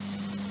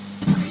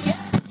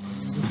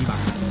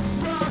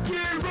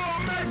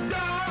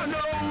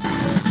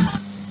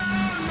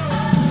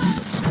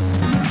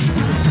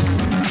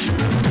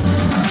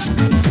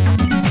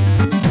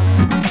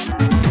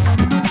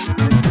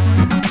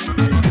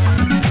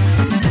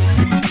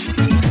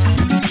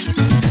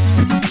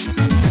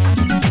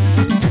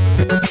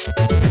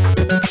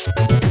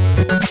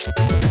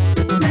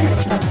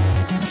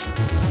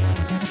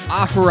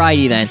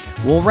Alrighty then.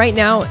 Well, right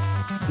now,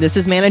 this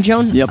is Mana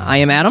Joan. Yep. I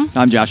am Adam.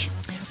 I'm Josh.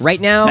 Right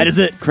now, That is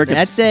it. Crickets.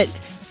 That's it.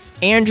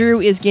 Andrew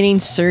is getting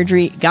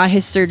surgery. Got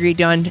his surgery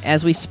done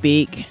as we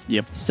speak.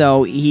 Yep.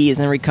 So he is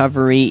in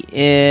recovery.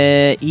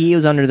 He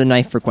was under the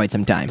knife for quite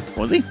some time.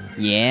 Was he?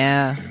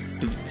 Yeah.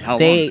 How long?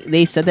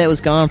 They said that it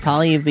was gone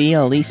probably be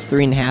at least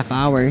 3.5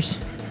 hours.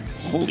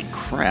 Holy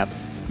crap.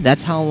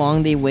 That's how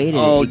long they waited.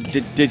 Oh,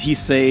 did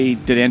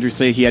Andrew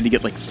say he had to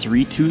get like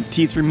 3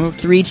 teeth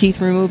removed? 3 teeth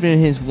removed, and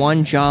his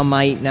one jaw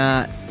might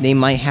not. They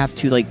might have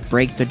to like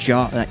break the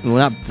jaw. Well,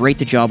 not break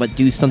the jaw, but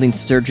do something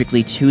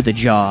surgically to the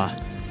jaw.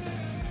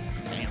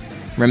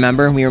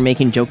 Remember, we were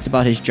making jokes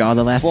about his jaw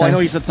the last Well, time. I know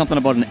he said something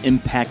about an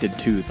impacted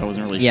tooth. I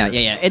wasn't really sure.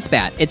 Yeah. It's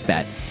bad. It's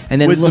bad.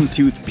 And then Wisdom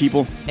tooth,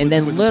 people. And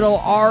then little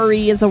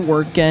Ari is a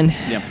working.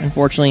 Yep.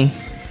 Unfortunately,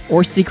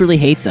 or secretly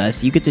hates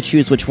us. You get to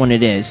choose which one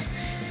it is.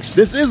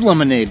 This is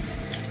lemonade.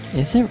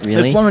 Is it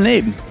really? It's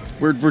lemonade.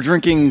 We're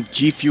drinking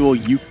G Fuel.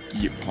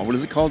 What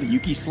is it called?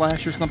 Yuki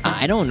Slash or something?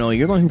 I don't know.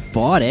 You're the one who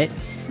bought it. I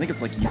think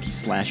it's like Yuki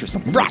Slash or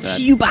something. Brought like that.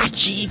 to you by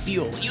G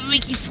Fuel.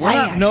 Yuki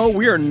Slash. No,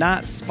 we are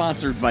not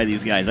sponsored by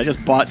these guys. I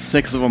just bought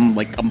 6 of them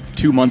like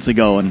 2 months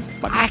ago, and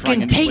I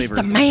can taste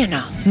the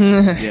mana.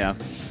 Yeah.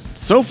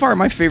 So far,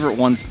 my favorite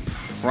one's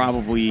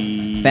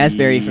probably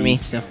Fazberry for me.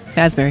 Still,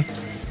 Fazberry.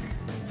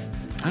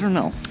 I don't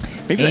know.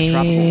 Maybe that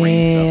tropical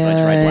rain stuff that I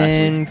tried last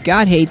week. And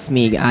God hates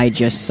me. I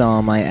just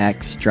saw my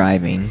ex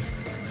driving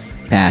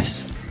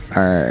past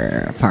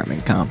our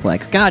apartment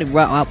complex. God,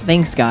 well,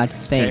 thanks, God.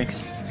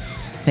 Thanks.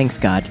 Thanks,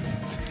 God.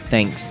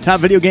 Thanks. Top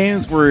video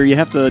games where you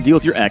have to deal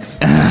with your ex.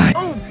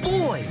 Oh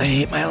boy, I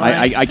hate my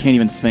life. I can't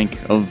even think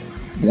of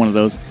one of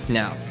those.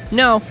 No.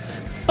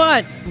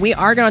 But we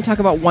are going to talk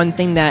about one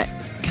thing that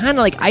kind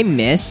of like I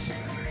miss,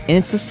 and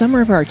it's the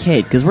summer of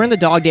arcade because we're in the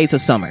dog days of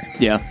summer.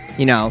 Yeah.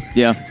 You know.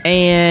 Yeah.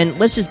 And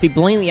let's just be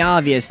blatantly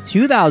obvious: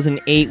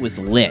 2008 was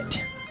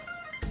lit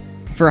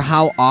for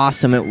how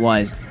awesome it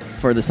was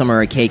for the summer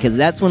arcade because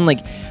that's when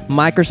like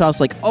Microsoft's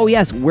like, oh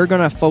yes, we're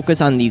going to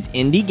focus on these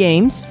indie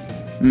games.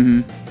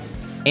 Mm-hmm.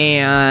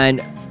 And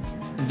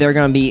they're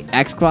going to be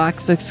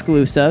Xbox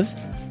exclusives,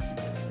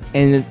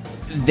 and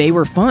they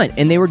were fun,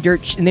 and they were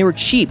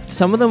cheap.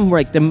 Some of them were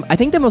like I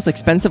think the most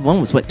expensive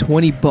one was what,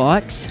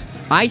 $20?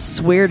 I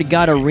swear to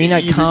God, Arena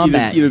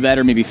Combat. Either that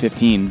or maybe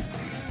 15.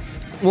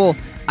 Well,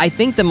 I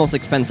think the most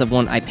expensive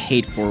one I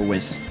paid for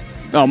was.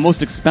 Oh,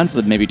 most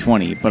expensive maybe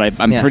 20, but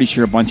I'm pretty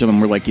sure a bunch of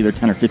them were like either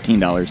 $10 or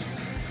 $15.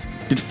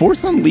 Did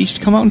Force Unleashed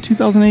come out in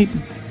 2008?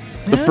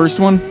 The first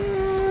one?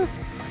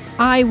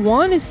 I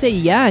want to say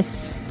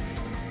yes.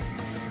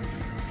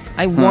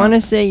 I want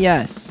to say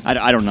yes.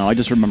 I don't know. I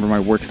just remember my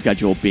work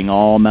schedule being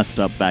all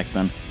messed up back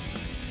then.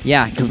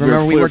 Yeah, because we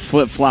remember we were were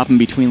flip-flopping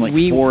between like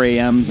 4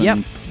 a.m.s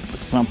and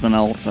something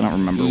else. I don't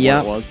remember what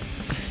it was.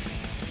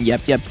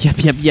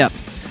 Yep.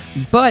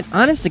 But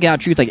honest to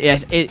God, truth, like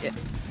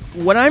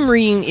what I'm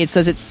reading, it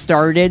says it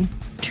started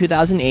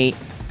 2008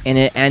 and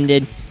it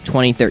ended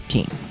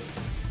 2013.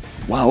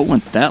 Wow, it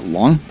went that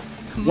long.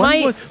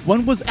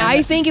 When was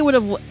I think it would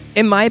have,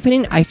 in my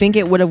opinion, I think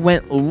it would have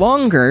went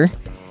longer,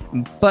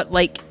 but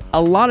like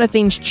a lot of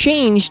things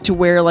changed to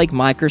where like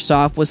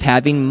Microsoft was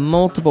having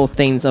multiple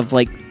things of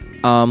like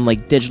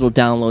digital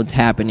downloads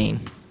happening.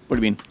 What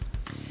do you mean?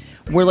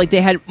 Where like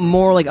they had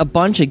more like a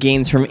bunch of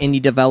games from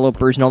indie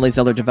developers and all these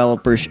other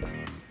developers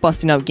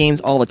busting out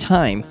games all the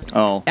time.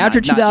 Oh, after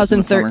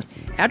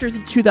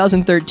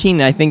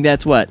 2013, I think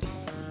that's what.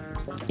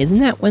 Isn't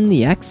that when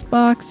the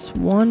Xbox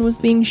One was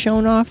being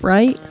shown off,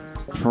 right?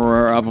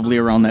 Probably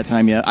around that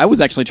time, yeah. I was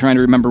actually trying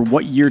to remember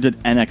what year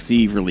did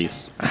NXE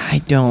release.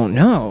 I don't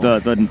know.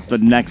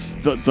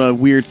 The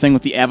weird thing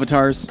with the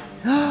avatars,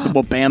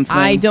 the BAM thing.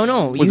 I don't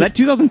know. Was that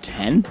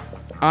 2010?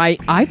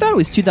 I thought it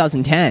was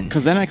 2010.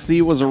 Because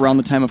NXE was around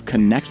the time of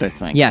Kinect, I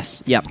think.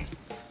 Yes. Yep.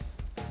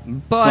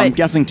 But so I'm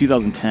guessing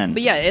 2010.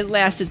 But yeah, it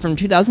lasted from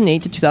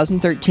 2008 to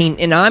 2013,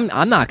 and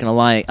I'm not gonna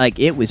lie, like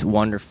it was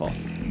wonderful.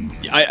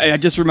 I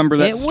just remember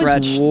that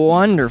stretch. It was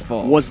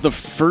wonderful. Was the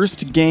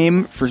first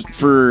game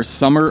for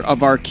Summer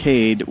of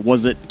Arcade,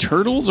 was it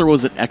Turtles or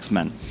was it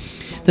X-Men?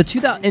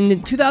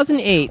 In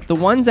 2008, the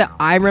ones that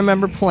I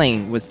remember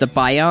playing was the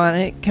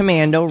Bionic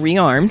Commando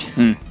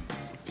Rearmed,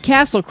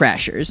 Castle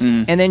Crashers,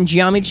 and then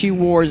Geometry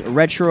Wars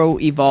Retro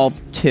Evolved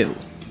 2.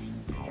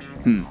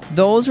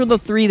 Those were the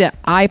 3 that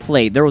I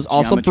played. There was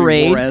also Geometry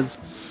Parade, Wars.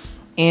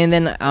 and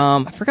then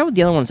I forgot what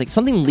the other one was, like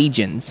something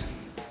Legions.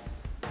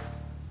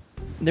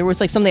 There was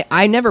like something,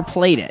 I never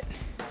played it.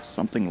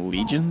 Something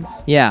Legions?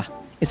 Yeah.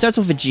 It starts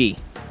with a G.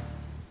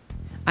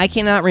 I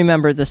cannot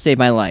remember to save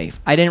my life.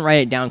 I didn't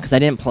write it down because I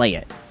didn't play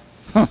it.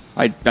 Huh.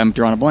 I'm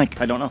drawing a blank.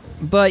 I don't know.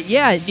 But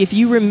yeah, if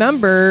you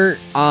remember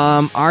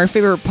our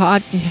favorite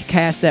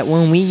podcast that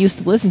when we used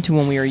to listen to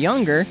when we were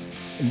younger,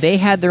 they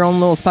had their own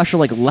little special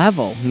like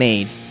level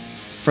made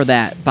for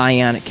that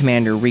Bionic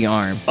Commander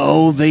Rearm.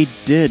 Oh, they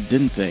did,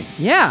 didn't they?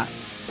 Yeah.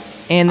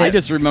 And I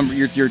just remember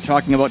you're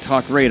talking about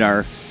Talk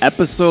Radar.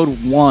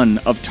 Episode 1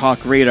 of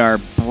Talk Radar,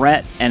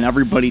 Brett and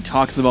everybody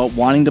talks about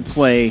wanting to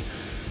play,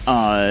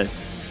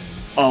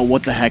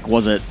 what the heck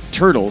was it?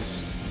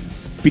 Turtles.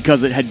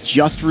 because it had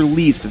just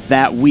released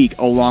that week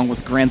along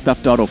with Grand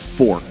Theft Auto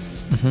 4.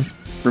 Mm-hmm.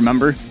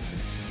 Remember?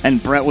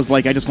 And Brett was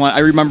like, I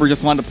remember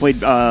just wanting to play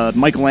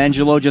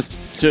Michelangelo just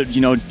to,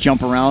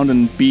 jump around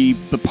and be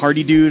the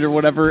party dude or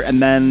whatever.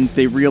 And then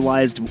they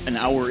realized an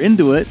hour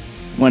into it,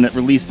 when it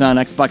released on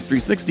Xbox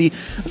 360,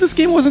 that this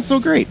game wasn't so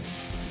great.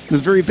 It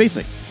was very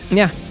basic.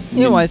 Yeah,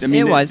 it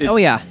was. Oh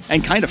yeah,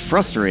 and kind of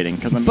frustrating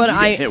because But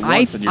I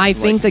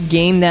think the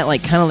game that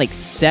kind of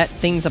set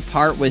things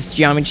apart was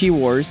Geometry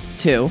Wars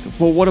 2.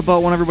 Well, what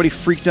about when everybody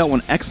freaked out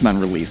when X-Men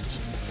released?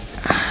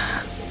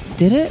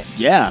 Did it?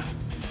 Yeah,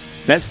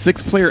 that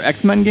 6-player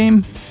X-Men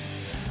game.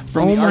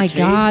 From the arcade,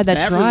 God,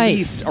 that's right.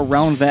 Released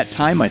around that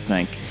time, I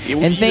think.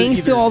 And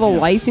thanks to all the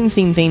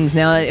licensing things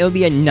now, it'll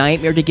be a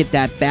nightmare to get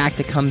that back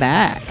to come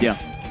back. Yeah.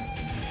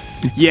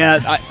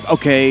 Yeah,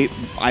 okay,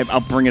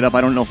 I'll bring it up. I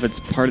don't know if it's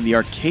part of the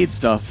arcade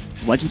stuff.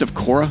 Legend of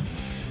Korra?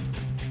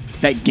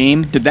 That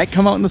game, did that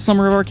come out in the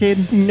summer of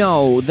arcade?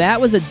 No,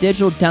 that was a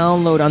digital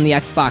download on the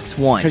Xbox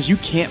One. Because you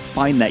can't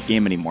find that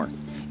game anymore.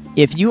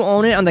 If you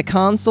own it on the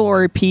console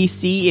or a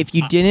PC, if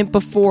you didn't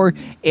before,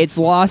 it's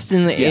lost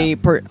in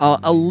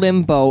a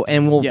limbo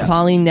and we'll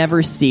probably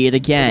never see it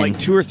again. Like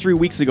 2 or 3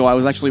 weeks ago, I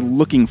was actually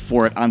looking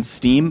for it on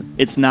Steam.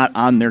 It's not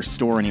on their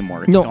store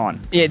anymore. It's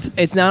gone.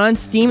 It's not on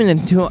Steam,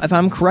 and if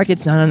I'm correct,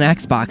 it's not on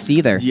Xbox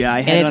either. Yeah,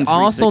 I had it on 360.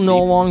 And it's also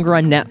no longer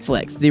on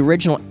Netflix. The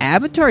original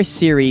Avatar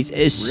series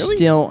is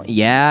still...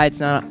 Yeah,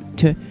 it's not...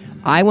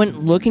 I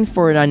went looking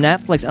for it on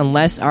Netflix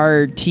unless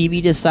our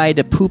TV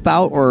decided to poop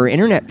out or our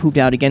internet pooped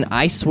out again.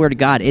 I swear to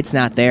God, it's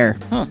not there.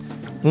 Huh.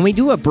 When we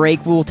do a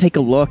break, we'll take a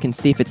look and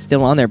see if it's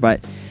still on there.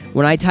 But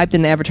when I typed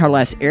in Avatar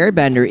Last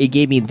Airbender, it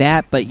gave me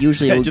that, but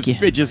usually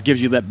it just gives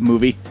you that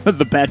movie,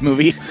 the bad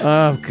movie.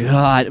 Oh,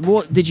 God.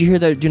 Well, did you hear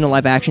they're doing a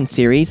live-action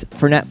series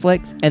for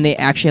Netflix? And they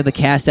actually have the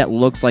cast that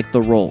looks like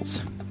the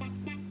roles.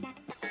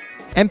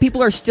 And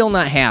people are still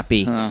not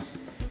happy. Huh.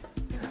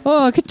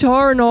 Oh,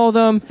 Qatar and all of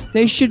them,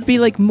 they should be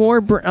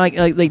more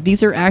like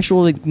these are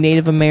actual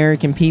Native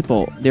American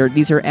people.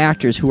 These are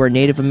actors who are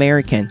Native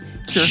American.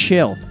 Sure.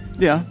 Chill.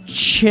 Yeah.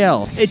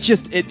 Chill.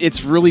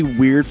 It's really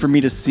weird for me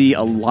to see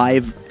a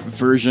live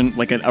version,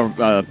 like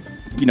a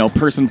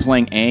person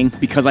playing Aang,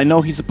 because I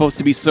know he's supposed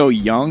to be so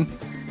young.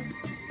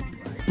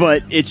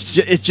 But it's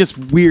just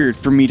weird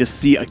for me to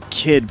see a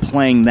kid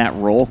playing that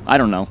role. I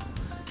don't know.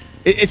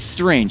 It's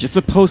strange. It's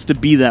supposed to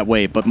be that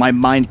way, but my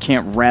brain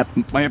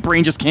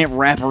just can't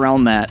wrap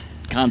around that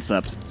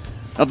concept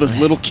of this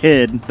little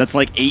kid that's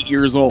 8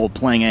 years old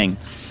playing Aang.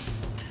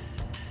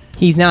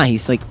 He's not.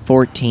 He's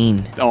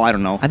 14. Oh, I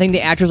don't know. I think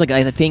the actor's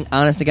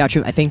honest to God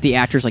truth, I think the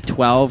actor's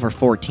 12 or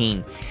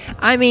 14.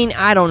 I mean,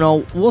 I don't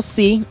know. We'll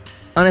see.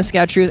 Honest to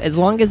God truth, as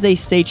long as they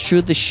stay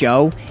true to the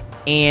show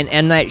and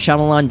M. Night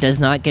Shyamalan does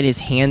not get his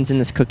hands in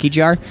this cookie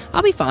jar,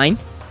 I'll be fine.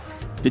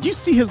 Did you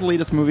see his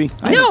latest movie?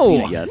 I haven't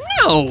seen it yet.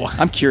 No.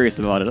 I'm curious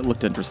about it. It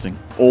looked interesting.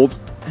 Old.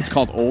 It's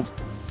called Old.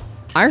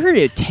 I heard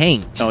it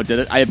tanked. Oh, did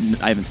it? I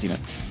haven't seen it.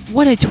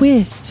 What a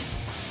twist.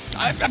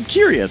 I'm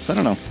curious. I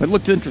don't know. It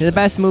looked interesting. The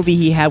best movie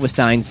he had was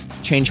Signs.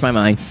 Changed my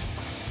mind.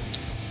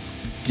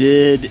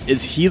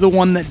 Is he the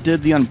one that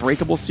did the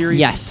Unbreakable series?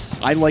 Yes.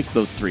 I liked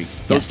those 3.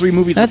 Those 3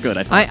 movies were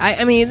good.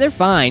 I mean, they're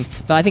fine,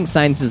 but I think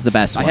Signs is the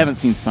best one. I haven't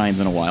seen Signs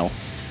in a while.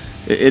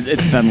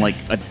 It's been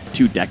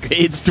 2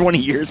 decades, 20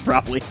 years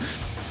probably.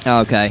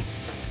 Okay.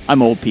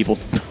 I'm old, people.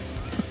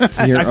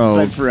 You're I've old.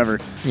 spent forever.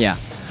 Yeah.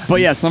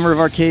 But yeah, Summer of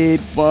Arcade,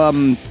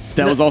 that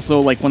was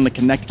also when the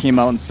Kinect came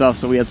out and stuff,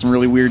 so we had some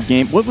really weird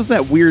games. What was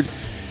that weird...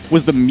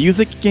 Was the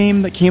music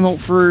game that came out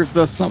for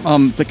the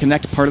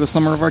Kinect part of the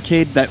Summer of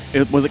Arcade,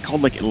 was it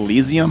called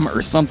Elysium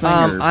or something?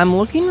 I'm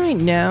looking right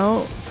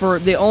now for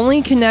the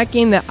only Kinect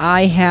game that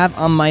I have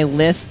on my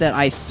list that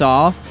I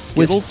saw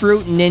was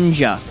Fruit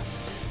Ninja.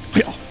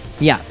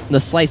 Yeah, the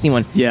slicing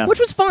one. Yeah. Which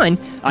was fun.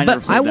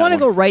 But I want to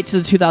go right to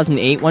the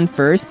 2008 one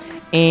first.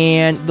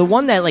 And the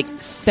one that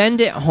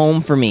sent it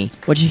home for me,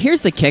 which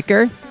here's the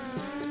kicker.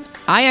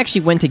 I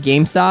actually went to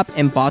GameStop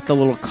and bought the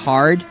little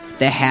card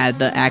that had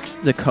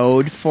the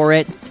code for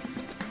it.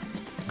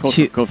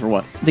 Code for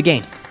what? The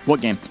game.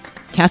 What game?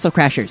 Castle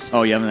Crashers.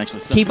 Oh, you haven't actually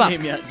said the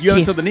name yet. You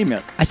haven't said the name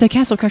yet. I said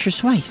Castle Crashers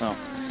twice. Oh.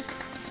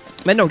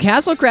 But no,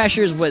 Castle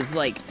Crashers was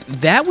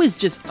that was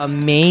just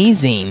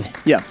amazing.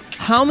 Yeah.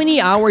 How many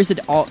hours did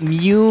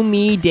you,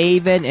 me,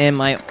 David, and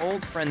my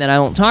old friend that I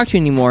don't talk to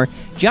anymore,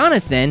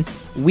 Jonathan,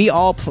 we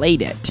all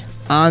played it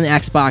on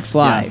Xbox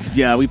Live.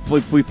 Yeah, we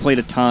played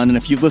a ton, and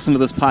if you've listened to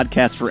this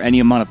podcast for any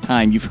amount of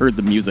time, you've heard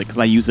the music, because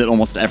I use it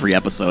almost every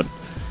episode.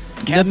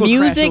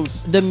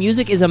 The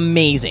music is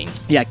amazing.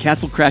 Yeah,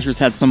 Castle Crashers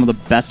has some of the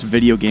best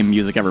video game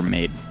music ever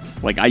made.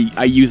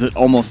 I use it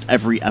almost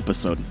every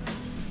episode.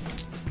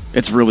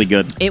 It's really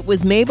good. It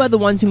was made by the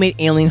ones who made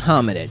Alien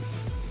Hominid.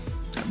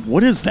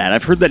 What is that?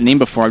 I've heard that name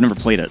before. I've never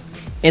played it.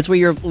 It's where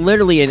you're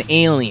literally an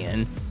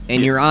alien,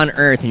 and you're on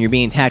Earth, and you're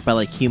being attacked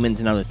by humans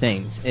and other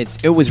things.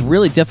 It was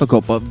really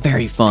difficult, but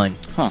very fun.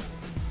 Huh.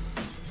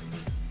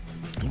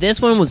 This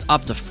one was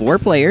up to 4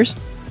 players.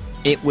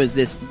 It was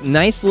this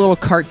nice little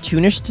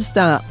cartoonish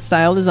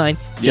style design,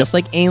 just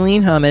like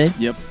Alien Hominid.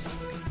 Yep.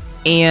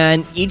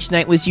 And each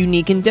night was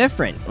unique and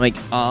different. Like,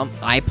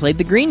 I played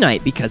the Green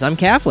Knight because I'm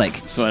Catholic.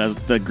 So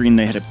the Green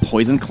Knight had a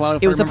poison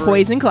cloud. It was a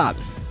poison cloud.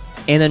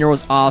 And then there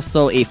was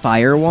also a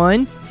fire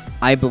one.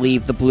 I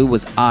believe the blue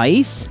was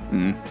ice.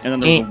 And then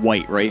there was a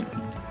white, right?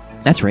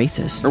 That's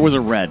racist. Or was it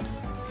red?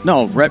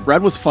 No,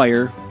 red was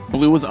fire.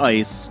 Blue was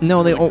ice.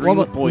 No,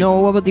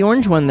 what about the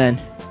orange one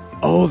then?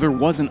 Oh, there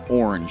was an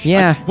orange.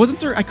 Yeah. Wasn't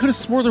there? I could have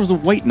swore there was a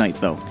white knight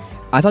though.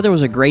 I thought there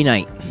was a gray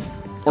knight.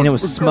 And it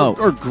was smoke.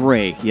 Or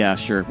gray, yeah,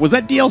 sure. Was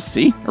that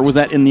DLC? Or was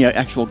that in the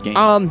actual game?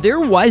 There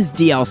was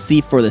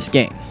DLC for this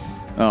game.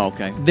 Oh,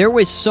 okay. There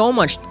was so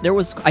much. There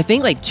was, I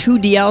think, like 2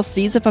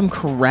 DLCs, if I'm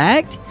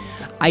correct.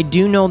 I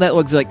do know that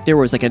looks like there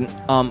was like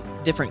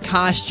different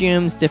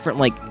costumes, different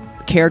like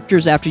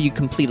characters after you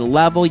complete a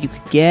level you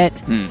could get.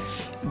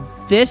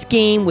 This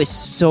game was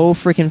so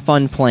freaking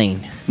fun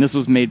playing. And this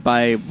was made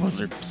by, was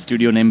there a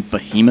studio named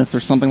Behemoth or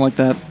something like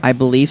that? I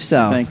believe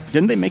so.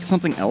 Didn't they make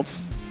something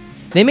else?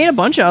 They made a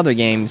bunch of other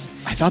games.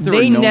 I thought they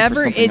were known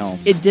for something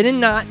else. It did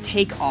not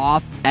take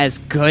off as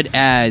good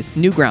as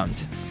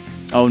Newgrounds.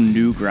 Oh,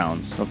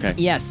 Newgrounds. Okay.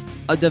 Yes,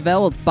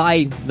 developed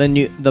by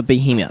the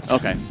Behemoth.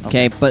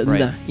 Okay. But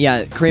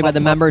right. Created by the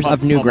members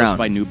of Newgrounds.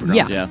 By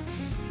Newgrounds, yeah.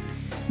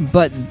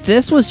 But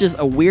this was just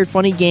a weird,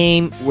 funny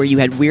game where you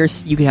could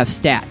have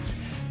stats.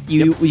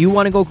 You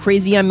want to go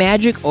crazy on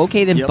magic?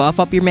 Okay, then buff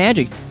up your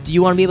magic. Do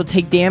you want to be able to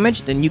take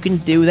damage? Then you can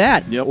do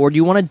that. Yep. Or do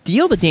you want to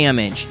deal the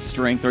damage?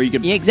 Strength, or you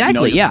could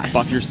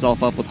buff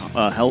yourself up with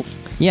health.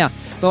 Yeah.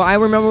 Well, I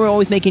remember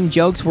always making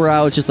jokes where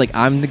I was just like,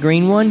 I'm the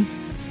green one.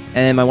 And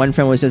then my one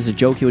friend always says a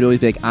joke. He would always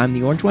be like, I'm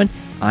the orange one.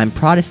 I'm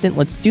Protestant.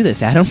 Let's do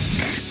this, Adam.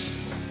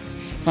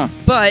 Huh.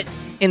 But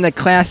in the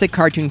classic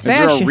cartoon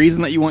fashion... Is there a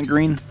reason that you want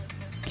green?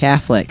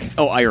 Catholic.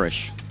 Oh,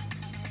 Irish.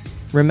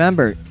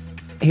 Remember,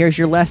 here's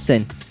your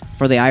lesson.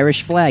 For the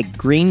Irish flag,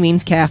 green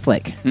means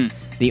Catholic.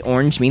 The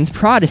orange means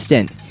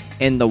Protestant.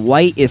 And the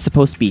white is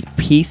supposed to be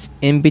peace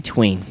in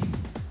between.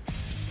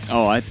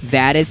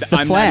 That is the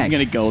flag. I'm not even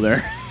going to go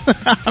there.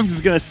 I'm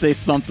just going to say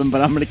something, but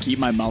I'm going to keep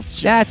my mouth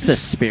shut. That's the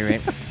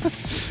spirit.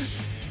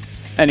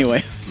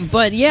 Anyway.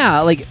 But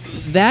yeah, like,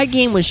 that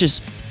game was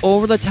just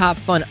over-the-top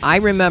fun. I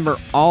remember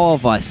all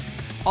of us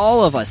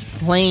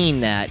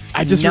playing that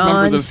I just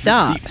remember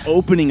the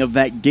opening of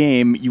that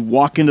game. You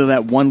walk into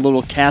that one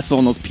little castle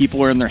and those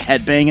people are in their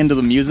headbang into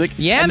the music.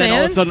 Yeah, and man. then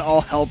all of a sudden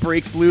all hell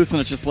breaks loose and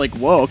it's just like,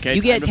 whoa, okay.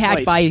 You get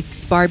attacked by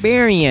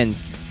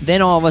barbarians.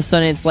 Then all of a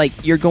sudden it's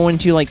like you're going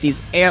to like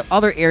these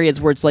other areas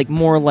where it's like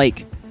more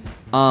like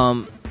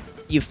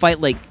you fight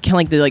like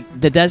kind of like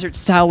the desert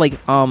style like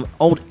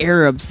old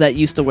Arabs that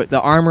used to wear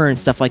the armor and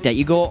stuff like that.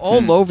 You go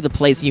all over the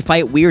place and you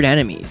fight weird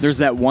enemies. There's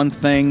that one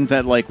thing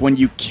that like when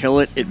you kill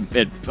it,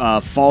 it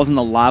falls in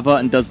the lava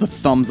and does the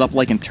thumbs up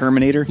like in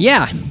Terminator.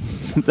 Yeah.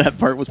 That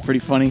part was pretty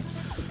funny.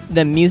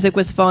 The music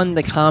was fun,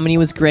 the comedy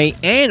was great,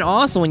 and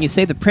also when you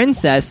save the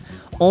princess,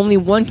 only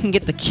one can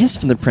get the kiss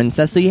from the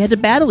princess, so you had to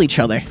battle each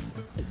other.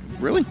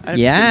 Really?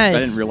 Yes. I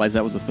didn't realize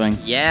that was a thing.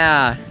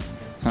 Yeah.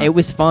 It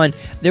was fun.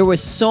 There were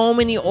so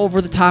many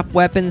over-the-top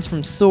weapons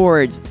from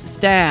swords,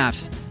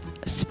 staffs,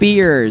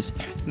 spears,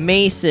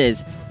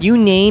 maces, you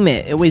name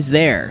it. It was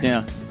there.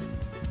 Yeah.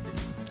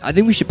 I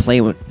think we should play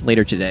it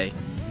later today.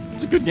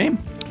 It's a good game.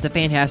 It's a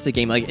fantastic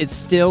game. Like, it's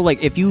still,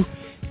 like, if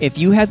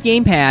you have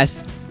Game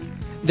Pass,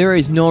 there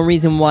is no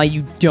reason why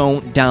you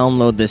don't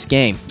download this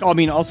game. Oh, I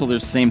mean, also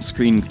there's same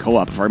screen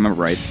co-op, if I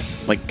remember right.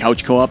 Like,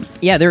 couch co-op.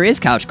 Yeah, there is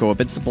couch co-op.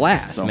 It's a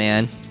blast,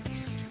 man.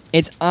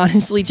 It's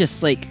honestly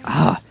just, like,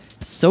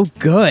 so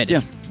good.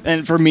 Yeah.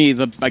 And for me,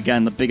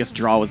 the biggest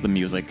draw was the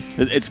music.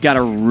 It's got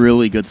a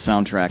really good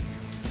soundtrack.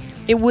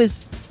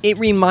 It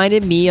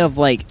reminded me of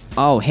like,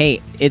 oh,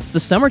 hey, it's the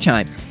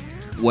summertime.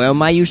 What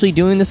am I usually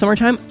doing in the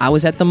summertime? I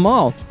was at the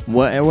mall.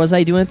 What was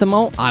I doing at the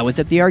mall? I was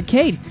at the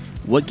arcade.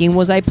 What game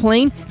was I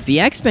playing? The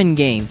X-Men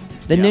game.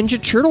 The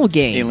Ninja Turtle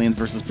game. Aliens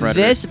vs. Predator.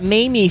 This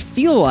made me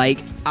feel like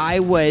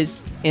I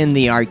was in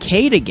the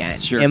arcade again,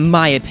 in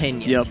my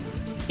opinion. Yep.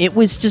 It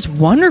was just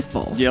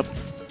wonderful. Yep.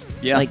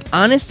 Yeah. Like,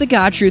 honest to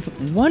God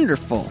truth,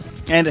 wonderful.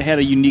 And it had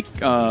a unique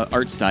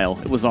art style.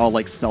 It was all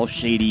like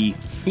cel-shady.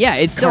 Yeah,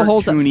 it still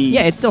holds up.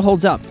 Yeah, it still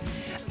holds up.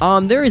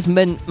 There has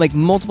been like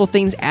multiple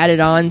things added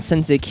on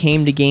since it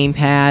came to Game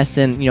Pass,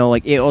 and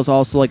like it was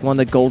also like one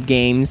of the gold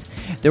games.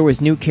 There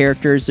was new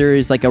characters. There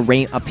is like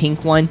a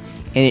pink one,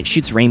 and it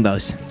shoots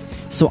rainbows.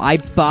 So I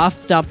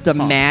buffed up the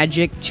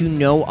magic to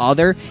no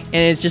other, and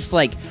it's just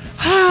like,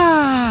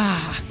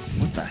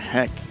 What the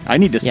heck? I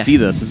need to see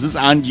this. Is this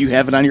on? You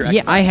have it on your Xbox?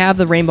 Yeah, I have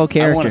the rainbow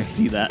character. I want to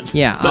see that.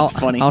 Yeah, that's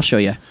funny. I'll show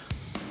you.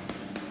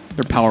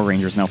 They're Power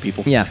Rangers now,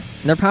 people. Yeah,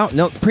 they're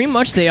pretty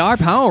much they are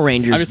Power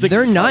Rangers.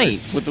 They're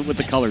knights with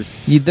the colors.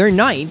 They're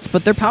knights,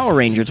 but they're Power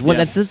Rangers. Well,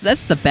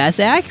 that's the best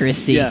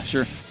accuracy. Yeah,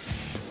 sure.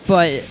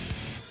 But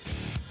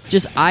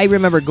just I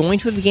remember going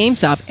to the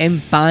GameStop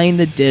and buying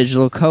the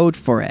digital code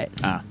for it.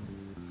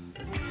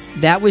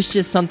 That was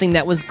just something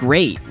that was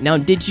great. Now,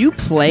 did you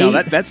play?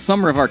 No, that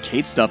Summer of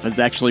Arcade stuff is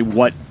actually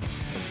what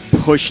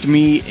pushed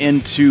me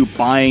into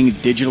buying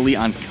digitally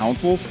on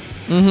consoles.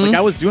 Like,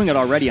 I was doing it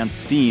already on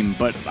Steam,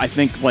 but I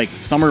think like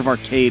Summer of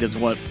Arcade is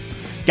what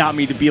got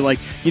me to be like,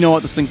 you know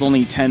what, this thing's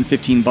only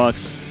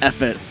 $10-15.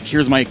 F it.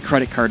 Here's my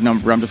credit card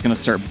number. I'm just going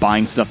to start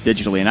buying stuff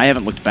digitally, and I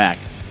haven't looked back.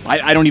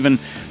 I don't even...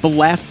 The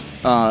last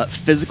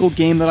physical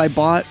game that I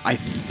bought, I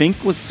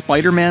think, was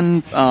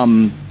Spider-Man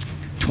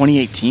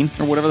 2018,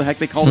 or whatever the heck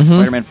they call it,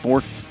 Spider-Man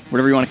 4,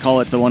 whatever you want to call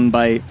it, the one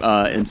by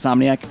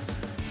Insomniac.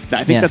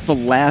 I think that's the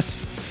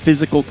last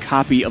physical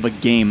copy of a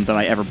game that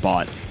I ever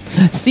bought.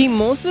 See,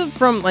 most of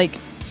from, like,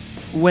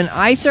 when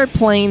I started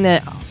playing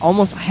that,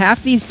 almost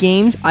half these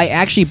games, I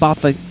actually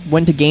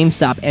went to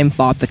GameStop and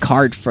bought the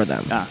card for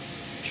them. Ah,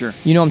 sure.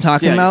 You know what I'm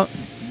talking about?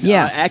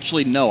 Yeah.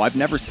 Actually, no. I've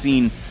never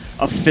seen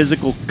a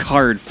physical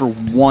card for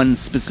one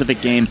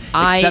specific game,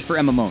 except for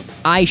MMOs.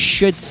 I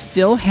should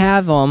still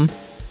have them.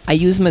 I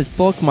use them as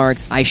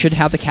bookmarks. I should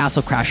have the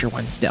Castle Crasher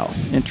one still.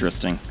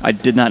 Interesting. I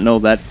did not know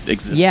that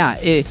existed.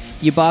 Yeah,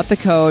 you bought the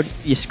code,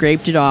 you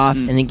scraped it off,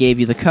 and it gave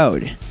you the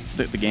code.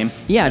 The game?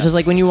 Yeah, just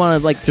like when you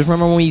want to, like, just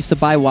remember when we used to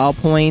buy WoW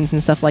points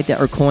and stuff like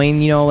that, or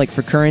coin, you know, like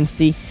for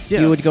currency?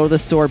 Yeah. You would go to the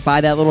store,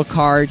 buy that little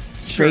card,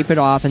 scrape it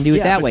off, and do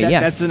it that way.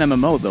 That's an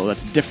MMO, though.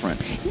 That's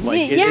different.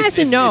 Like, yes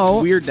and no.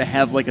 It's weird to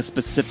have, like, a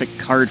specific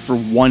card for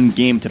one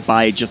game to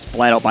buy, just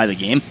flat out buy the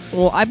game.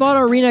 Well, I bought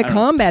Arena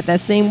Combat that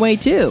same way,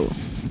 too.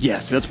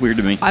 Yes, that's weird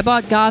to me. I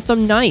bought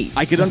Gotham Knights.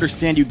 I could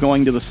understand you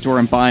going to the store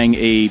and buying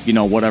a,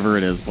 whatever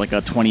it is, like a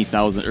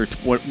 20,000 or an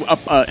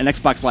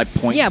Xbox Live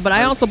point. Yeah, but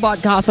I also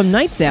bought Gotham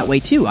Knights that way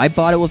too. I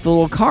bought it with the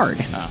little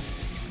card.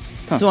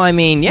 So I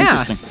mean, yeah.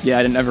 Interesting. Yeah,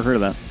 I didn't ever heard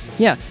of that.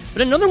 Yeah,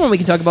 but another one we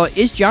can talk about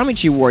is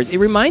Geometry Wars. It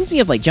reminds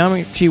me of, like,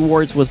 Geometry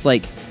Wars was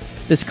like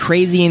this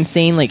crazy,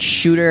 insane, like,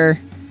 shooter.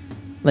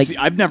 Like, see,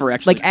 I've never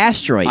actually... Like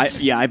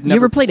Asteroids. I've never... You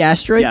ever played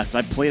Asteroids? Yes,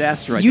 I've played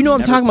Asteroids. You know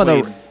what I'm talking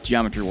about, though.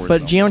 Geometry Wars.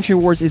 But Geometry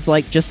Wars is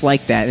like just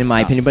like that, in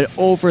my opinion, but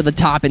over the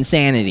top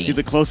insanity. See,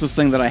 the closest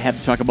thing that I have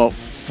to talk about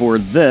for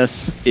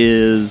this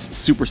is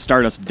Super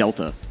Stardust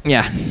Delta.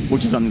 Yeah.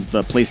 Which is on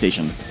the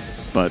PlayStation.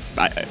 But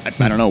I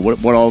don't know,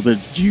 what all did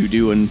you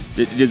do, and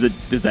is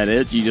that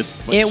it? You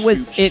just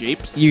shoot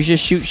shapes? You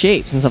just shoot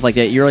shapes and stuff like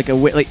that. You're like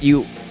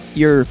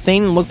your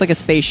thing looks like a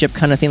spaceship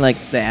kind of thing, like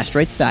the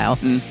Asteroid style,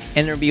 and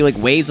there'll be like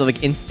waves of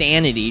like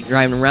insanity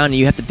driving around, and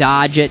you have to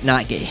dodge it,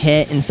 not get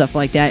hit, and stuff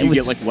like that. Do you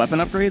get like weapon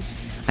upgrades?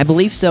 I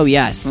believe so,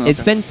 yes. Oh, okay.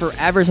 It's been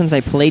forever since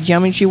I played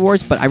Geometry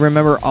Wars, but I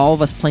remember all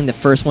of us playing the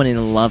first one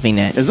and loving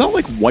it. Is that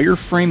like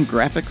wireframe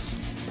graphics?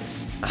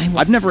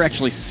 I've never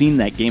actually seen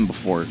that game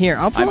before. Here,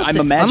 I'm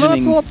imagining... going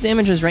to pull up the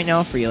images right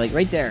now for you, like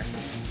right there.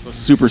 So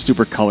super,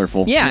 super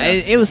colorful. Yeah,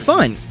 it was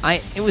fun.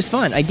 It was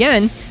fun.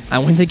 Again, I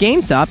went to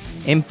GameStop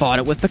and bought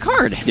it with the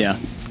card. Yeah.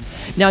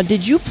 Now,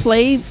 did you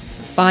play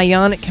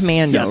Bionic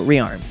Commando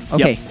Rearm?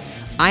 Okay. Yep.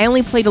 I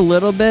only played a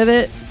little bit of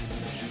it.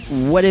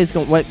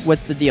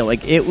 What's the deal? Like,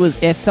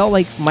 it felt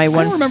like my one...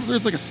 I don't remember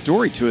there's like a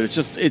story to it. It's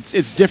just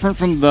it's different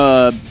from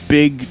the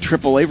big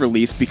AAA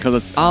release because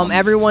it's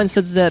everyone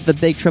says that the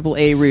big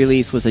AAA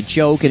release was a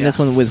joke and this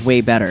one was way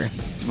better.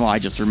 Well, I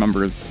just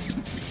remember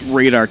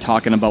Radar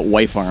talking about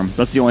Wife Arm.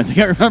 That's the only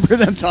thing I remember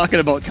them talking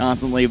about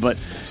constantly, but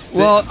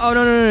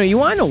no. You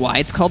want to know why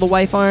it's called a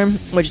wife arm?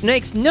 Which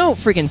makes no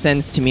freaking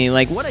sense to me.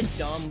 Like, what a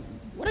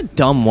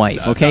dumb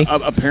wife, okay?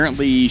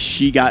 Apparently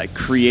she got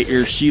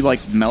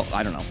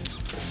I don't know.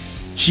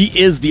 She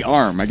is the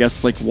arm, I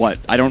guess. Like what?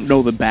 I don't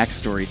know the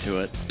backstory to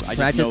it.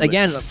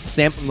 Again,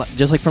 Sam,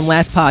 just like from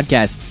last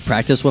podcast,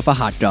 practice with a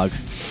hot dog.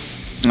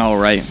 All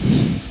right.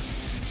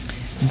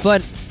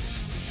 But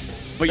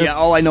yeah,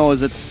 all I know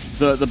is it's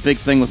the big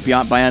thing with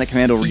Bionic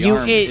Commando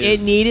Rearm.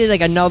 It needed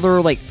like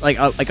another like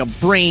a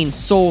brain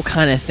soul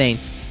kind of thing,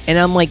 and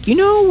I'm like, you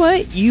know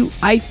what?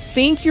 I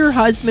think your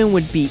husband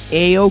would be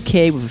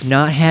A-okay with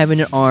not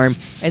having an arm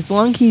as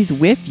long as he's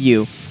with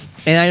you.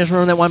 And I just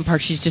remember that one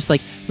part. She's just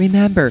like,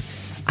 remember,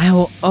 I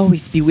will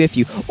always be with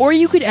you. Or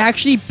you could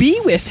actually be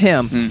with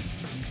him.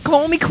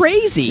 Call me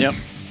crazy. Yep.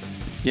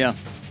 Yeah.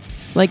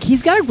 Like,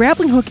 he's got a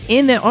grappling hook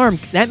in that arm.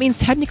 That means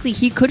technically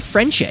he could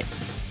French it.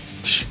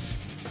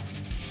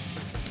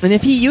 And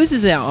if he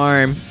uses that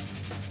arm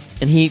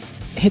and he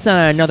hits on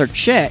another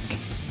chick,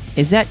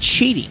 is that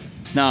cheating?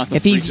 No,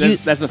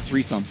 that's a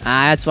threesome.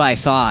 That's what I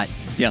thought.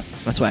 Yeah.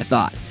 That's what I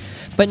thought.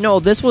 But no,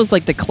 this was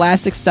like the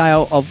classic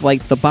style of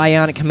like the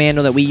Bionic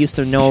Commando that we used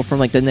to know from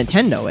like the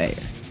Nintendo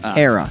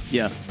era.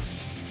 Yeah.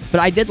 But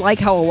I did like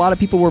how a lot of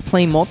people were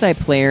playing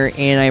multiplayer,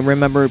 and I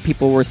remember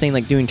people were saying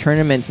like doing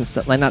tournaments and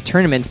stuff. Like not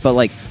tournaments, but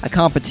like a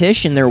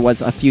competition. There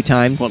was a few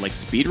times. What, like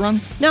speed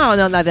runs? No,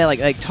 not that.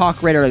 Like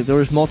Talk Radar. Like, there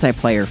was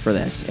multiplayer for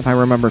this, if I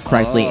remember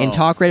correctly. And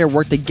Talk Radar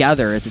worked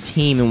together as a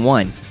team and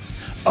won.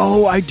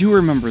 Oh, I do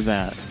remember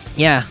that.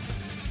 Yeah.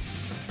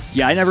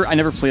 Yeah, I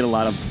never played a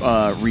lot of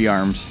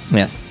Rearmed.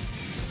 Yes.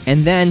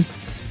 And then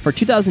for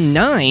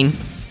 2009,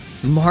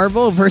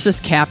 Marvel vs.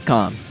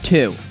 Capcom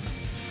 2.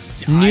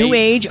 New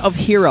Age of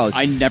Heroes.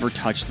 I never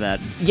touched that.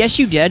 Yes,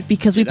 you did,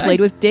 because we played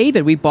with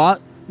David.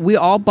 We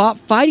all bought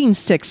fighting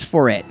sticks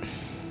for it.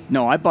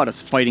 No, I bought a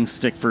fighting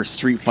stick for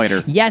Street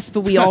Fighter. Yes,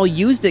 but we all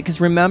used it,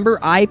 because remember,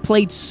 I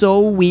played so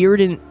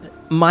weird, and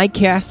my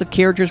cast of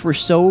characters were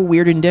so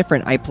weird and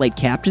different. I played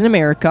Captain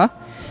America,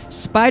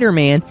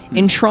 Spider-Man,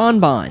 and Tron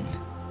Bonne.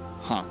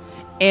 Huh.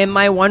 And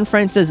my one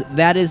friend says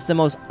that is the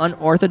most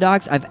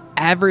unorthodox I've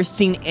ever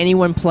seen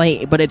anyone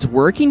play, but it's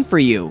working for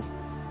you.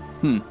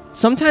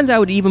 Sometimes I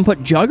would even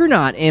put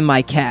Juggernaut in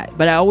my cat,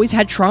 but I always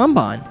had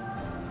Trombone.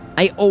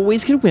 I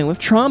always could win with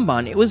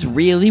Trombone. It was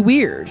really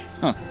weird.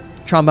 Huh.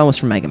 Trombone was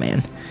from Mega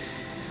Man.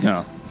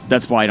 No,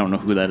 that's why I don't know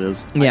who that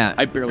is. Yeah.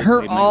 I barely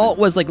Her played Mega alt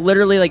Man. was like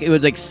literally like it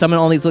would like summon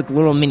all these like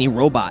little mini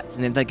robots,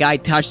 and if the guy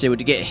touched it, it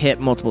would get hit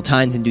multiple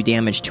times and do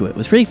damage to it. It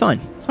was pretty fun.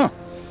 Huh.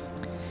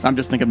 I'm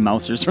just thinking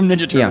Mousers from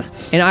Ninja Yeah. Turtles.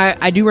 And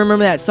I do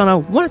remember that song, I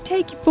Want to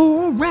Take You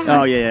for a Ride.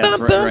 Oh, yeah.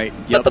 Bum, Right, bum, right.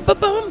 Yep. bum, bum,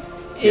 bum.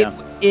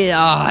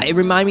 Yeah. It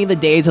reminded me of the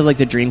days of like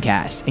the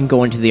Dreamcast and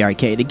going to the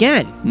arcade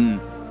again.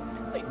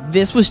 Like,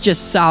 this was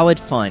just solid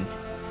fun.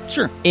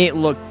 Sure. It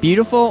looked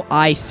beautiful.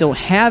 I still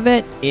have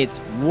it. It's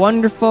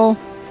wonderful.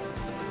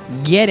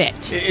 Get it.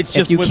 It's if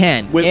just you with-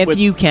 can. with- If with-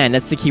 you can.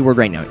 That's the key word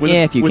right now. With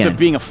If you with can. it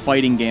being a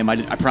fighting game, I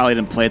probably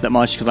didn't play it that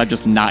much because I'm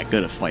just not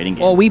good at fighting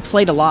games. Well, we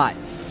played a lot.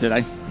 Did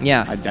I?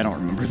 Yeah. I don't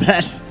remember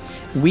that.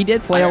 We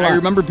did play a lot. I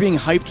remember being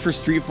hyped for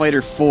Street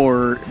Fighter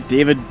 4.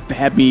 David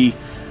had me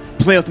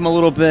play with him a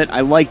little bit.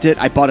 I liked it.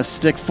 I bought a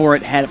stick for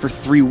it, had it for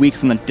 3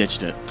 weeks, and then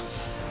ditched it.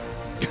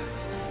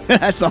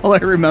 That's all I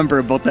remember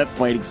about that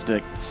fighting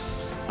stick.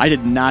 I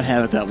did not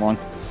have it that long.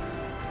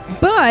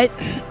 But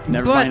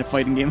Never but- mind a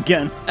fighting game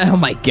again. Oh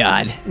my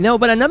god. No,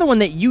 but another one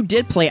that you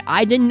did play,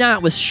 I did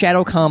not, was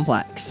Shadow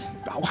Complex.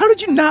 How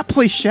did you not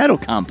play Shadow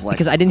Complex?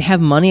 Because I didn't have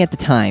money at the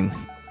time.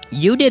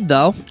 You did,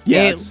 though.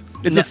 Yeah, It-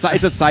 it's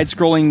a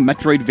side-scrolling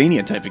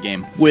Metroidvania type of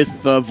game with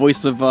the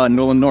voice of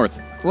Nolan North.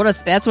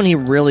 that's when he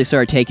really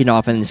started taking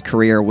off in his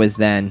career, was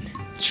then.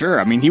 Sure,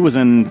 I mean he was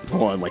in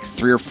like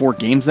 3 or 4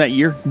 games that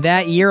year.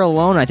 That year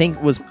alone, I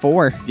think, was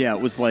 4. Yeah,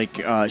 it was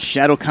like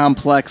Shadow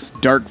Complex,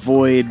 Dark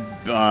Void,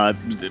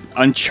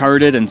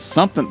 Uncharted, and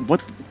something.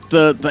 What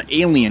the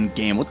Alien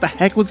game? What the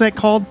heck was that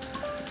called?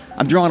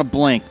 I'm drawing a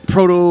blank.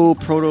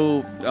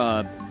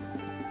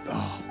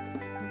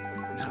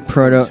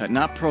 Prototype,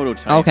 not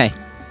Prototype. Okay.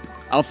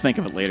 I'll think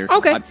of it later.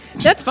 Okay.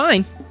 That's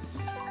fine.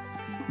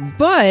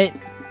 But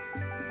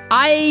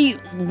I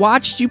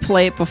watched you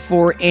play it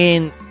before,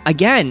 and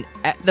again,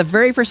 at the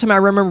very first time I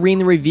remember reading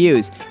the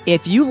reviews,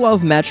 if you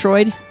love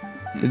Metroid,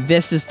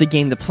 this is the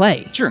game to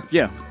play. Sure,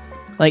 yeah.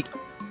 Like,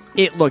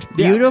 it looked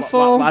Yeah,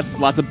 beautiful. lots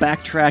of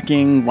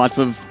backtracking, lots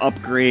of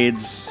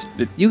upgrades.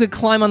 You could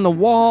climb on the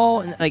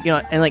wall, and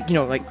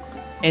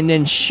and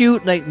then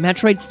shoot like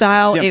Metroid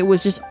style. Yep. It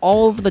was just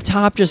all over the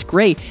top, just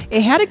great.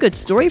 It had a good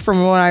story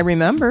from what I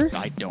remember.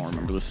 I don't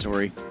remember the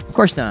story. Of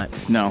course not.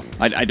 No,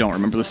 I don't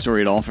remember the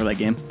story at all for that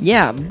game.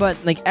 Yeah, but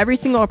like every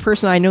single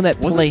person I know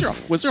that played,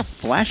 Was there a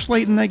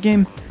flashlight in that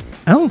game?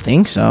 I don't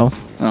think so.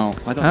 Oh,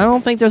 I I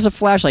don't think there's a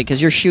flashlight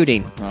because you're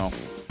shooting. Oh,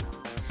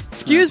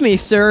 Excuse me,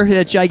 sir,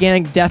 that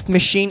gigantic death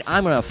machine.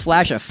 I'm gonna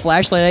flash a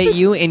flashlight at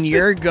you, and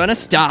you're gonna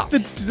stop.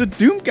 the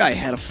Doom guy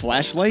had a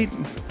flashlight.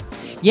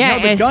 Yeah, He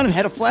held a and gun and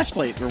had a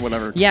flashlight or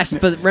whatever. yes,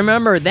 but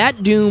remember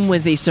that Doom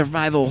was a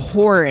survival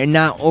horror and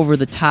not over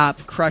the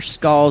top, crush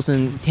skulls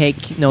and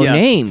take no Yeah.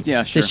 names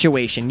Yeah, sure.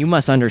 situation. You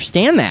must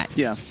understand that.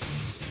 Yeah,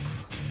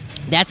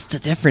 That's the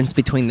difference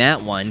between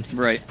that one.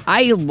 right.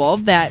 I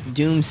love that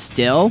Doom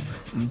still,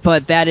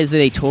 but that is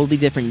a totally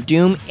different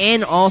Doom,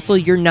 and also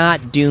you're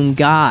not Doom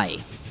guy.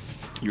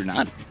 You're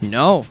not.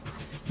 No,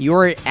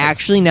 you're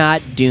actually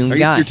not Doom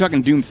guy. You're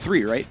talking Doom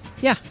 3, right?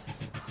 Yeah,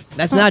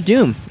 that's not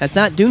Doom. That's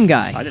not Doom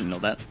guy. I didn't know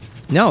that.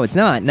 No, it's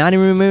not. Not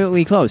even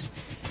remotely close.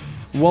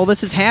 While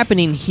this is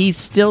happening, he's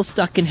still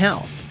stuck in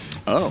hell.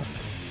 Oh,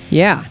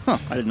 Yeah. huh.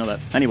 I didn't know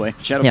that. Anyway,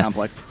 Shadow Yeah.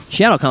 Complex,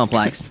 Shadow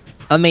Complex.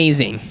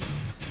 Amazing.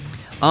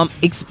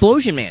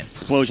 Explosion Man.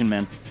 Explosion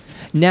Man.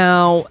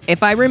 Now,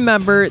 if I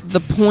remember,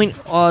 the point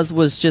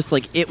was just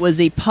like it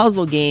was a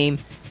puzzle game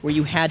where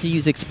you had to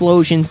use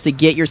explosions to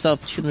get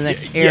yourself to the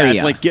next area. Yeah,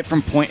 it's like get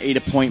from point A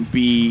to point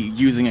B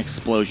using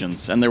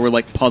explosions, and there were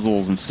like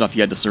puzzles and stuff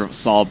you had to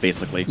solve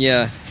basically.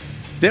 Yeah.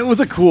 That was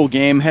a cool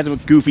game. Had a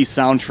goofy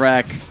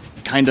soundtrack,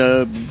 kind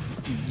of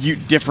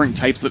different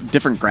types of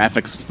different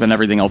graphics than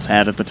everything else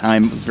had at the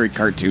time. It was very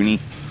cartoony,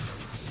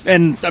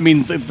 and I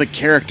mean the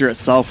character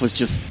itself was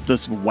just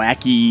this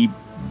wacky,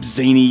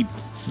 zany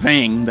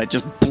thing that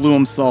just blew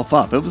himself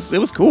up. It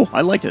was cool.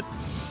 I liked it.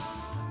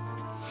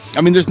 I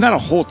mean, there's not a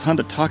whole ton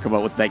to talk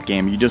about with that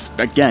game. You just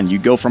you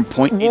go from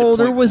point A to Well, point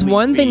there was B,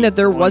 one thing that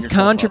there blowing was yourself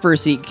up.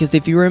 controversy because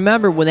if you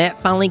remember when that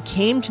finally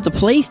came to the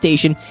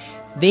PlayStation,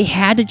 they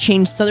had to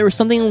change. So there was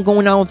something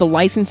going on with the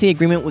licensing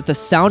agreement with the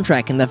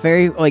soundtrack, and the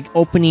very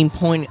opening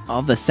point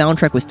of the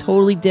soundtrack was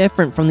totally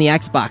different from the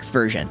Xbox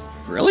version.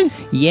 Really?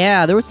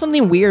 Yeah, there was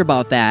something weird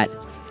about that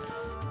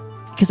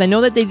because I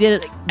know that they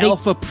did it.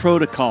 Alpha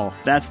Protocol.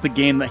 That's the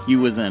game that he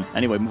was in.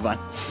 Anyway, move on.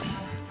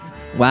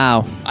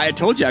 Wow. I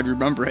told you I'd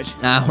remember it.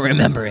 I'll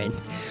remember it.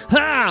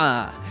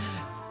 Ha!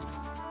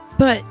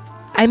 But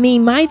I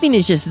mean, my thing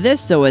is just this.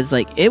 So is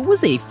it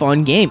was a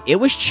fun game. It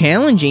was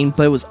challenging,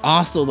 but it was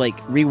also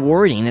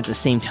rewarding at the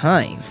same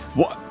time.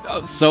 What,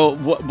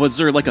 was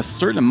there a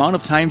certain amount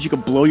of times you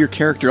could blow your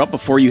character up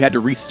before you had to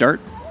restart?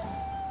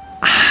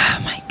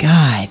 Oh my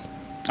god!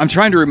 I'm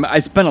trying to remember. I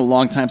spent a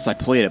long time since I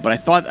played it, but I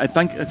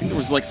think there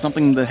was like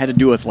something that had to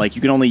do with like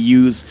you can only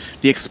use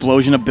the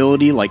explosion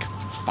ability like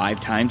 5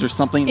 times or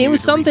something. It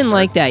was something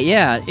like that.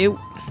 Yeah.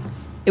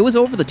 It was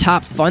over the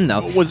top fun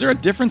though. Was there a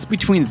difference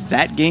between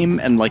that game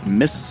and like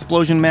Miss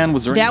Explosion Man?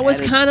 Was there? That was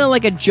kind of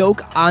like a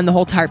joke on the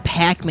whole entire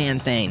Pac-Man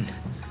thing.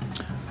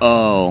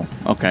 Oh,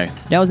 okay.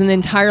 That was an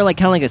entire like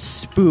kind of like a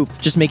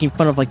spoof, just making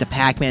fun of like the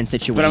Pac-Man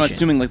situation. But I'm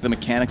assuming like the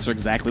mechanics are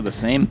exactly the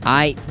same.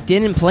 I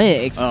didn't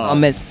play it.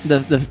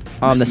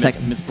 The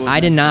second.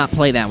 I did not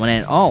play that one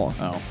at all.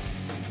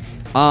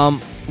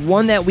 Oh.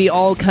 One that we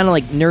all kind of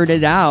like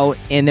nerded out,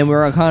 and then we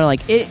were kind of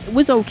like it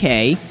was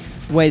okay.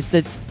 Was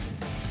the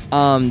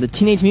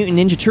Teenage Mutant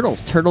Ninja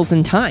Turtles, Turtles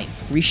in Time,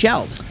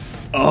 reshelled.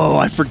 Oh,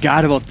 I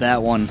forgot about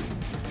that one.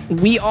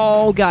 We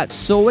all got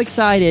so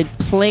excited,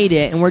 played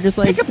it, and we're just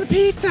like, pick up the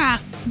pizza.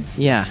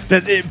 Yeah,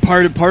 That's it,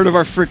 part of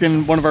our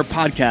freaking one of our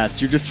podcasts.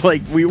 You're just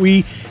like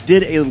we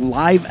did a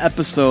live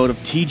episode of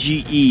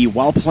TGE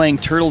while playing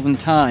Turtles in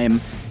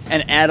Time,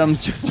 and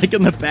Adam's just like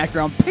in the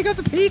background, pick up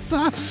the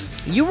pizza.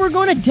 you were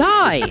going to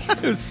die.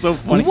 It was so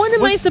funny. What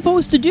am I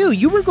supposed to do?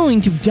 You were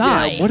going to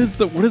die. Yeah, what is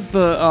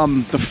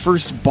the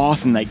first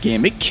boss in that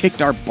game? It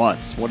kicked our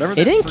butts. Whatever.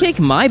 It didn't kick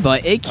my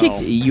butt. It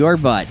kicked your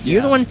butt. You're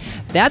Yeah. the one.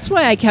 That's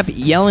why I kept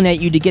yelling at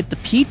you to get the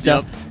pizza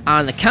Yep.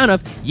 on the count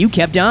of you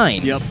kept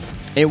dying. Yep.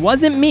 It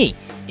wasn't me.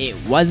 It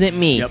wasn't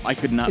me. Yep. I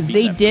could not. Beat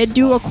They that did first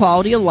do a boss.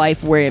 quality of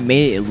life where it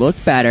made it look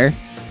better,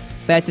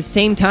 but at the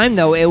same time,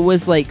 though, it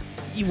was like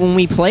when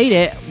we played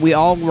it, we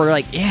all were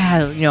like,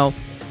 "Yeah,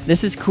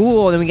 this is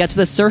cool." And then we got to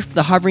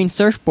the hovering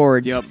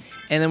surfboards, Yep.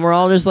 and then we're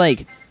all just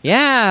like,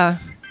 "Yeah,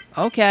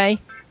 okay."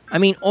 I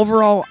mean,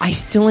 overall, I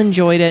still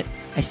enjoyed it.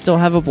 I still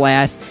have a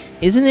blast.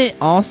 Isn't it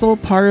also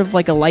part of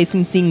like a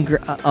licensing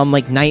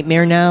like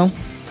nightmare now?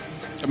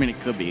 I mean,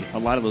 it could be. A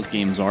lot of those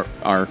games were.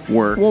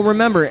 Well,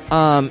 remember,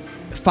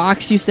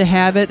 Fox used to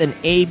have it, then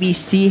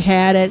ABC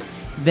had it,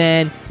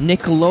 then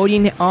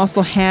Nickelodeon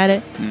also had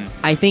it.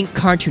 I think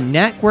Cartoon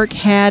Network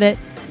had it,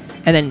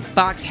 and then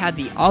Fox had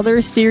the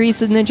other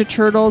series of Ninja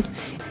Turtles.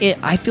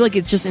 I feel like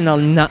it's just in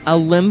a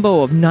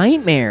limbo of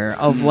nightmare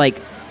of like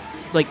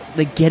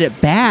get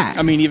it back.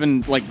 I mean,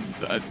 even like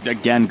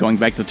again, going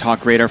back to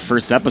Talk Radar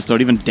first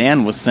episode, even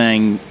Dan was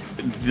saying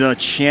the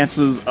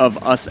chances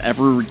of us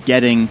ever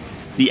getting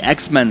the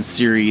X-Men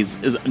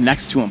series is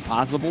next to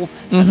impossible.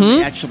 And then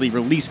they actually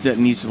released it,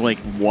 and he's just like,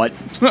 "What?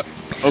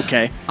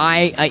 Okay."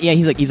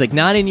 He's like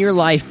not in your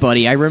life,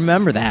 buddy. I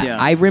remember that. Yeah.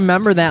 I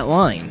remember that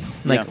line.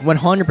 Like Yeah.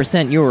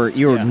 100%. You were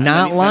Yeah. not And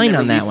then lying they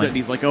on that released one. it, and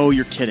he's like, "Oh,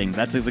 you're kidding.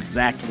 That's his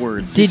exact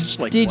words." Did It's just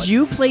like, did what?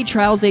 you play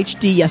Trials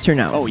HD? Yes or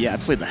no? Oh yeah, I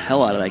played the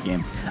hell out of that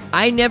game.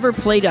 I never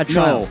played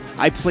Trials. No,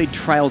 I played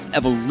Trials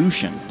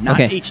Evolution, not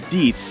Okay.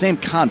 HD. Same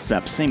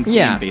concept, same game,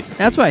 Yeah, basically.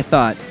 that's what I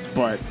thought.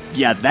 But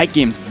yeah, that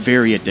game's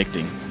very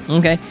addicting.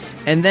 Okay,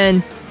 and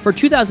then for For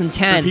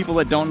 2010, people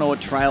that don't know what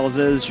Trials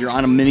is, you're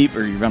on a mini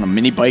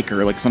bike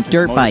or like some type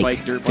dirt of bike,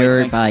 motorbike, dirt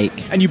dirt thing.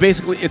 bike. And you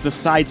basically, it's a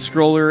side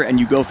scroller, and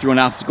you go through an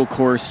obstacle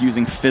course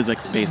using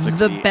physics, basically.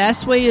 The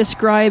best way to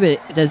describe it: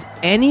 does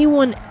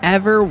anyone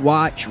ever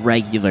watch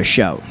Regular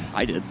Show?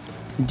 I did.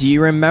 Do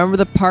you remember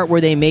the part where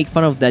they make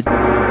fun of that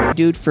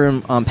dude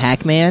from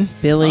Pac-Man?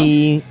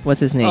 Billy, what's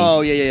his name?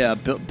 Oh yeah.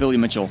 Billy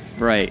Mitchell,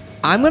 right?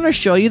 I'm gonna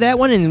show you that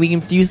one, and we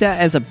can use that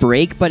as a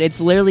break. But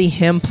it's literally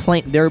him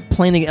playing. They're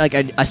playing like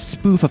a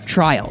spoof of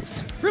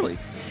Trials, Really?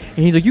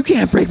 and he's like, "You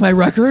can't break my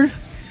record."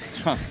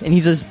 Huh. And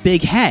he's this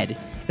big head,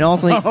 and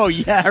also, Oh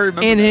yeah, I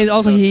remember. and that.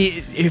 also he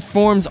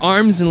forms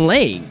arms and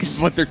legs.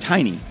 But they're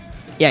tiny.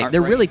 Yeah,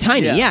 they're Right. really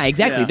tiny. Yeah. Yeah,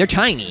 exactly. Yeah. They're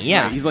tiny.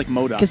 Yeah, Right, he's like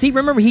MODOK. because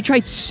he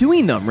tried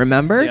suing them.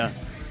 Remember? Yeah.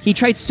 He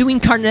tried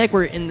suing Cartoon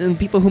Network and the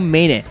people who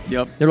made it.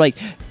 Yep. They're like,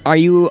 "Are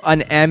you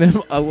an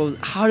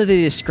how do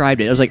they describe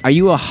it?" I was like, "Are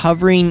you a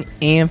hovering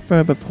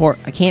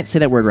anthropomorphic?" I can't say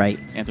that word right.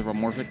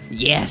 Anthropomorphic.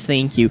 Yes,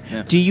 thank you.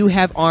 Yeah. Do you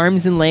have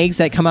arms and legs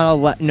that come out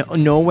of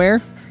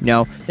nowhere?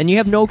 No. Then you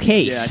have no Yeah.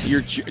 case.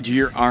 Do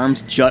your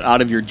arms jut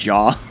out of your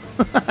jaw?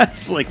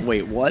 It's like,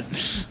 wait, what?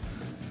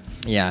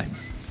 Yeah.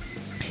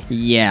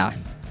 Yeah.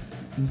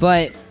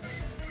 But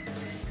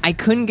I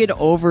couldn't get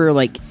over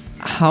like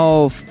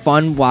how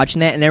fun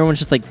watching that, and everyone's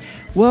just like,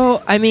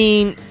 "Well, I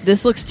mean,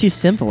 this looks too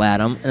simple,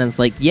 Adam." And it's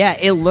like, "Yeah,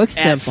 it looks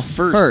At simple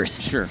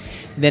first, sure.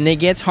 Then it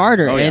gets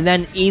harder, Oh, yeah. and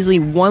then easily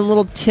one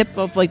little tip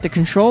of like the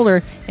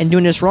controller and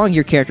doing this wrong,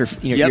 your character,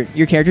 Yep.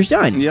 your character's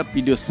done." Yep,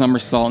 you do a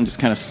somersault and just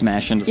kind of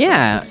smash into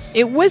Yeah, stuff.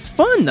 it was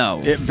fun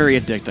though. Very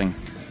addicting.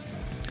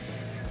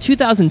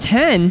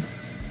 2010,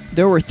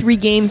 there were 3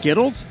 games.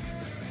 Skittles?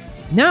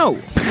 No.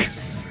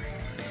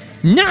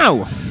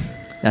 No.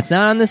 That's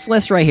not on this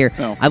list right here.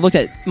 Oh. I looked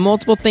at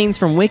multiple things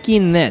from Wiki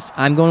and this.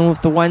 I'm going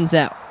with the ones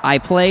that I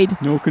played.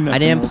 No I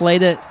didn't connectables. play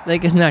the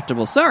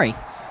connectable. Sorry.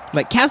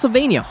 But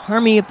Castlevania,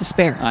 Harmony of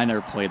Despair. I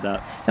never played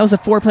that. That was a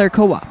 4-player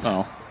co-op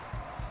Oh.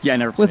 Yeah, I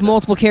never played with that.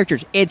 multiple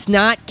characters. It's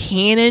not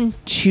canon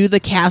to the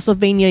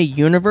Castlevania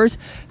universe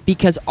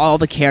because all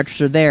the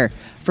characters are there.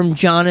 From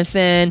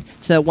Jonathan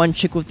to that one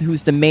chick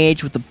who's the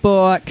mage with the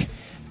book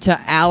to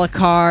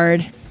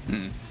Alucard.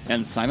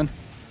 And Simon?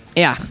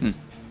 Yeah.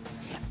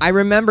 I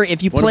remember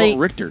if you What play...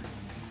 about Richter?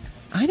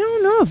 I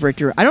don't know if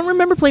Richter... I don't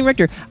remember playing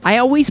Richter. I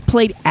always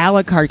played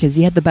Alucard because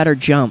he had the better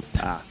jump.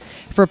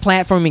 For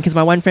platforming, because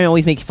my one friend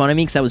always makes fun of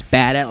me because I was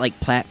bad at like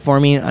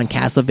platforming on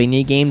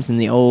Castlevania games in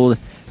the old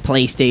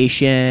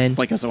PlayStation.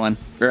 Like SON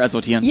or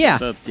SOTN.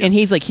 Yeah. And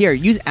he's like, here,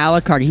 use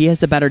Alucard. He has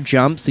the better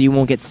jump, so you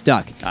won't get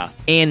stuck.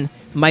 And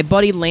my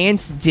buddy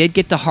Lance did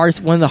get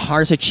one of the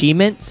hardest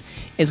achievements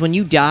is when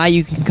you die,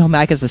 you can come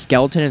back as a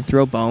skeleton and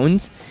throw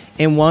bones.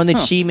 And one of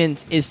the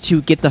achievements is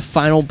to get the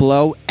final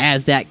blow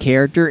as that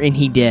character, and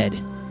he did.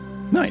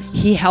 Nice.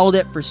 He held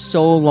it for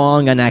so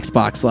long on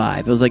Xbox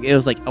Live. It was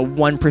like a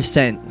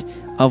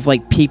 1% of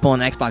like people on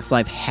Xbox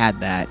Live had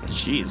that.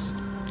 Jeez.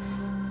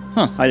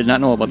 Huh, I did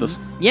not know about this.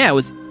 Yeah,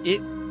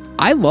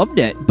 I loved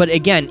it. But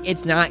again,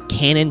 it's not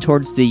canon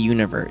towards the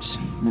universe.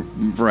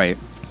 Right.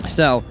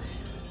 So,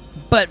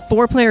 but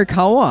 4-player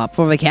co-op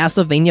for the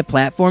Castlevania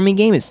platforming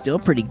game is still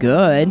pretty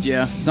good.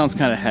 Yeah, sounds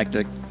kind of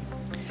hectic.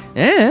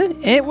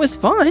 It was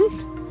fun.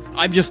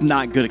 I'm just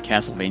not good at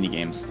Castlevania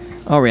games.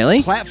 Oh,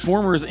 really?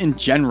 Platformers in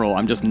general,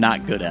 I'm just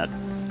not good at.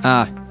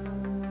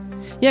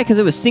 Yeah, because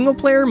it was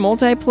single-player,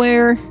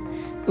 multiplayer.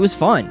 It was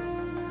fun.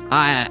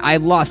 I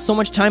lost so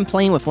much time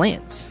playing with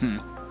Lance.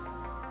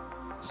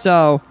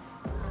 So,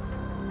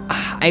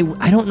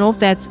 I don't know if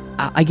that's...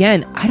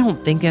 again, I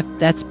don't think if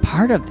that's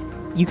part of...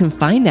 You can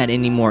find that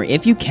anymore.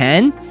 If you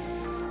can,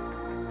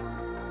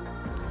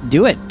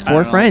 do it.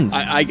 4 friends.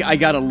 I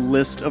got a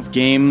list of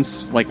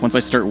games, like, once I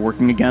start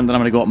working again, that I'm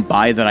going to go out and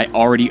buy that I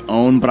already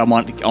own, but I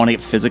want to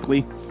get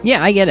physically.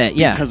 Yeah, I get it,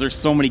 yeah. Because there's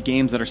so many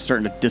games that are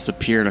starting to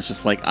disappear, and it's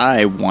just like,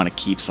 I want to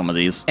keep some of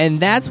these. And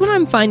that's what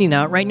I'm finding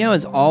out right now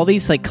is all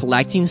these, like,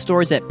 collecting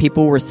stores that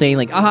people were saying,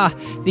 like,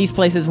 these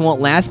places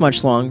won't last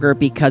much longer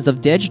because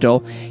of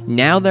digital.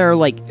 Now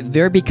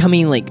they're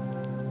becoming, like,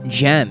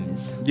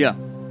 gems. Yeah.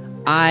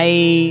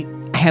 I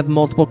have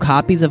multiple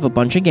copies of a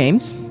bunch of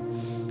games,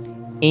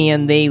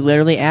 and they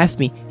literally asked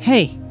me,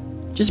 hey,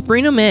 just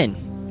bring them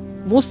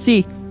in. We'll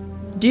see.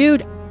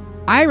 Dude,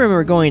 I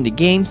remember going to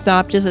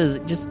GameStop just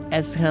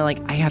as kind of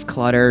like, I have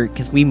clutter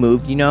because we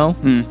moved, you know?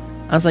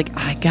 I was like,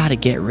 I gotta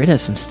get rid of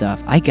some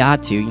stuff. I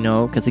got to, you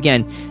know? Because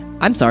again,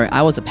 I'm sorry,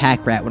 I was a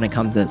pack rat when it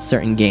comes to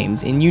certain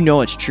games, and you know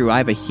it's true. I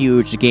have a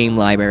huge game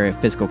library of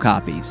physical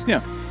copies.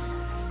 Yeah.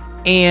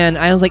 And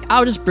I was like,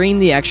 I'll just bring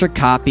the extra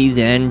copies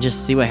in,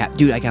 just see what happens.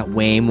 Dude, I got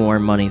way more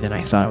money than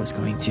I thought I was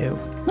going to.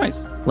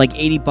 Nice. Like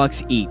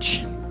 $80 each.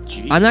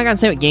 Jeez. I'm not gonna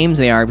say what games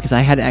they are because I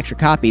had extra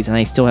copies and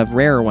I still have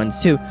rarer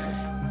ones too.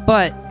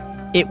 But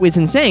it was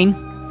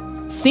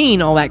insane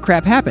seeing all that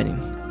crap happening.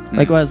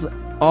 Like,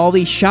 all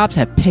these shops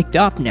have picked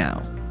up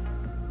now.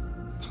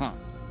 Huh.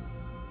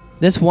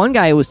 This one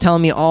guy was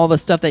telling me all the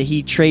stuff that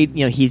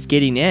he's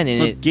getting in, and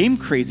So Game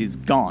Crazy's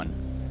gone,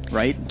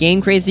 right?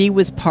 Game Crazy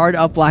was part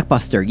of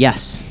Blockbuster.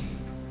 Yes.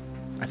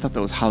 I thought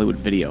that was Hollywood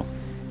Video.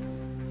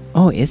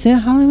 Oh, is it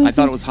Hollywood? I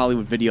thought it was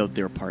Hollywood Video that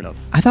they were part of.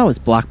 I thought it was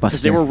Blockbuster.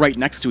 Because they were right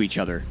next to each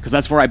other. Because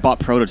that's where I bought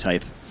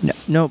Prototype.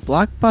 No,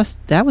 Blockbuster.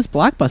 That was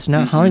Blockbuster,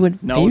 not Hollywood.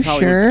 No, Are it you was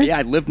Hollywood. sure? Yeah,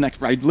 I lived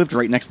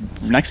right next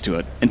to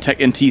it. In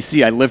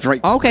TC, I lived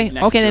right. Okay, right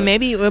next okay, to then it.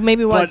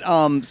 maybe it was.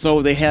 But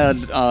so they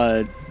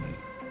had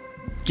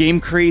Game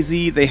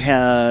Crazy. They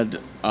had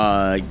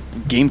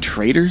Game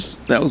Traders.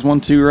 That was one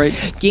too,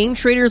 right? Game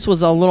Traders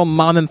was a little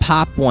mom and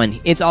pop one.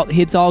 It's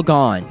all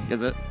gone.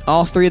 Is it?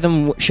 All 3 of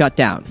them shut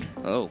down.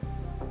 Oh.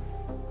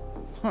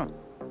 Huh.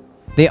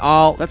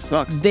 That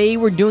sucks. They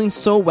were doing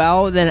so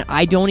well that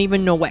I don't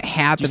even know what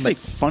happened. Did you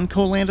say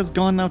Funko Land is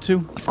gone now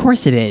too? Of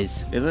course it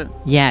is. Is it?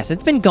 Yes,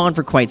 it's been gone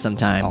for quite some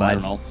time. I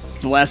don't know.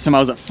 The last time I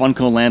was at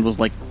Funko Land was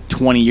like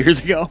 20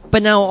 years ago.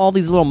 But now all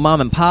these little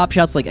mom and pop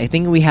shops, like I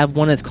think we have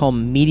one that's called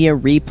Media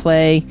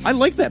Replay. I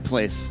like that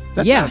place.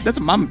 That's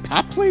a mom and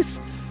pop place?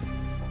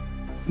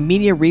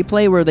 Media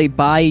Replay, where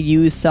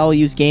they sell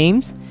used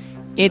games.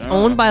 It's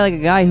owned by like a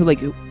guy who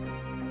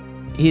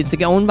it's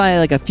like owned by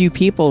like a few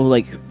people who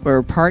like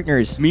were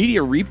partners.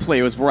 Media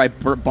Replay was where I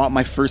bought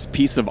my first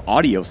piece of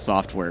audio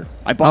software.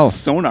 I bought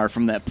Sonar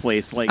from that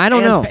place. I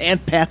don't know.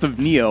 And Path of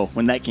Neo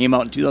when that came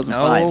out in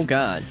 2005. Oh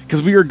God!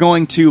 Because we were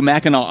going to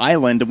Mackinac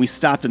Island and we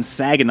stopped in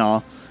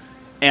Saginaw,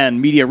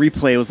 and Media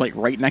Replay was like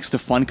right next to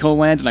Funko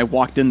Land, and I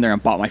walked in there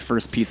and bought my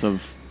first piece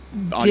of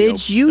audio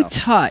Did you stuff.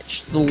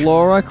 touch the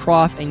Lara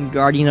Croft and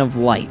Guardian of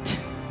Light?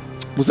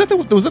 Was that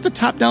the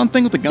top-down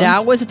thing with the guns?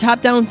 That was the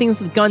top-down thing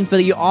with guns,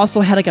 but you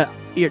also had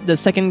the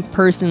second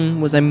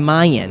person was a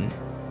Mayan.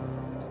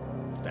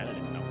 That I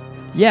didn't know.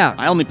 Yeah,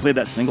 I only played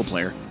that single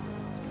player.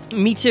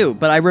 me too.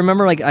 But I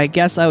remember, I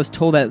guess I was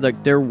told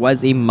that there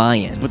was a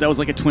Mayan. But that was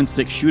like a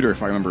twin-stick shooter,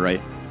 if I remember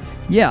right.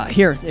 Yeah,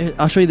 here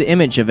I'll show you the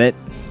image of it.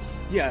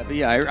 Yeah,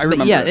 I remember.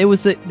 But yeah, it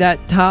was that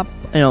top,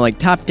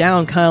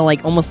 top-down kind of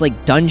like almost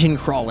like dungeon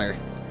crawler.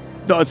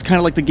 No, it's kind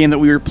of like the game that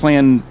we were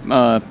playing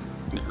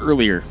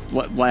earlier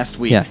last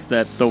week. Yeah.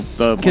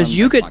 Because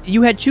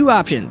you had 2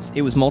 options.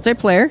 It was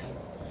multiplayer,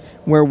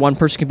 where one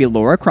person could be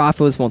Lara Croft,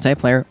 who was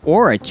multiplayer,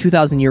 or a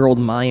 2,000-year-old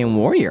Mayan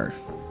warrior.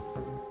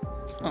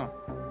 Huh.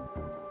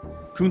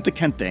 Kunta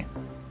Kinte.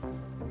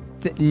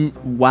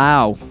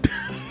 Wow.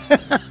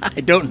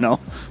 I don't know.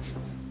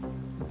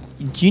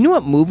 Do you know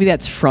what movie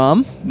that's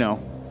from?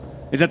 No.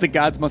 Is that The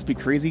Gods Must Be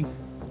Crazy?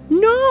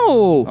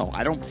 No. Oh,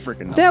 I don't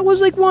freaking know. That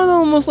was like one of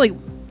the most like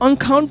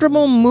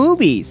uncomfortable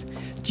movies.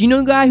 Do you know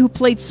the guy who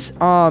played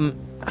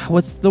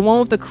what's the one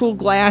with the cool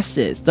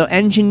glasses? The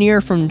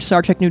engineer from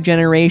Star Trek New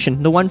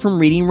Generation, the one from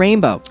Reading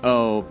Rainbow.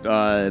 Oh,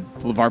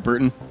 LeVar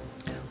Burton.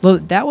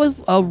 Look, that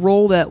was a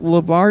role that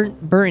LeVar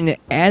Burton,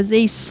 as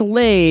a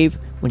slave,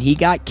 when he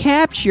got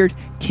captured,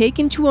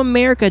 taken to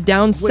America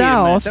down Wait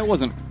south. a minute, that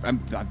wasn't.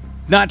 I'm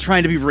not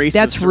trying to be racist.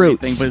 That's or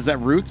anything, Roots. but is that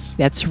Roots?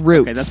 That's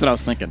Roots. Okay, that's what I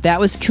was thinking. That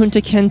was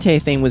Kunta Kinte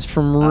thing was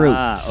from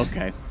Roots. Ah,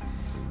 okay.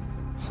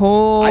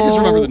 Oh, I just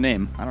remember the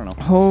name. I don't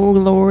know. Oh,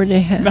 Lord.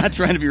 I'm not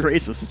trying to be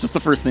racist. It's just the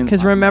first name.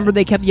 Because remember,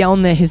 they kept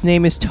yelling that his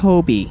name is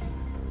Toby.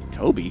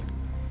 Toby.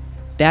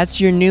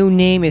 That's your new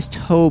name is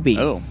Toby.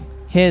 Oh.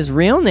 His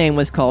real name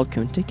was called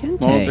Kunta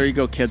Kinte. Well, there you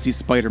go, kids. He's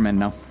Spider-Man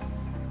now.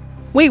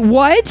 Wait,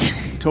 what?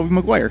 Tobey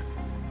Maguire.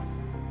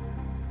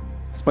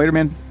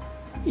 Spider-Man.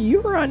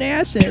 You were on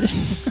acid.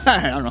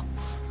 I don't know.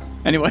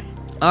 Anyway.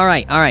 All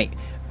right.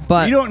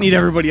 But You don't need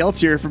everybody else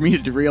here for me to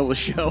derail the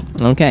show.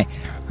 okay.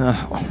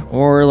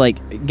 Or,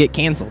 like, get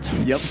canceled.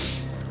 Yep.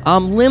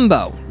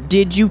 Limbo.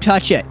 Did you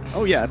touch it?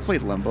 Oh, yeah, I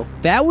played Limbo.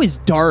 That was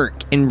dark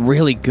and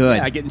really good.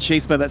 Yeah, getting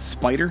chased by that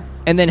spider.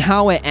 And then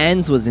how it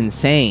ends was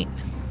insane.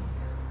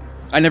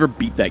 I never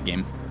beat that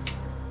game.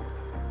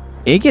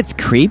 It gets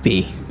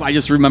creepy. I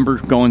just remember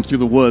going through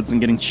the woods and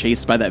getting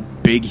chased by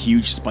that big,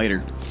 huge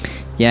spider.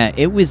 Yeah,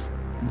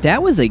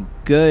 that was a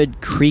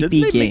good,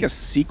 creepy Did they game. make a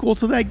sequel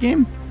to that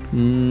game?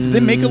 Did they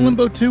make a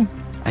Limbo 2?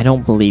 I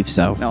don't believe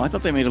so. No, I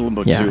thought they made a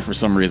Limbo Yeah. 2 for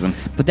some reason.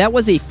 But that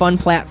was a fun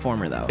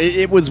platformer, though.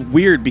 It was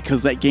weird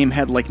because that game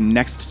had, like,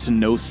 next to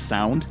no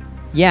sound.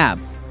 Yeah,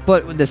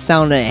 but the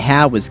sound that it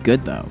had was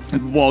good, though.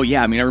 Well,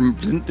 yeah, I mean, I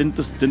remember, didn't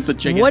the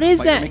gigantic What is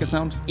spider that? make a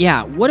sound?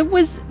 Yeah,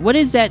 what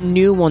is that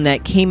new one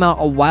that came out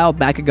a while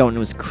back ago and it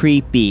was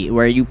creepy,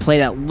 where you play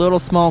that little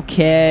small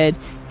kid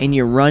and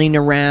you're running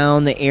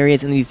around the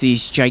areas and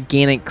these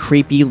gigantic,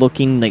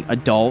 creepy-looking, like,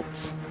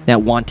 adults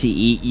that want to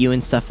eat you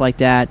and stuff like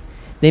that?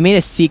 They made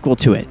a sequel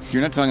to it.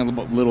 You're not talking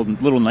about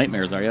Little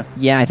Nightmares, are you?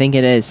 Yeah, I think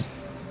it is.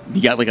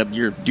 You got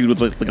your dude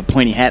with like a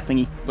pointy hat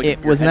thingy. Like It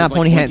your was head not is, a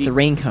pony like, hat, it's a pointy.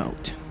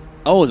 raincoat.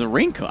 Oh, it's a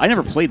raincoat. I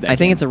never played that. I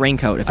think game. it's a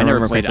raincoat, if I I never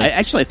remember played it.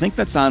 correctly. I think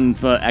that's on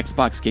the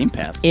Xbox Game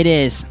Pass. It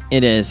is.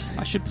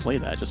 I should play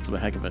that just for the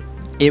heck of it.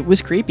 It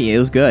was creepy. It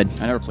was good.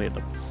 I never played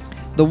them.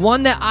 The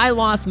one that I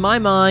lost my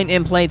mind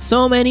and played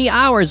so many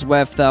hours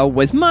with, though,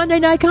 was Monday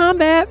Night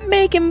Combat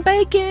Making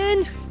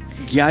Bacon.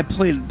 Yeah, I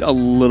played a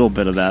little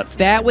bit of that.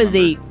 That was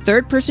a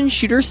third-person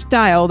shooter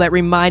style that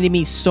reminded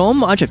me so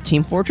much of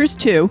Team Fortress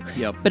 2.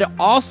 Yep. But it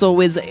also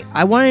was,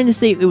 I wanted to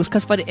say it was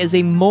classified as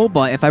a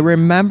MOBA, if I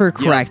remember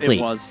correctly.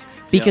 Yep, it was.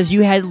 Because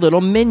you had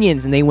little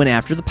minions and they went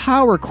after the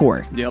power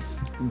core. Yep.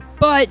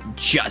 But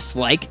just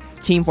like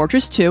Team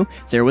Fortress 2,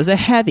 there was a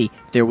heavy,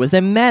 there was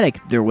a medic,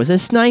 there was a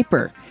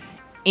sniper.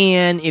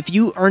 And if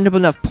you earned up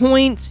enough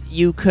points,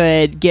 you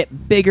could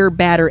get bigger,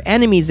 badder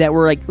enemies that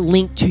were like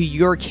linked to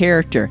your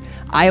character.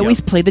 I always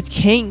played the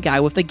tank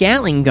guy with the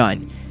Gatling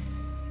gun.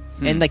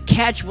 And the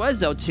catch was,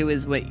 though, too,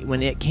 is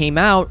when it came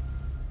out,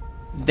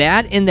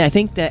 that and I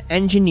think the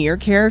engineer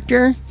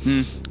character,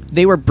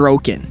 they were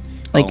broken.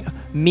 Like,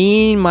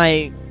 me and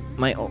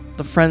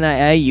the friend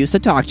that I used to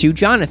talk to,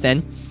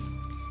 Jonathan,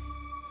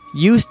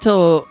 used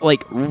to,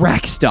 like,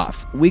 wreck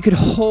stuff. We could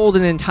hold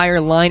an entire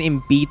line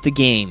and beat the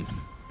game.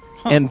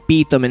 And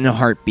beat them in a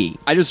heartbeat.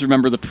 I just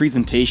remember the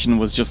presentation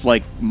was just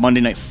like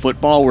Monday Night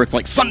Football, where it's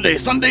like Sunday.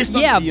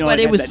 Yeah, you know, but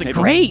it it had was that type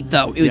great,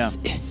 though. It was.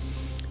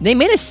 They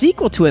made a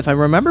sequel to it, if I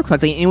remember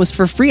correctly, and it was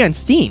for free on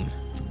Steam.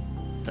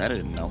 That I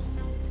didn't know.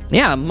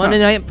 Yeah, Monday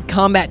Night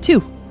Combat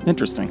 2.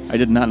 Interesting. I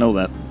did not know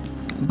that.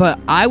 But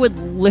I would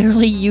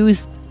literally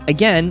use,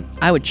 again,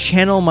 I would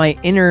channel my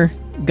inner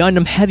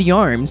Gundam Heavy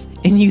Arms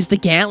and use the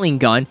Gatling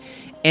gun.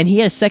 And he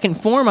had a second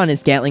form on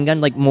his Gatling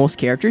gun, like most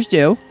characters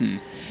do.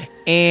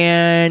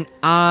 And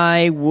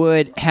I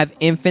would have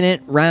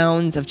infinite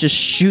rounds of just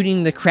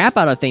shooting the crap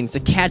out of things.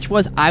 The catch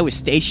was I was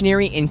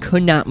stationary and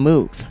could not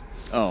move.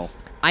 Oh.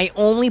 I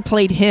only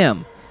played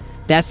him.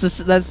 That's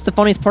the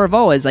funniest part of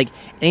all, is like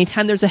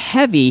anytime there's a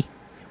heavy,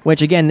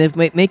 which again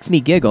it makes me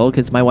giggle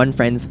because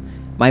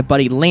my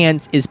buddy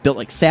Lance is built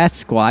like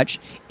Sasquatch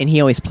and he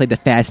always played the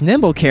fast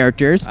nimble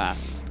characters. I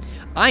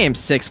am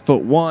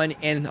 6'1",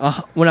 and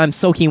when I'm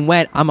soaking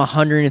wet I'm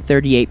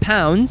 138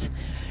 pounds.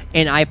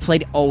 And I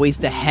played always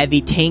the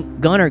heavy tank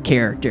gunner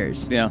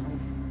characters. Yeah.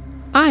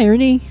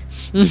 Irony.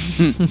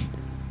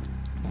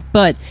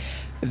 But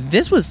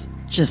this was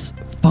just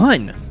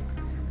fun.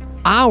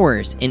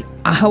 Hours and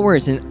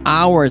hours and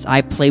hours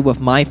I played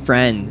with my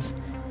friends.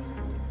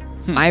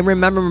 I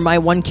remember my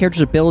one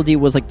character's ability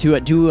was like to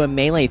do a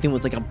melee thing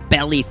was like a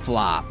belly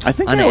flop I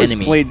think on I an always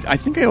enemy.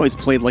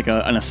 played like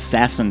an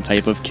assassin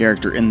type of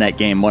character in that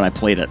game when I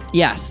played it.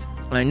 Yes.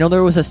 I know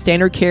there was a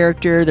standard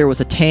character, there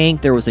was a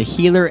tank, there was a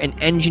healer, an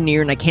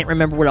engineer, and I can't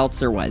remember what else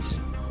there was.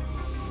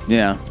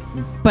 Yeah.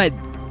 But,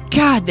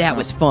 God, that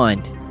was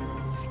fun.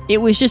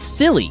 It was just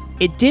silly.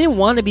 it didn't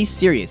want to be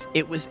serious.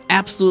 It was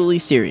absolutely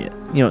serious.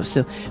 You know,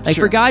 so like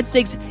Sure. for God's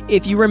sakes,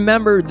 if you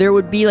remember, there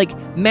would be like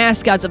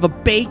mascots of a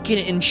bacon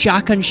and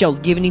shotgun shells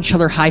giving each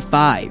other high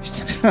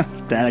fives.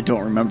 That I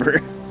don't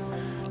remember.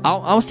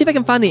 I'll see if I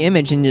can find the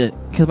image and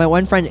because my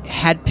one friend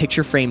had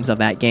picture frames of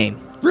that game.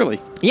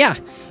 Really? Yeah,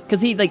 because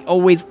he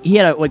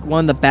had one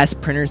of the best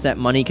printers that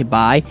money could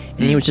buy, and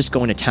he was just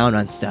going to town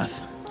on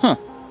stuff. Huh.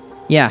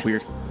 Yeah.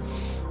 Weird.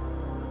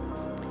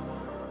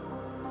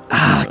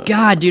 Ah,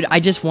 God, dude, I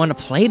just want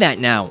to play that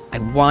now. I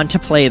want to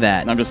play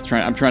that.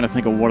 I'm trying to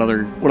think of what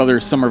other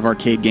Summer of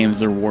Arcade games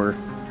there were.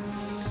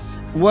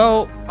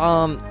 Well,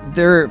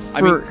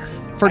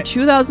 for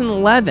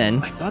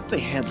 2011, I thought they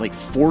had like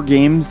 4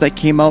 games that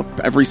came out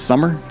every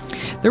summer.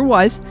 there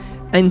was.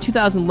 In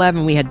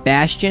 2011, we had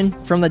Bastion,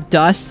 From the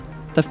Dust.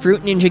 The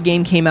Fruit Ninja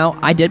game came out.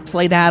 I did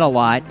play that a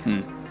lot.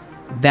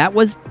 That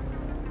was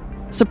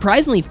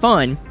surprisingly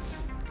fun.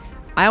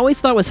 I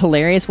always thought it was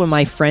hilarious when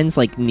my friend's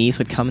niece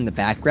would come in the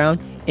background.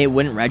 It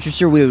wouldn't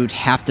register. We would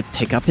have to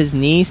pick up his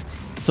niece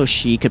so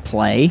she could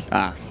play.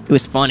 It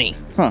was funny.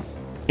 Huh.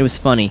 It was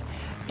funny.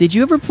 Did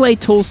you ever play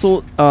Toy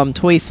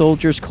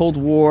Soldiers Cold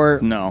War?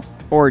 No.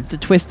 Or the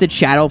Twisted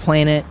Shadow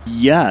Planet?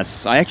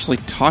 Yes, I actually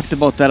talked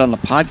about that on the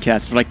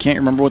podcast, but I can't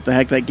remember what the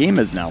heck that game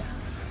is now.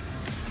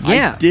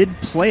 Yeah. I did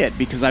play it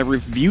because I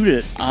reviewed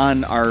it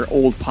on our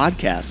old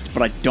podcast,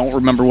 but I don't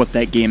remember what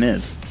that game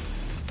is.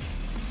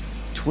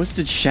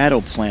 Twisted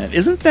Shadow Planet.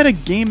 Isn't that a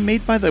game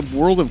made by the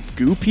World of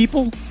Goo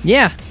people?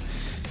 Yeah.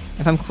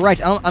 If I'm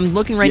correct. I'm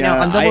looking right now.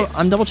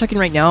 I'm double checking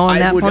right now on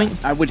that point.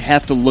 I would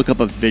have to look up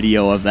a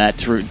video of that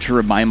to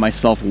remind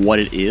myself what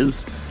it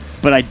is,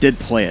 but I did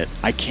play it.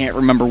 I can't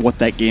remember what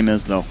that game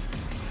is, though.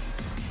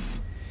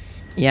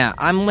 Yeah,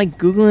 I'm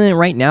Googling it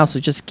right now, so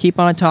just keep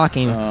on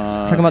talking.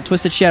 Talking about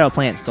Twisted Shadow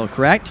Planet still,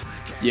 correct?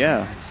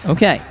 Yeah.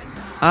 Okay.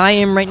 I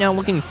am right now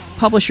looking.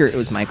 Publisher, it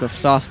was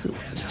Microsoft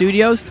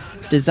Studios.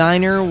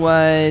 Designer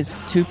was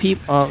 2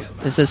 people.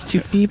 It says 2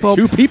 people.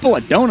 2 people?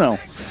 I don't know.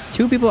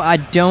 2 people I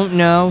don't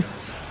know.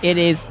 It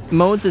is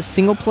modes of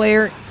single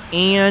player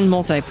and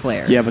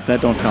multiplayer. Yeah, but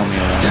that don't tell me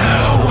at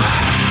all.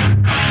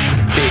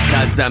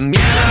 Because the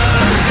music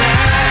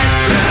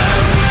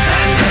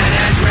and it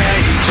is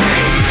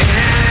raging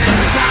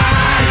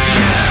inside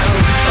you,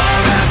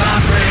 forever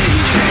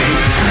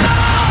preaching.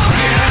 All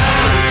you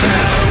do,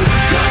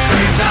 your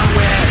screams a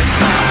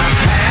whisper,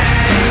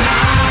 hang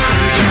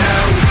on you,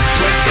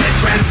 twisted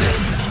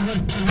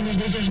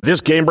transistor.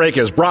 This game break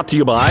is brought to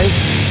you by...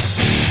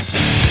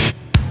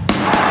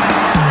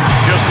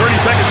 Just 30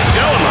 seconds to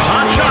go and the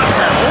Hot Shots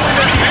have only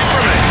been picked for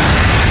me.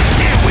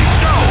 Here we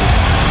go.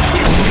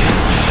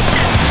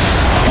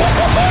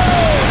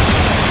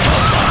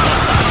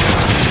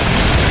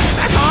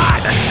 That's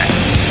hot.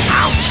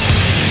 Ouch.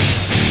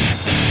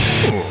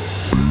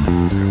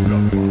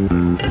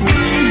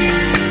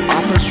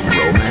 Office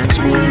Romance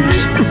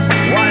Blues?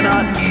 Why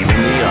not even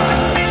the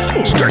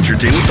odds? Start your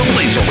day with the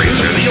Laser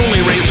Razor, the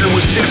only razor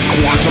with 6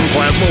 quantum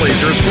plasma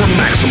lasers for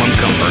maximum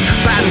comfort,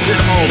 patented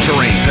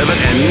all-terrain pivot,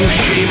 and new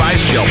Shave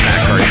Ice Gel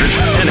Pack cartridge,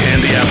 and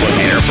handy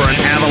applicator for an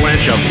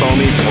avalanche of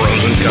foamy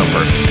frozen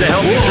comfort to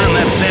help you turn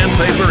that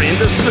sandpaper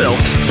into silk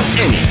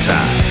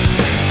anytime.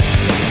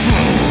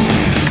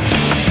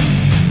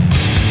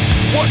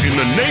 What in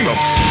the name of...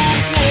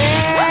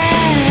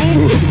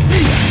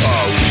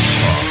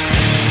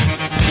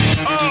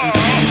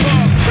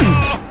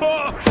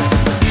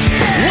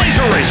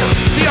 Laser Razor,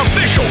 the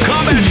official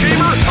combat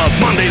shaver of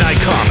Monday Night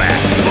Combat.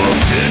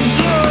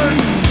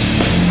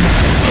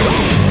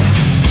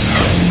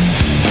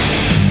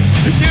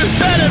 You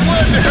said it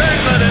wouldn't hurt,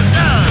 but it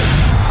does.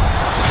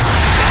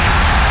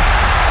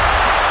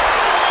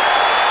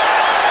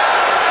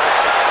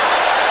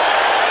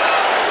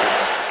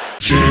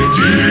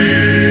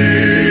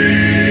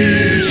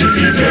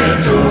 Chicky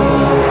Canto.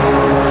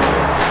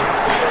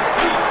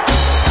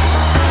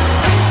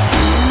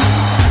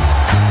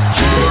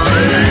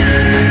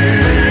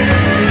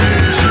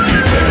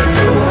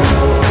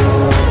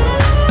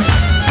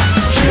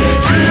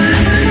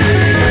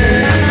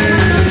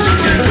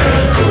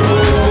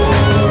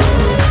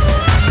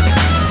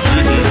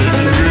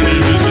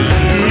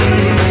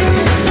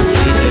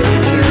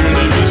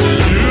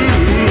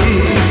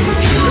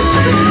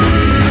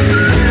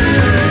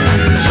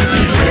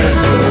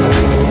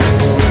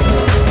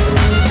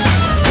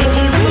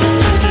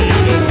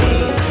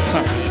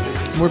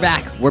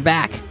 We're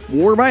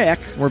back.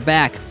 We're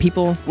back.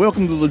 People,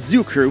 Welcome to the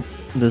Zoo Crew.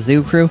 the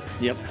Zoo Crew,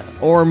 Yep.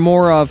 or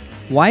more of,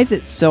 why is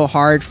it so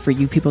hard for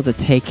you people to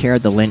take care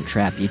of the lint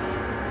trap?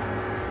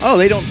 Oh,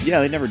 they don't. Yeah,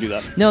 they never do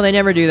that. No, they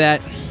never do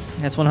that.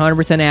 That's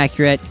 100%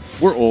 accurate.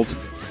 We're old.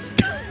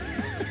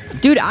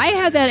 Dude, I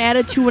had that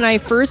attitude when I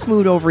first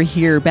moved over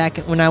here back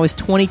when I was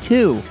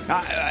 22.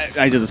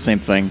 I did the same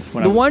thing.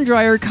 When The I was, one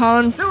dryer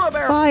caught on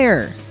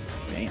fire.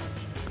 Damn.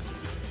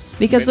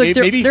 Because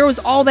Maybe- there was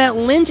all that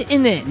lint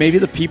in it. Maybe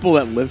the people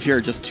that live here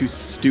are just too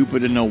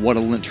stupid to know what a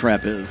lint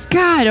trap is.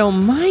 God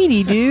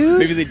almighty, dude.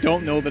 Maybe they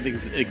don't know that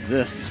it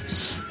exists.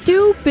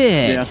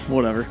 Stupid. Yeah,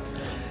 whatever.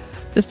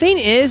 The thing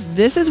is,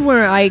 this is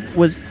where I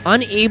was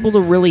unable to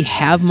really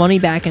have money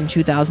back in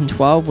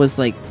 2012. Was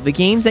like the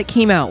games that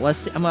came out.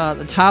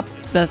 The top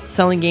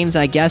best-selling games,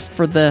 I guess,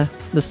 for the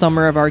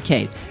summer of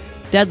arcade: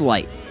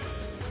 Deadlight,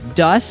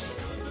 Dust,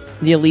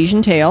 The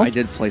Elysian Tale, I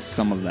did play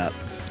some of that.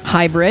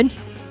 Hybrid,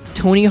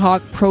 Tony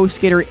Hawk Pro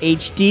Skater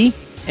HD,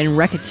 and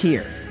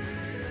Racketeer.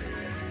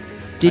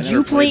 Did never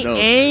you play played those.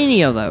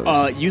 any of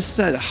those? You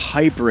said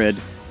Hybrid.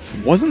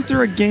 Wasn't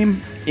there a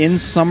game in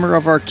Summer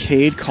of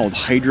Arcade called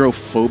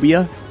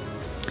Hydrophobia?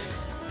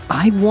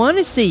 I want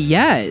to say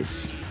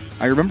yes.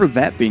 I remember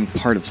that being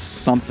part of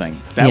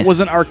something. That Yeah. was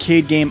an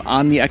arcade game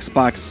on the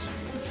Xbox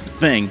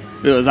thing.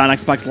 It was on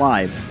Xbox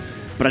Live.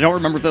 But I don't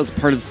remember if that was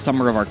part of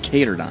Summer of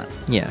Arcade or not.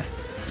 Yeah.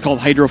 It's called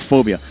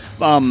Hydrophobia.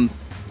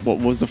 What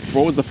was the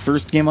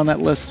first game on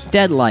that list?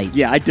 Deadlight.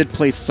 Yeah, I did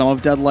play some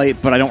of Deadlight,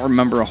 but I don't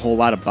remember a whole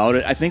lot about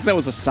it. I think that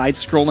was a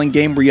side-scrolling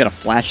game where you had a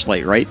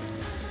flashlight, right?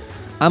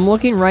 I'm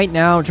looking right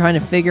now, trying to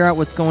figure out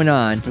what's going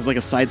on. It was like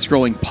a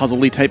side-scrolling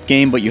puzzly type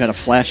game, but you had a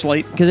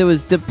flashlight. Because it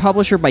was the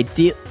publisher by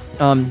Deep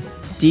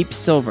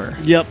Silver.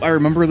 Yep, I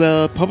remember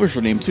the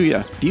publisher name too,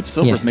 yeah. Deep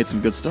Silver's Yeah. made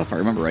some good stuff, I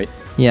remember right.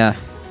 Yeah,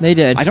 they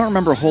did. I don't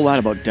remember a whole lot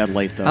about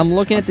Deadlight, though. I'm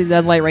looking at the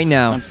Deadlight right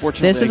now.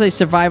 Unfortunately, This is a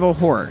survival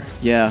horror.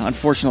 Yeah,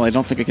 unfortunately, I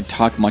don't think I could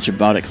talk much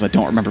about it because I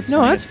don't remember playing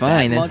No, that's it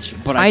fine. that much.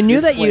 But I knew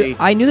did that play-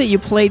 I knew that you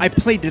played. I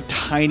played a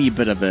tiny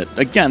bit of it.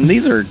 Again,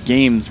 these are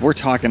games we're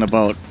talking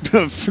about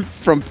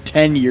from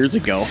 10 years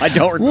ago. I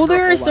don't remember. Well, a there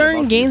whole are lot certain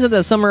about games of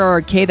the Summer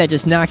Arcade that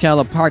just knocked it out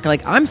of the park.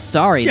 Like, I'm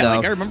sorry, Yeah, though.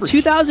 like, I remember-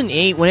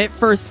 2008, when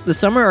the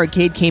Summer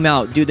Arcade came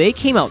out, dude, they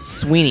came out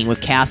swinging with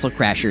Castle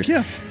Crashers.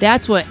 Yeah.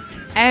 That's what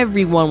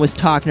everyone was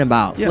talking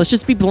about. Yeah. Let's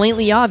just be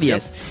blatantly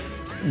obvious.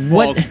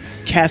 Well, What?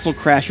 Castle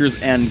Crashers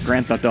and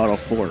Grand Theft Auto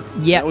 4.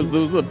 Yeah.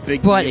 Those were the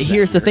big But games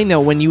here's that the thing, though.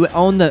 When you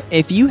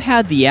if you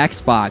had the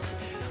Xbox,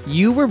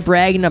 you were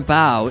bragging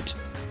about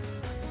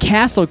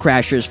Castle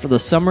Crashers for the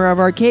Summer of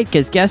Arcade.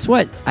 Because guess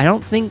what? I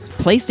don't think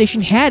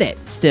PlayStation had it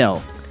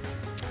still.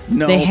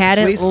 No, They had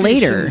it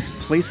later.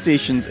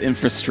 PlayStation's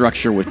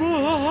infrastructure would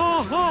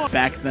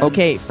back then.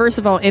 Okay, first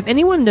of all, if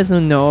anyone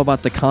doesn't know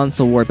about the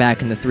console war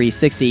back in the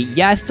 360,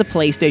 yes, the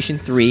PlayStation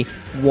 3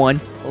 won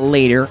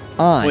later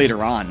on.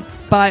 Later on.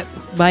 But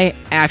by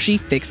actually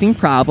fixing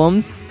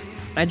problems,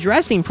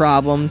 addressing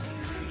problems,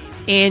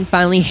 and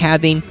finally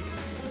having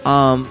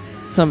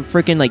some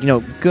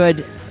freaking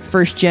good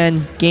first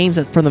gen games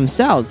for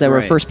themselves that were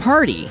Right. first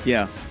party.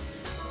 Yeah.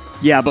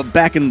 Yeah, but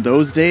back in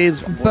those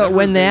days. But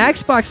when the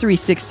Xbox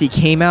 360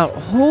 came out,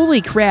 holy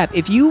crap,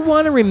 if you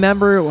want to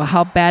remember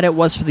how bad it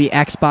was for the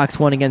Xbox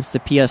One against the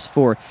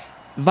PS4,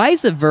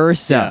 vice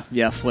versa.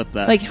 Yeah, flip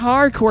that. Like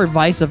hardcore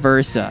vice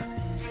versa.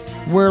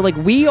 Where like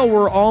we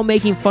were all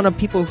making fun of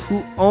people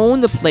who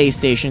own the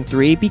PlayStation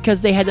 3 because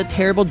they had the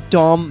terrible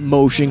dumb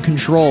motion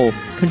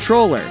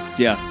controller.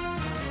 yeah,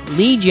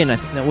 Legion, I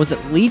think was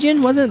it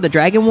Legion? Wasn't it the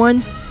Dragon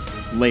one?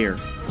 layer.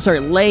 Sorry,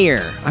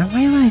 Layer. Why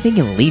am I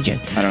thinking Legion?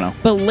 I don't know.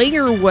 But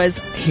Layer was,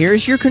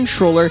 here's your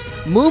controller,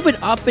 move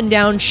it up and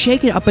down,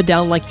 shake it up and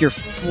down like you're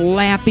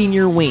flapping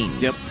your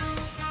wings. Yep.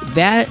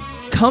 That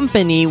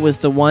company was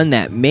the one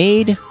that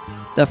made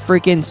the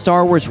freaking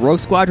Star Wars Rogue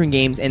Squadron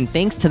games, and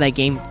thanks to that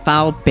game,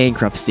 filed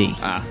bankruptcy.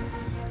 Ah.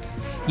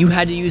 You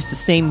had to use the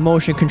same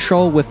motion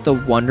control with the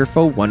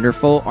wonderful,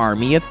 wonderful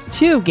Army of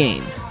Two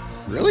game.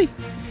 Really?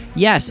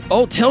 Yes.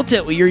 Oh, Tilt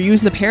It. You're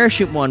using the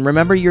parachute one.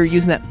 Remember, you're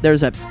using that.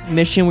 There's a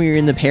mission where you're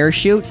in the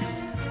parachute.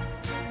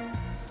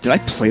 Did I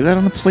play that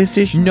on the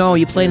PlayStation? No,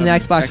 you played in the on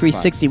Xbox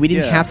 360. We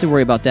didn't Yeah. have to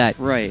worry about that.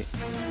 Right.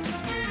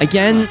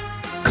 Again,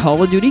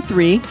 Call of Duty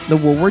 3, the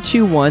World War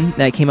II one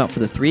that came out for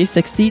the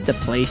 360, the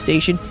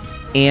PlayStation,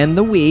 and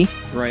the Wii.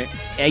 Right.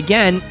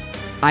 Again,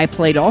 I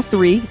played all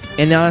three,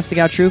 and honest to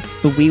God truth,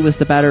 the Wii was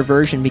the better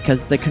version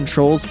because the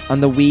controls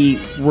on the Wii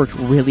worked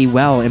really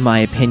well, in my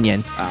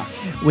opinion. Ah.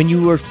 When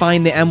you were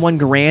finding the M1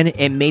 Garand,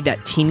 it made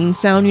that teeming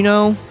sound,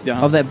 Yeah.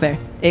 of that.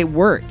 It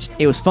worked.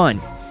 It was fun.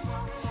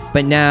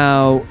 But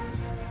now,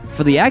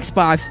 for the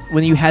Xbox,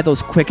 when you had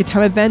those quick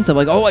time events of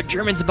like, oh, a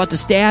German's about to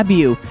stab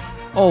you.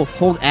 Oh,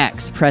 hold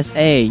X, press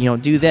A,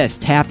 do this,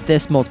 tap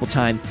this multiple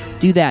times,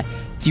 do that.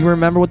 Do you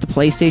remember what the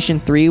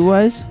PlayStation 3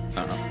 was?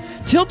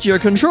 Tilt your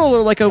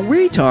controller like a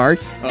retard,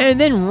 and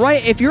then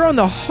if you're on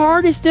the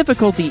hardest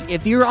difficulty,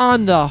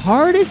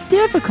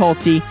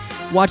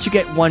 watch you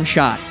get one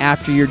shot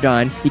after you're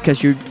done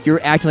because you're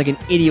acting like an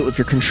idiot with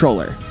your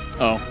controller.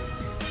 Oh.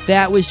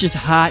 That was just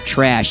hot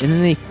trash. And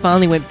then they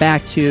finally went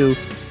back to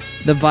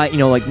the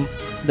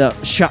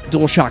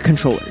dual shot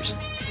controllers.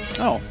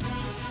 Oh.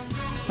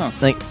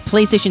 Like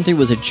PlayStation 3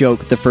 was a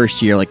joke the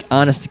first year, like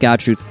honest to God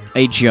truth,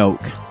 a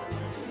joke.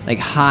 Like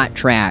hot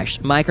trash.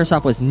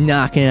 Microsoft was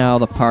knocking it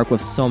out of the park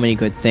with so many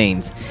good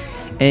things.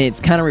 And it's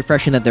kind of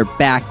refreshing that they're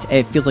back.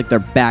 It feels like they're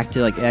back to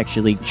like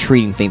actually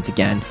treating things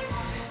again.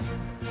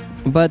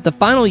 But the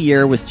final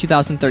year was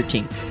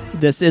 2013.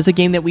 This is a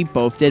game that we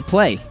both did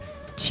play.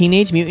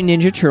 Teenage Mutant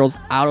Ninja Turtles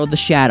Out of the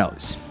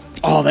Shadows.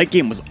 Oh, that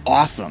game was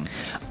awesome.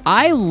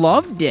 I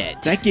loved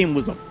it. That game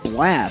was a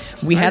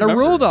blast. We had a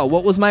rule, though.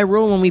 What was my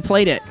rule when we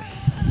played it?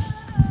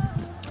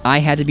 I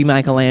had to be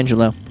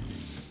Michelangelo.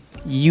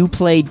 You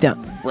played.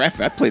 I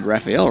played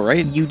Raphael,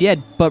 right? You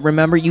did, but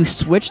remember, you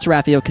switched to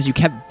Raphael because you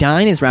kept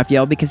dying as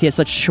Raphael because he has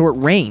such short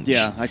range.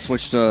 Yeah, I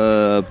switched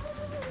to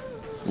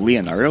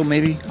Leonardo,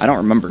 maybe? I don't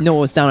remember. No,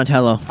 it was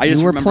Donatello. I just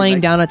you were remember playing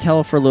that-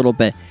 Donatello for a little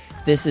bit.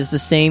 This is the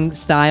same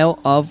style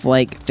of,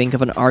 like, think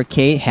of an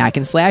arcade hack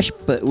and slash,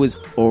 but it was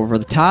over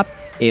the top.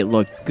 It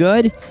looked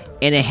good,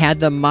 and it had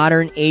the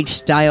modern age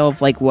style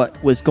of, like,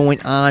 what was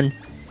going on,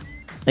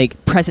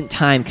 like, present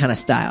time kind of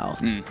style.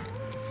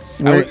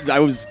 I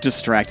was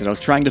distracted. I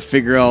was trying to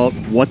figure out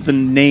what the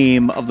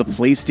name of the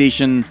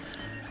PlayStation...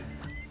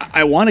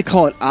 I want to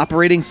call it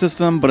operating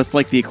system, but it's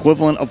like the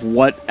equivalent of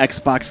what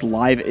Xbox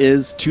Live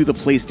is to the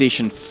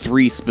PlayStation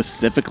 3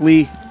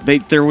 specifically.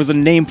 There was a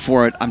name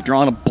for it. I'm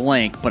drawing a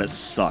blank, but it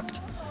sucked.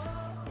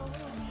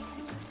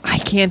 I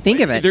can't think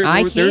of it.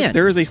 I can't.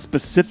 There is a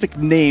specific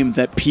name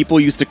that people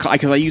used to call...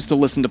 Because I used to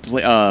listen to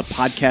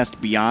Podcast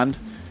Beyond.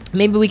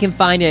 Maybe we can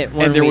find it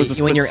when, And there was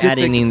a when you're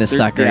specific- editing the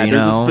sucker, you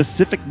there's know? a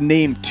specific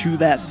name to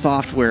that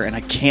software, and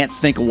I can't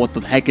think of what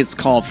the heck it's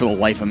called for the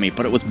life of me,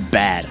 but it was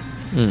bad.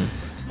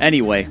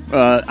 Anyway,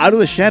 Out of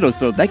the Shadows,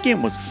 though, that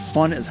game was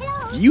fun as...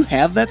 Do you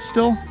have that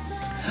still?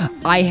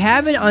 I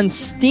have it on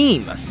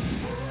Steam.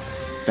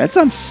 That's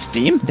on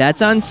Steam?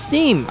 That's on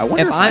Steam. I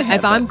wonder if I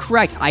have I'm that.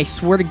 correct, I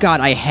swear to God,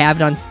 I have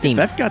it on Steam.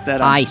 If I've got that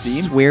on I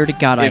Steam... swear to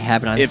God, I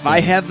have it on If Steam. I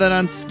have that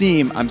on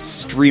Steam, I'm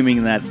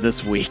streaming that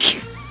this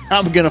week.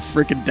 I'm gonna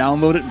freaking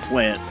download it and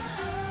play it.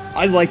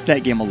 I like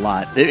that game a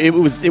lot. It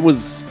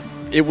was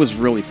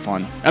really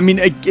fun. I mean,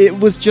 it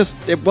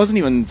wasn't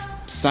even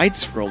side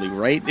scrolling,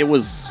 right? It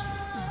was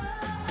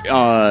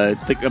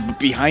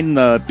behind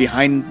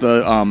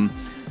the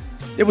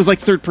it was like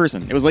third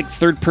person. It was like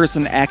third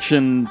person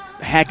action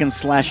hack and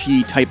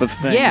slashy type of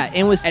thing. Yeah, and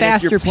it was And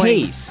if you're faster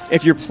playing- pace.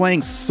 If you're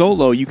playing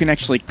solo, you can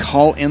actually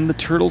call in the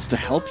turtles to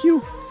help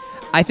you.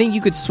 I think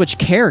you could switch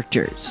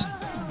characters.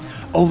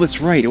 Oh,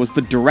 that's right. It was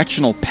the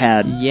directional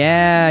pad.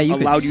 Yeah, you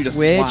Allowed could you to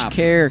switch swap.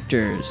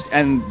 characters.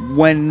 And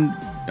when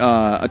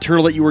a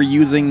turtle that you were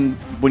using,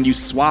 when you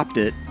swapped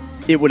it,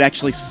 it would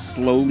actually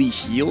slowly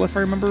heal, if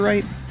I remember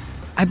right.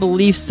 I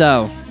believe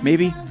so.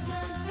 Maybe?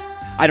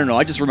 I don't know.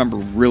 I just remember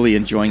really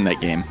enjoying that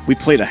game. We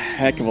played a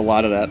heck of a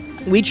lot of that.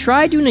 We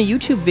tried doing a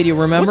YouTube video,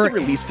 remember? What's the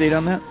release date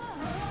on that?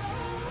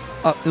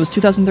 It was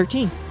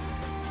 2013.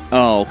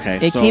 Oh,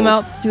 okay. It came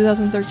out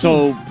 2013.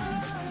 So,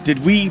 did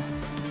we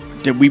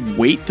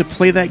wait to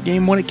play that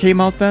game when it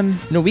came out then?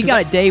 no, we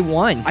got it day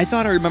one. I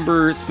thought I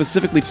remember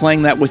specifically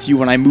playing that with you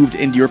when I moved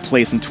into your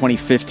place in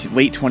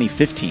late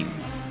 2015.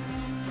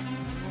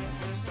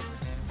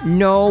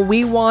 No,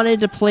 we wanted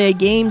to play a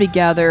game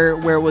together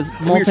where it was We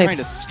were multi. trying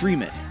to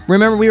stream it.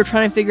 Remember, we were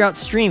trying to figure out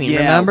streaming.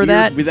 Remember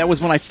that? That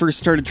was when I first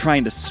started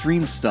trying to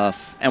stream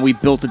stuff, and we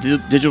built a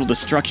Digital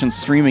Destruction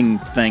streaming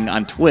thing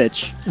on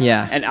Twitch.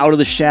 Yeah. And Out of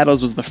the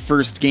Shadows was the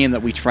first game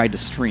that we tried to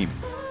stream,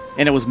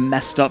 and it was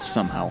messed up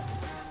somehow.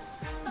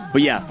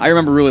 But yeah, I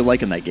remember really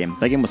liking that game.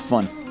 That game was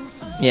fun.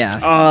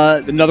 Yeah.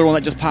 Another one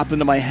that just popped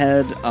into my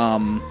head.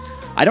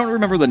 I don't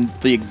remember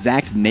the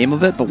exact name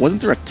of it, but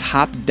wasn't there a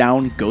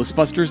top-down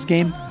Ghostbusters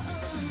game?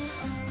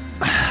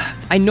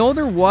 I know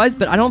there was,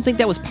 but I don't think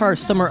that was part of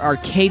Summer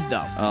Arcade,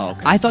 though. Oh,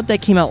 okay. I thought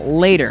that came out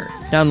later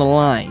down the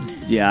line.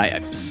 Yeah,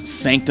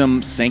 Sanctum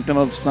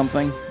of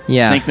something.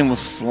 Yeah. Sanctum of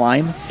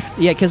Slime.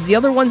 Yeah, because the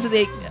other ones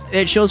that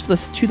it shows for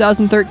the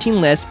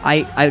 2013 list,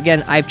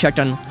 I've checked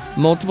on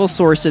multiple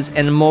sources,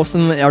 and most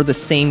of them are the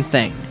same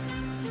thing.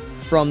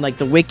 From like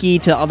the wiki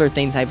to other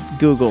things I've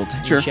Googled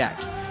Sure. and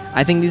checked.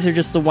 I think these are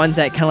just the ones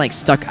that kind of like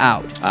stuck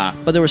out. Ah.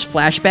 But there was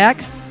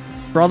Flashback,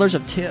 Brothers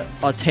of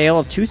A Tale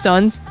of Two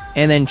Sons,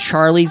 and then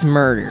Charlie's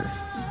Murder.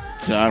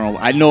 So I don't know.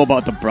 I know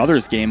about the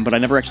Brothers game, but I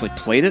never actually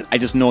played it. I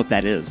just know what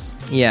that is.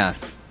 Yeah.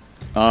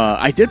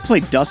 I did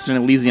play Dust and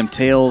Elysium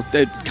Tale.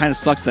 It kind of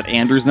sucks that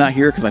Andrew's not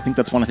here because I think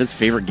that's one of his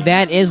favorite games.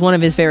 That is one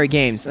of his favorite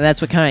games, and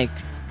that's what kind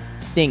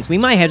of stinks. We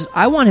might have.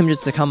 I want him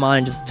just to come on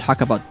and just talk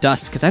about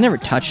Dust because I never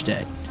touched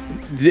it.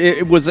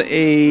 It was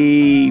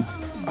a.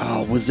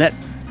 Oh, was that?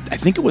 I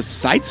think it was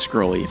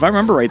side-scrolling. If I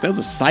remember right, that was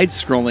a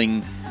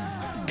side-scrolling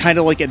kind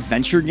of like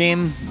adventure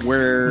game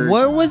where.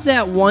 What was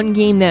that one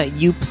game that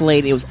you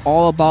played? It was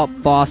all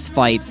about boss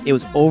fights. It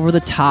was over the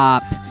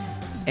top,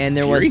 and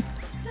there Fury? was.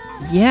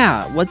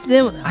 Yeah, what's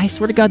the? I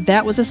swear to God,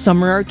 that was a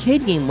Summer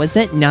Arcade game. Was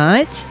that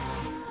not?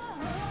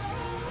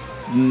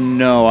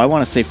 No, I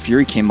want to say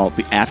Fury came out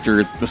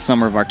after the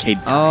Summer of Arcade.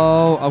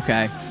 Oh,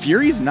 okay.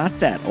 Fury's not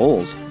that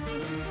old.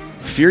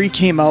 Fury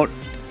came out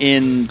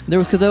in. There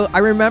was because I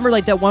remember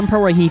like that one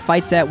part where he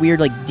fights that weird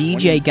like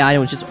DJ guy and it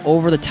was just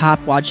over the top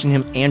watching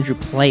him Andrew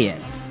play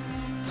it.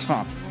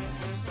 Huh.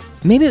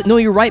 Maybe no,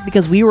 you're right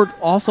because we were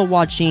also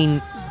watching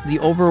the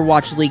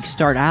Overwatch League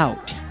start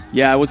out.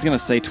 Yeah, I was gonna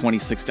say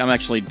 2016. I'm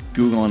actually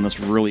googling this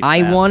really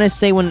fast. I want to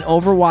say when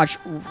Overwatch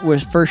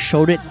was first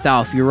showed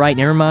itself. You're right.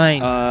 Never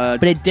mind.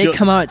 But it did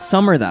come out at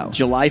summer though.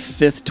 July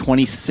 5th,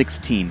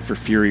 2016 for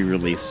Fury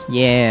release.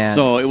 Yeah.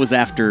 So it was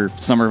after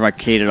Summer of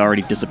Arcade had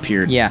already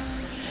disappeared. Yeah.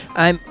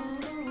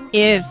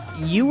 If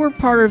you were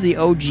part of the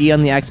OG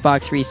on the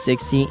Xbox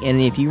 360, and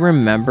if you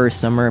remember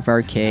Summer of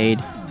Arcade,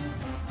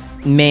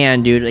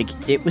 man, dude,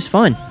 like it was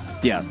fun.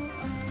 Yeah.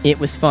 It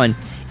was fun.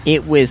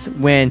 It was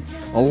when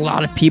a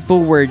lot of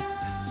people were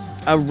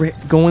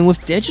going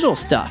with digital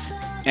stuff.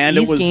 And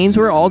These it was, games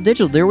were all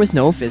digital. There was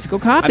no physical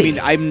copy. I mean,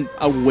 I'm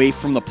away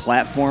from the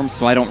platform,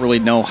 so I don't really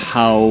know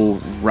how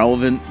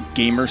relevant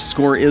gamer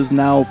score is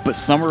now. But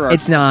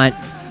it's not.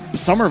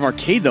 Summer of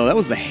Arcade, though, that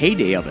was the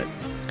heyday of it.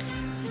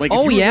 Like,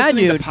 Oh, if you were yeah,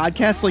 listening dude. to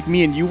podcasts like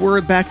me and you were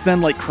back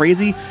then, like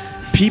crazy.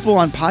 People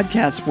on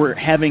podcasts were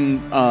having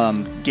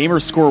gamer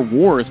score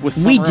wars with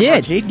Summer We of did.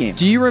 Arcade games.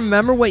 Do you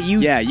remember what you?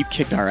 Yeah, you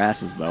kicked our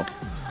asses, though.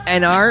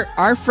 And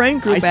our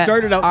friend group I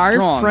started out our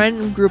strong.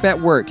 friend group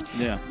at work.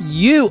 Yeah.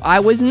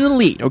 I was an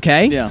elite,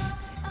 okay? Yeah.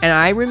 And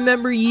I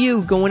remember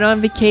you going on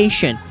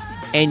vacation,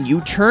 and you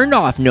turned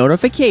off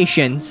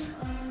notifications.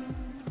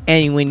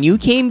 And when you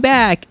came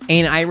back,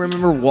 and I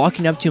remember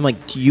walking up to him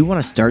like, "Do you want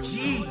to start?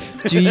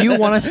 Do you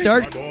want to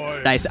start?"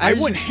 I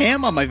went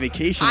ham on my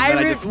vacation. but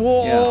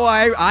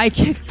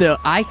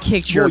I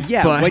kicked your Well,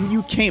 yeah, butt. when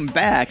you came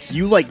back,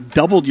 you like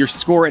doubled your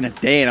score in a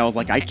day, and I was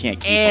like, I can't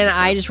keep And up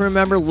with I this. just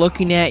remember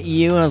looking at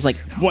you, and I was like,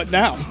 What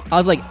now?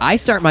 I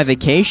start my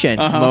vacation,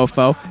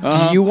 mofo.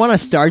 Do you want to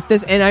start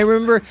this? And I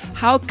remember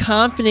how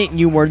confident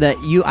you were that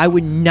I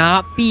would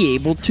not be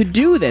able to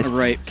do this.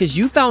 Right. Because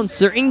you found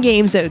certain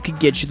games that could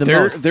get you the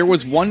most. There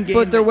was one game.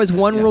 But there was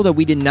one rule that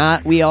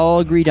we all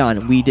agreed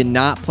on. We did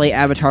not play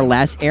Avatar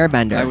Last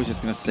Airbender. I was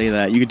just gonna say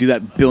that you could do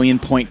that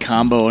billion-point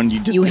combo, and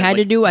you You had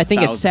to do, I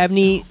think, a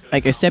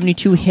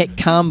 72 hit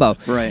combo.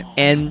 Right.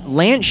 And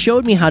Lance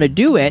showed me how to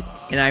do it,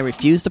 and I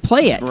refused to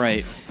play it.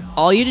 Right.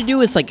 All you had to do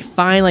is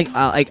find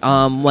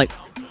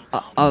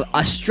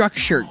a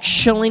structure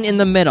chilling in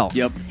the middle.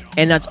 Yep.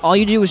 And that's all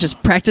you do was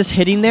just practice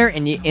hitting there,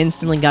 and you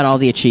instantly got all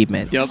the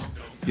achievements.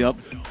 Yep.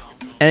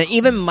 And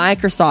even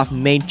Microsoft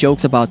made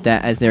jokes about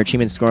that as their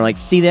achievement score. Like,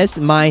 see this?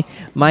 My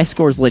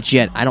score's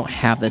legit. I don't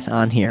have this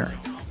on here.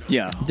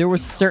 Yeah. There were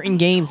certain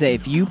games that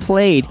if you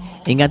played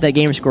and got that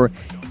gamer score,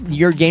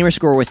 your gamer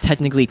score was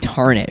technically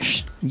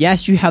tarnished.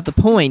 Yes, you have the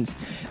points,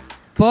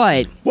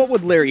 but What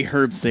would Larry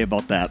Herb say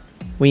about that?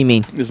 what do you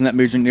mean? Isn't that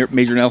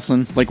Major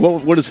Nelson? Like,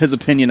 what is his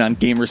opinion on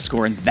gamer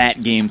score in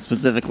that game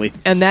specifically?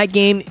 And that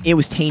game, it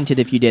was tainted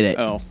if you did it.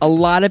 Oh. A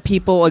lot of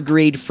people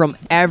agreed from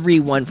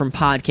everyone from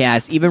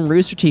podcasts, even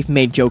Rooster Teeth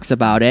made jokes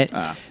about it,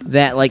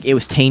 that it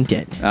was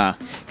tainted.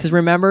 Because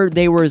remember,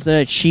 there was an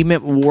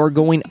achievement war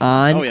going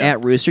on Oh, yeah.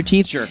 at Rooster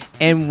Teeth, Sure.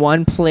 and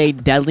one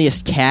played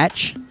Deadliest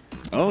Catch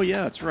Oh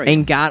yeah, that's right.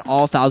 and got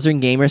all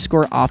 1,000 gamer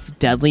score off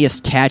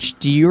Deadliest Catch.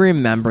 Do you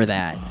remember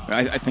that?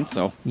 I think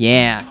so.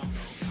 Yeah.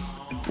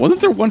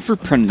 Wasn't there one for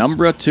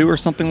Penumbra too, or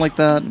something like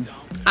that?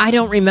 I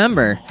don't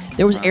remember.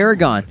 There was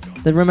Aragon.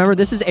 Remember,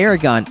 this is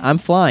Aragon. I'm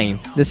flying.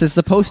 This is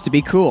supposed to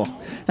be cool.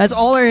 That's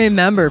all I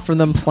remember from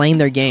them playing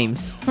their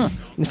games.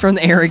 From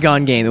the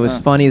Aragon game. It was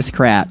funny as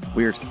crap.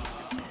 Weird.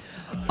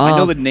 I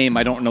know the name.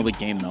 I don't know the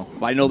game though.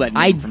 I know that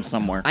name from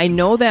somewhere. I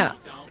know that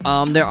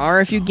there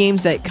are a few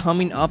games that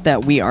coming up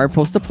that we are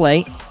supposed to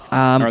play.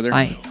 Are there?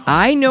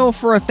 I know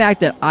for a fact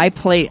that I've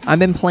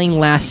been playing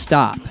Last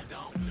Stop.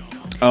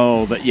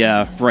 Oh,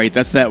 yeah, right.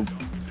 That's that.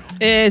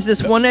 Is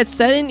this one that's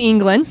set in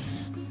England,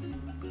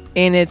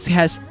 and it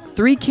has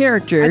 3 I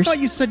characters. thought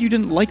you said you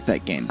didn't like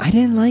that game. I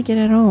didn't like it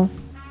at all.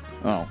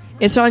 Oh.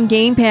 It's on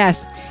Game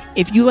Pass.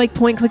 If you like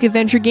point-click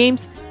adventure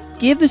games,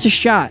 give this a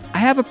shot. I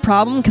have a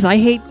problem because I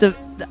hate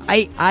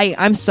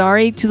I'm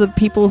sorry to the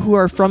people who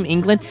are from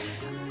England.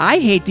 I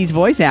hate these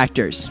voice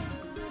actors.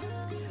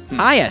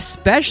 I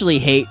especially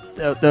hate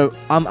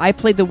I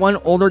played the one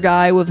older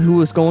guy who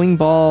was going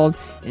bald,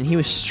 and he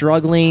was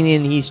struggling,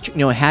 and he's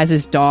has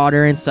his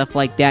daughter and stuff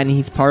like that, and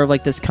he's part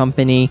of this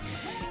company.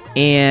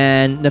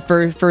 And the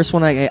first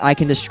one I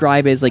can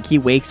describe is he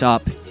wakes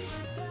up,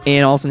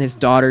 and all of a sudden his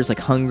daughter's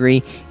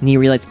hungry, and he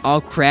realizes, oh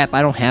crap,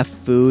 I don't have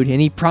food,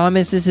 and he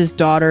promises his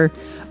daughter,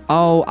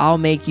 oh, I'll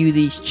make you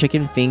these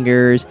chicken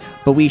fingers,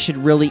 but we should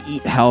really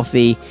eat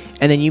healthy.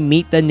 And then you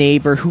meet the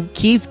neighbor who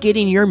keeps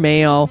getting your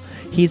mail.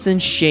 He's in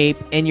shape,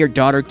 and your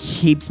daughter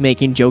keeps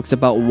making jokes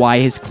about why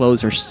his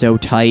clothes are so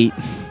tight.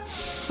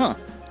 Huh.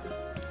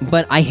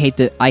 But I hate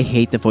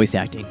the voice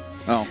acting.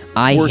 Oh.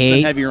 I Worse hate-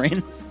 than Heavy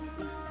Rain.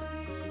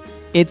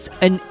 It's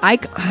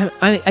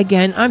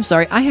again, I'm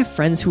sorry. I have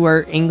friends who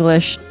are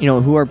English,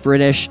 who are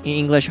British,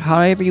 English,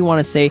 however you want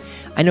to say.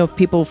 I know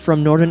people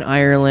from Northern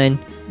Ireland.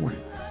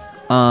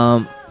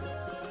 I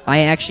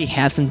actually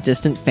have some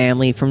distant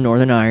family from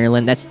Northern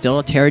Ireland. That's still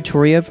a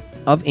territory of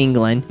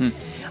England.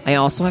 I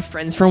also have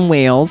friends from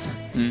Wales.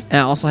 And I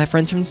also have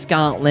friends from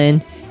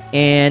Scotland.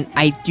 And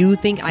I do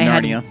think I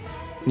Narnia.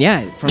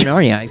 Yeah, from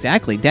Narnia,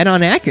 exactly. Dead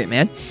on accurate,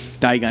 man.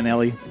 Diagon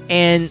Alley.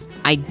 And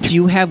I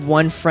do have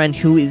one friend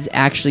who was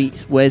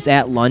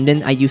at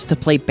London. I used to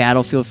play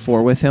Battlefield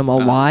 4 with him a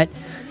lot.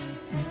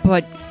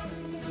 But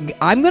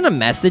I'm going to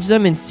message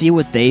them and see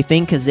what they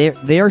think, because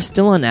they are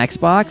still on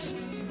Xbox.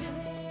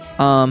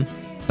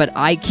 But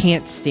I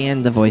can't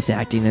stand the voice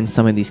acting in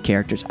some of these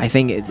characters. I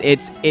think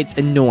it's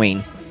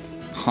annoying.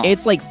 Huh.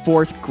 It's like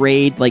 4th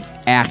grade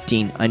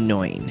acting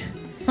annoying.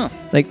 Huh.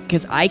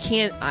 Because I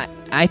can't.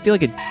 I feel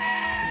like a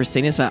for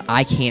saying this, but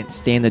I can't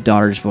stand the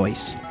daughter's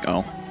voice.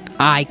 Oh.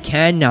 I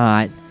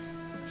cannot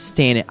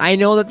stand it. I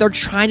know that they're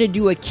trying to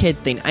do a kid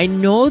thing. I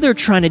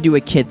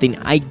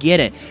get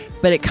it.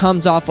 But it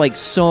comes off like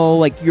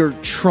you're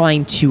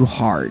trying too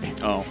hard.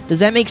 Oh. Does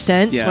that make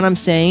sense, Yeah. what I'm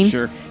saying?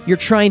 Sure. You're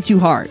trying too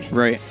hard.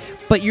 Right.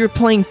 But you're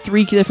playing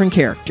 3 different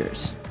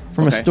characters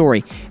from a Okay.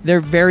 story.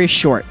 They're very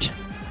short.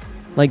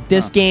 Like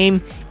this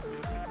game,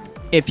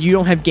 if you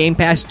don't have Game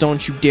Pass,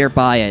 don't you dare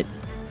buy it.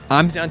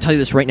 I'm going to tell you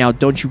this right now.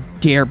 Don't you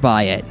dare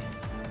buy it.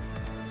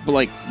 But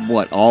like,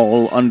 what,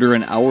 all under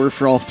an hour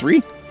for all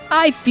 3?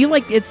 I feel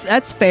like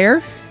that's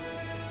fair.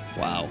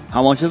 Wow.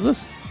 How much is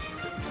this?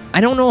 I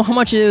don't know how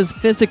much it is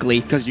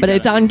physically, but got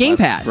it's it. on Game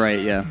Pass.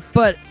 Right, yeah.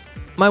 But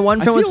my one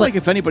I friend feel was like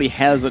if anybody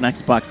has an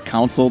Xbox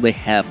console, they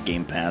have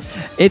Game Pass.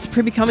 it's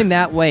becoming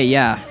that way,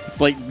 yeah. It's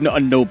like a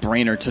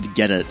no-brainer to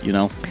get it, you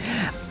know?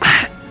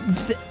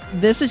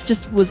 This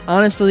was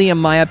honestly, in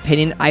my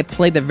opinion, I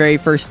played the very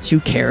first 2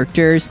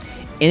 characters,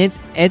 and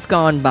it's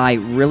gone by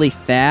really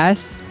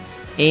fast,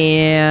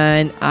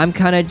 and I'm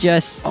kind of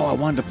just... Oh, I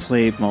wanted to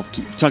play... Well,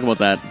 talk about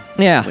that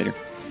Yeah. later.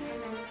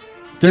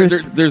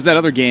 There's that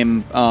other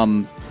game,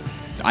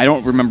 I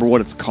don't remember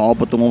what it's called,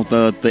 but the one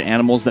with the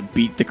animals that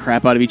beat the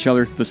crap out of each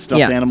other, the stuffed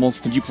Yeah. animals.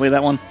 Did you play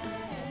that one?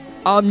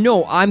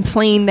 No, I'm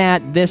playing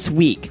that this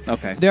week.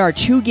 Okay. There are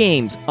 2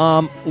 games.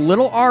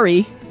 Little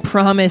Ari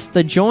promised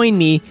to join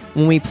me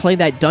when we play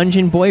that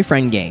Dungeon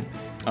Boyfriend game.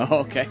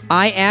 Oh, okay.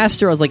 I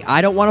asked her, I was like,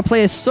 I don't want to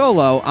play a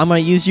solo. I'm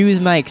going to use you as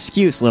my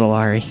excuse, Little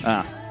Ari.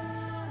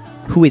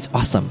 Who is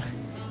awesome.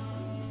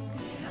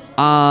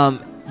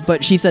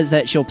 But she says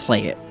that she'll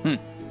play it.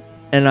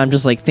 And I'm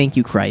just like, thank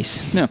you,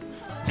 Christ. No.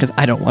 Because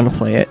I don't want to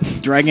play it.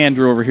 Drag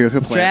Andrew over here.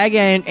 He'll play it.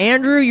 Dragon,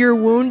 Andrew, you're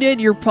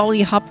wounded. You're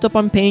probably hopped up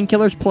on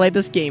painkillers. Play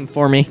this game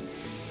for me.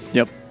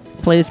 Yep.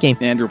 Play this game.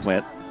 Andrew will play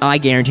it. I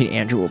guarantee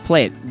Andrew will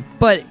play it.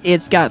 But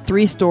it's got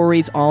 3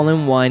 stories all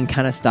in one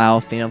kind of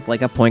style thing of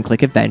like a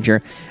point-click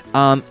adventure.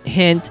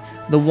 Hint,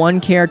 the one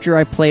character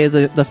I play as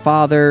the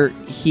father,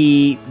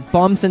 he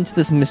bumps into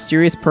this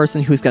mysterious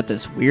person who's got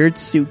this weird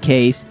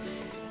suitcase,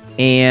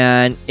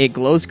 and it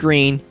glows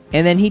green,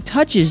 and then he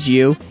touches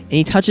you, and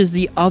he touches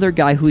the other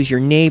guy who's your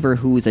neighbor,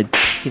 who's a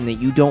dick and that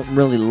you don't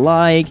really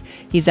like.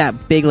 He's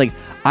that big, like,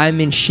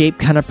 I'm in shape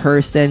kind of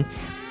person,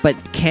 but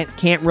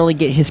can't really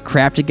get his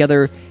crap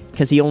together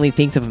because he only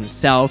thinks of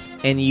himself,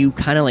 and you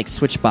kind of like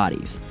switch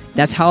bodies.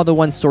 That's how the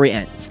one story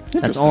ends.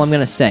 That's all I'm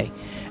gonna say.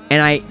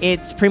 And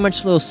it's pretty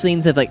much those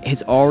scenes of like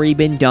it's already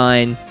been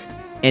done,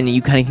 and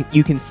you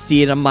can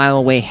see it a mile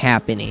away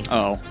happening.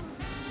 Oh,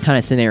 kind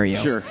of scenario.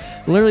 sure.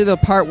 Literally the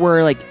part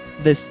where like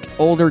this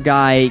older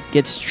guy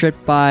gets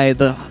tripped by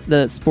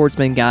the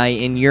sportsman guy,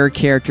 and your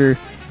character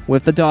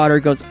with the daughter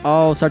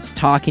starts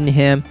talking to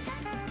him,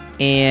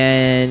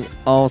 and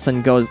all of a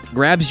sudden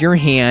grabs your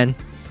hand,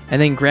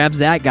 and then grabs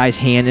that guy's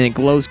hand, and it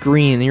glows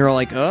green, and you're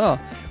like, oh,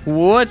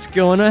 what's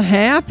gonna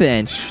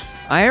happen?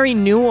 I already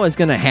knew what was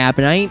gonna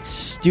happen. I ain't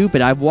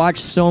stupid. I've watched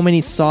so many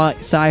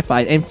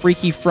sci-fi and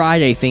Freaky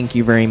Friday. Thank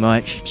you very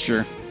much.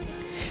 Sure.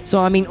 So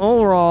I mean,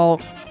 overall,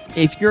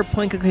 if you're a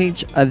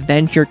point-and-click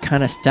adventure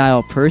kind of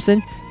style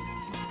person,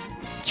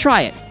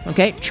 try it.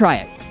 Okay, try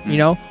it. You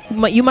know,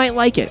 you might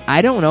like it.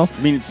 I don't know.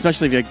 I mean,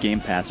 especially if you have Game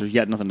Pass or you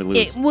got nothing to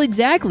lose. Well,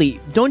 exactly.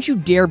 Don't you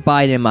dare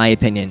buy it, in my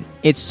opinion.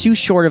 It's too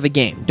short of a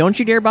game. Don't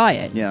you dare buy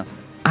it. Yeah.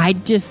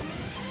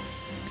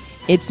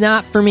 It's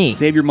not for me.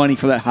 Save your money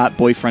for that hot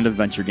boyfriend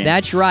adventure game.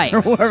 That's right.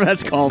 Or whatever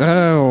that's called.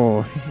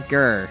 Oh,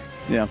 grr.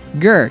 Yeah.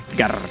 Grr.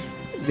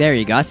 Grr. There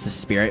you go. That's the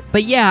spirit.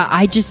 But yeah,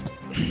 I just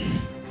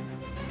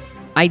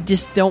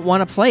don't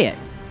want to play it.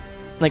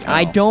 Like,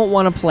 I don't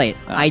want to play it.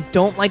 I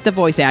don't like the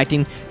voice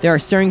acting. There are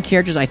certain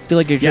characters I feel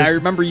like are just... Yeah, I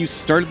remember you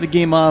started the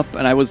game up,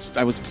 and I was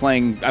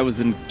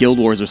in Guild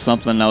Wars or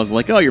something, and I was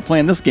like, oh, you're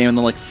playing this game, and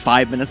then like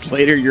 5 minutes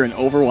later, you're in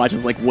Overwatch. I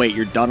was like, wait,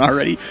 you're done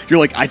already? You're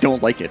like, I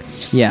don't like it.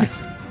 Yeah.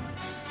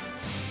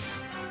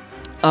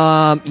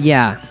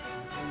 Yeah.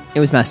 It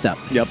was messed up.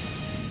 Yep.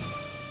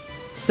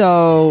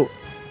 So,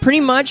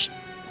 pretty much,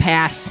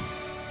 pass.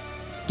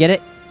 Get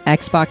it?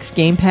 Xbox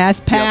Game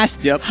Pass? Pass?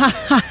 Yep. Yep.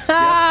 That's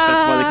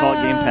why they call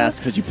it Game Pass,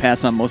 because you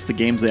pass on most of the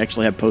games they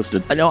actually have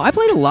posted. No, I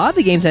played a lot of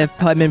the games that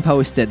have been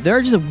posted. There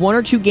are just 1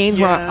 or 2 games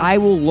where I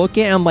will look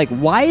at and I'm like,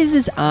 why is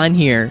this on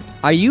here?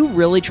 Are you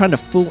really trying to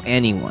fool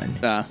anyone?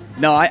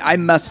 No, I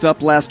messed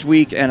up last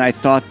week, and I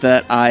thought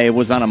that I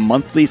was on a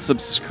monthly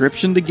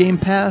subscription to Game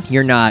Pass.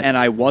 You're not. And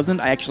I wasn't.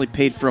 I actually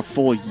paid for a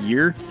full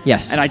year.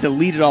 Yes. And I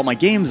deleted all my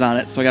games on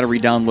it, so I got to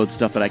re-download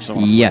stuff that I actually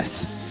want to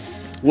Yes. play.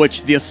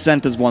 Which, The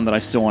Ascent is one that I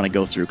still want to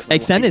go through.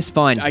 Ascent is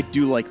fun. I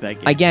do like that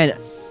game. Again,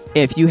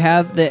 if you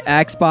have the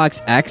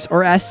Xbox X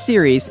or S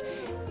series,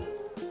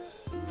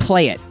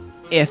 play it.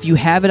 If you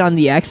have it on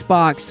the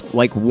Xbox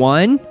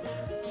One,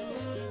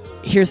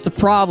 here's the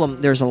problem.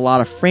 There's a lot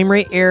of frame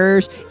rate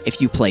errors.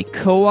 If you play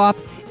co-op,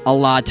 a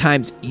lot of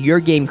times your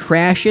game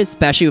crashes,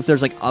 especially if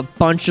there's like a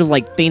bunch of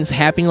like things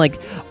happening,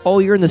 like, oh,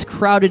 you're in this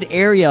crowded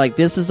area, like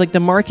this is like the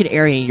market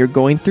area and you're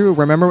going through.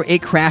 Remember,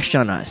 it crashed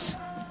on us.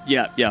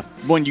 Yeah.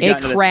 When you It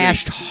got into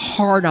crashed that city.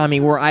 hard on me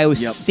where I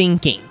was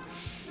sinking.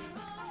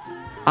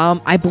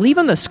 I believe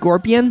on the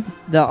Scorpion,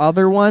 the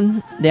other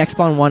one, the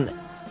Xbox One,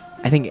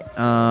 I think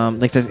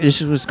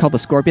it was called the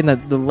Scorpion,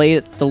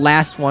 the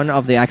last one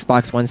of the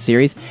Xbox One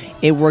series.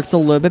 It works a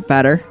little bit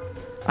better.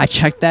 I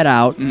checked that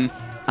out.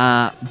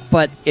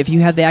 But if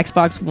you have the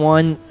Xbox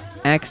One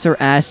X or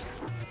S,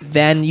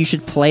 then you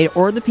should play it,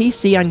 or the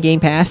PC on Game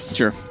Pass.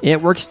 Sure.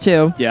 It works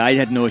too. Yeah, I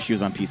had no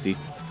issues on PC.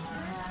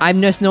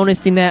 I'm just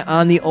noticing that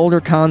on the older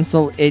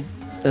console, it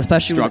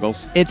especially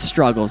Struggles. It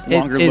struggles.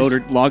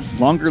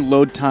 Longer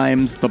load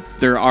times.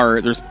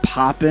 There's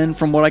pop-in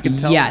from what I can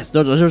tell. Yes,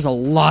 there's a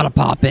lot of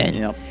pop-in.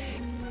 Yep.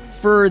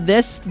 For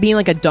this being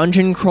like a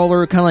dungeon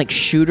crawler, kind of like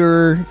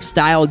shooter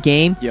style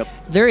game, Yep.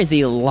 there is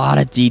a lot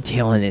of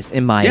detail in this,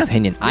 in my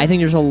opinion. I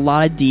think there's a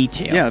lot of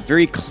detail. Yeah,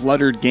 very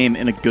cluttered game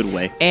in a good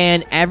way.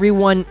 And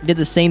everyone did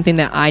the same thing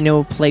that I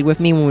know played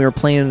with me when we were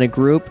playing in a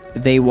group.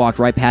 They walked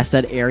right past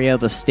that area of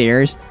the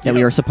stairs that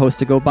we were supposed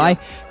to go by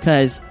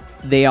because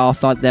they all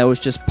thought that was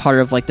just part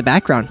of like the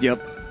background.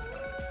 Yep.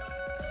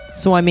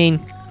 So I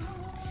mean,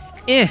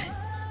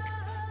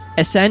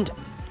 Ascent,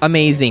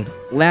 amazing.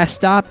 Last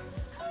Stop,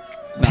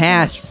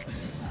 pass.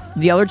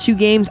 The other two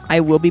games I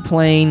will be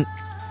playing.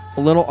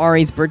 Little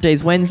Ari's birthday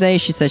is Wednesday.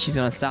 She says she's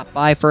gonna stop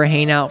by for a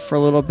hangout for a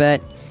little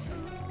bit,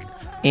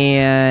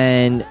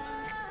 and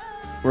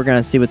we're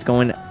gonna see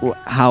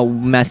how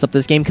messed up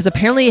this game, because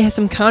apparently it has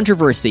some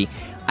controversy.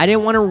 I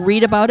didn't want to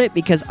read about it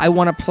because I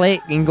want to play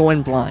it and go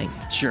in blind.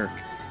 Sure.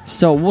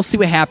 So we'll see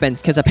what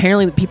happens, because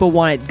apparently people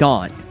want it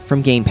gone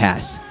from Game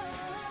Pass.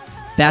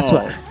 That's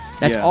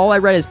all I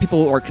read is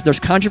there's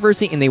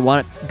controversy and they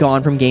want it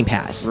gone from Game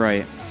Pass.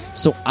 Right.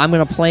 So I'm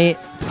gonna play it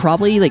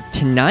probably like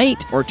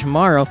tonight or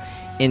tomorrow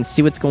and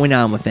see what's going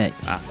on with it.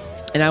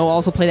 And I will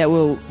also play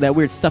that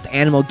weird stuffed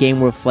animal game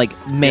with like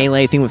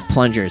melee thing with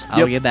plungers.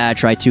 I'll give that a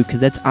try too, because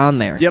that's on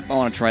there. Yep, I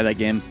want to try that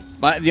game.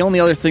 But the only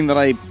other thing that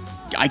I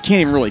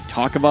can't even really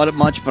talk about it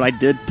much, but I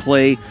did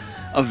play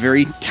a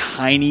very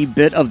tiny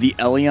bit of the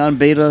Elion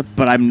beta,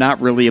 but I'm not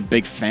really a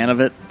big fan of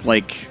it.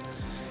 Like,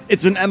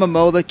 it's an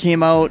MMO that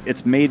came out.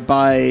 It's made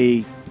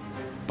by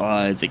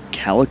is it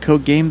Calico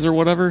Games or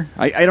whatever?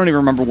 I don't even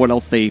remember what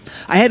else I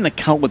had an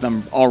account with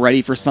them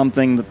already for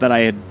something that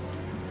I had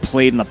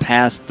played in the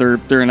past. They're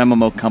an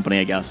MMO company,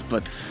 I guess,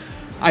 but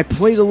I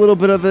played a little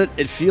bit of it.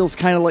 It feels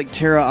kind of like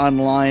Terra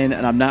Online,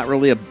 and I'm not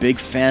really a big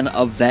fan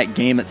of that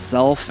game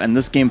itself, and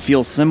this game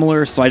feels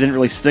similar, so I didn't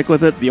really stick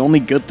with it. The only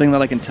good thing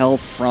that I can tell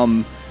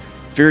from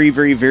very,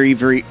 very, very,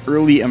 very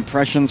early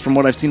impressions from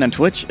what I've seen on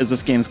Twitch is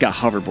this game's got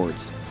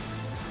hoverboards.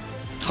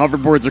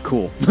 Hoverboards are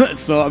cool.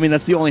 So, I mean,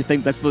 that's the only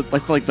thing, that's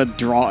like the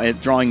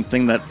drawing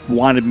thing that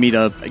wanted me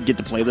to get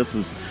to play this,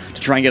 is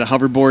to try and get a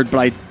hoverboard,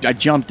 but I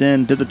jumped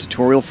in, did the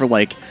tutorial for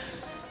like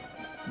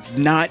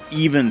not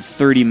even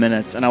 30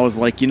 minutes, and I was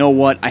like, you know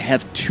what, I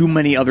have too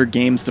many other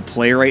games to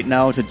play right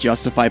now to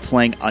justify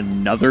playing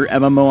another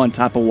MMO on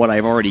top of what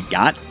I've already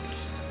got,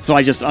 so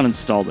I just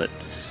uninstalled it.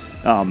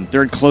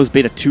 They're in closed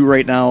beta 2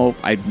 right now.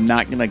 I'm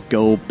not gonna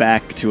go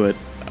back to it.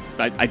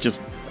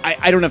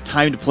 I don't have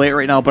time to play it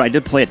right now, but I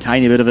did play a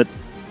tiny bit of it.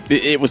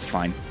 It was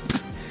fine.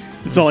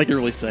 That's all I can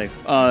really say.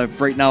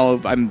 Right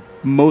now, I'm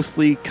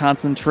mostly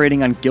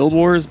concentrating on Guild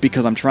Wars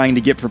because I'm trying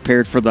to get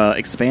prepared for the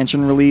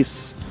expansion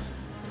release.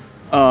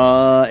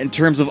 In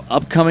terms of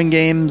upcoming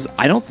games,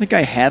 I don't think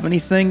I have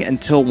anything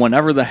until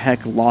whenever the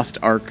heck Lost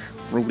Ark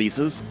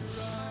releases.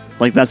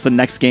 Like, that's the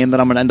next game that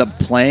I'm going to end up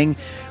playing.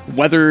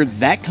 Whether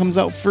that comes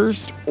out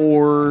first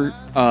or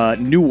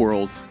New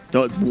World,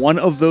 one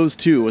of those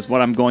two is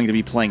what I'm going to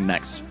be playing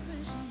next.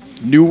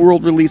 New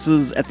World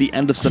releases at the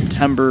end of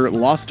September.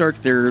 Lost Ark,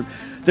 there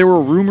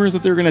were rumors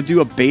that they were going to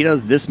do a beta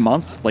this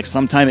month, like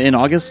sometime in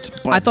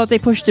August. But I thought they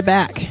pushed it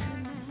back.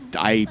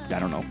 I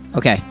don't know.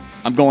 Okay.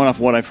 I'm going off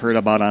what I've heard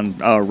about on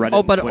Reddit.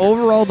 Oh, but and Twitter.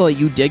 overall, though,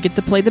 you did get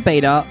to play the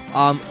beta.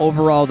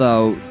 Overall,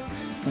 though,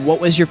 what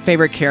was your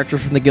favorite character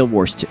from the Guild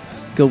Wars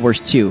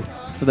 2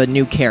 for the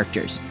new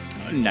characters?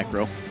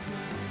 Necro.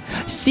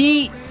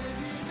 See,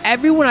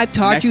 everyone I've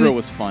talked to... Necro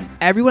was fun.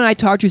 Everyone I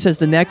talked to says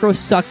the Necro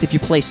sucks if you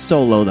play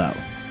solo, though.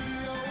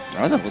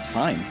 I thought it was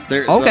fine.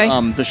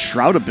 Okay. The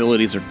Shroud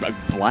abilities are a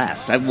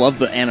blast. I love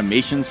the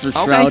animations for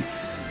Shroud.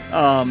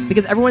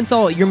 Because everyone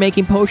saw you're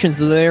making potions,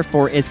 so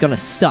therefore it's going to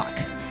suck.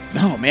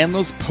 No, man,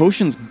 those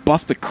potions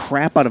buff the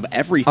crap out of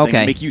everything Okay.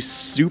 and make you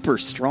super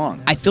strong.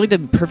 I feel like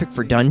they'd be perfect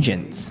for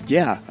dungeons.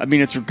 Yeah, I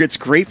mean, it's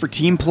great for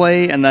team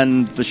play, and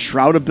then the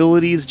Shroud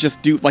abilities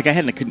just do... Like, I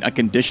had a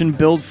condition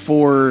build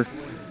for...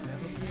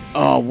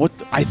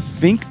 I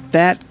think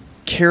that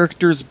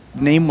character's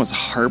name was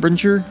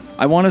Harbinger,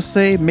 I want to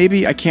say.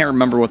 Maybe, I can't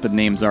remember what the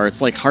names are.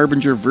 It's like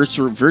Harbinger,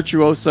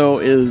 Virtuoso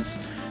is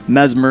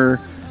Mesmer.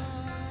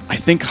 I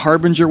think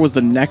Harbinger was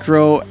the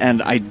Necro,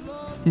 and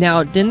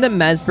Now, didn't the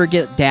Mesmer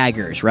get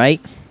daggers,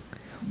 right?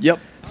 Yep,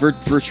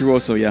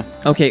 Virtuoso, yeah.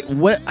 Okay,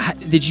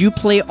 did you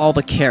play all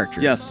the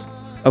characters? Yes.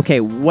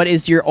 Okay, what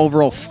is your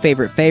overall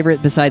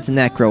favorite besides the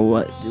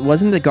Necro?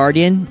 Wasn't the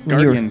Guardian?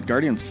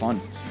 Guardian's fun.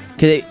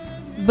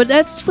 But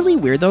that's really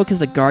weird, though, because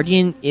the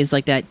Guardian is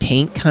like that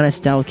tank kind of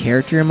style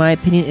character, in my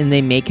opinion, and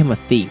they make him a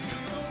thief.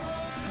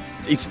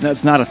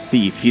 That's not a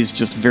thief. He's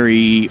just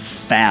very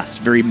fast,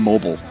 very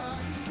mobile.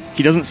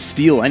 He doesn't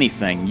steal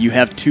anything. You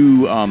have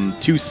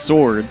two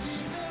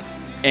swords,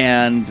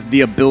 and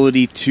the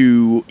ability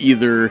to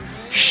either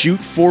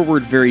shoot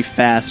forward very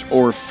fast,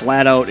 or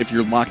flat out, if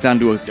you're locked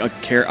onto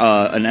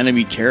an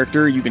enemy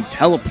character, you can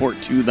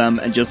teleport to them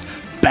and just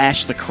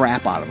bash the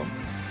crap out of them.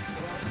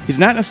 He's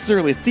not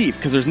necessarily a thief,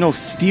 because there's no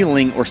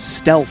stealing or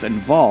stealth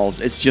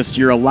involved. It's just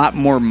you're a lot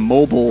more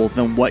mobile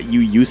than what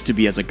you used to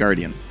be as a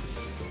guardian.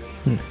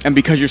 And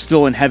because you're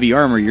still in heavy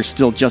armor, you're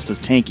still just as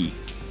tanky.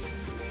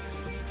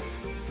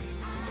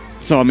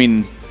 So I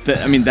mean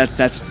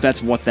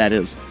that's what that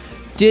is.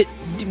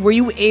 Were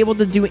you able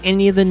to do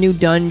any of the new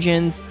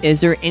dungeons? Is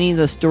there any of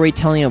the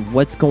storytelling of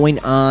what's going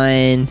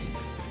on?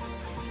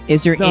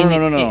 Is there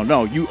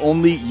No.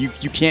 You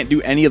can't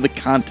do any of the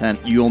content.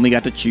 You only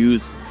got to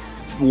choose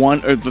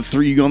one or the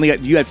three.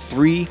 You had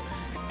 3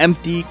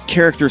 empty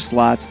character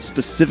slots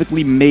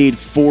specifically made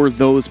for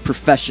those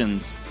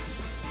professions.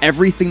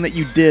 Everything that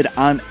you did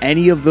on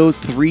any of those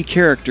 3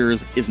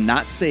 characters is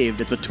not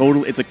saved. It's a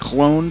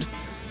cloned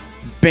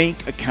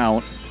bank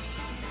account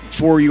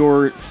for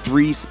your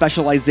 3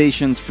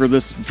 specializations for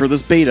this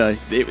beta.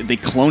 They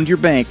cloned your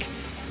bank.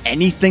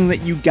 Anything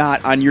that you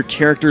got on your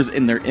characters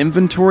in their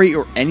inventory,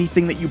 or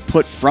anything that you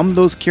put from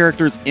those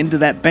characters into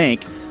that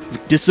bank,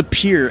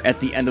 disappear at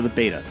the end of the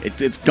beta.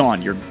 It's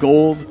gone. Your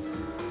gold,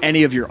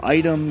 any of your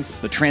items,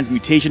 the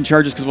transmutation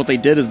charges. Because what they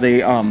did is they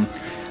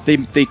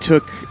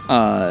took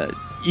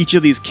each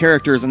of these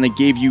characters and they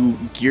gave you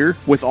gear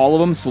with all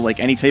of them. So like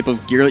any type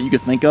of gear that you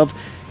could think of,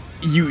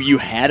 you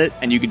had it,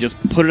 and you could just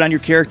put it on your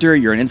character.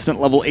 You're an instant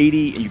level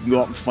 80, and you can go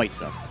out and fight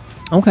stuff.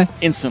 Okay.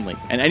 Instantly.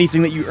 And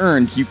anything that you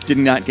earned, you did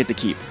not get to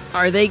keep.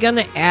 Are they going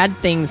to add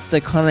things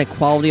to kind of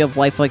quality of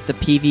life, like the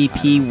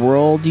PvP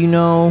world, you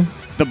know?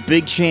 The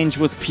big change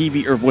with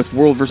with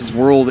World versus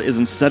World is,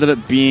 instead of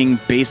it being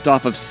based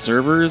off of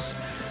servers,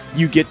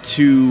 you get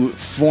to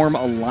form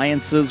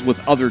alliances with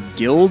other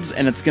guilds,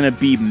 and it's going to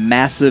be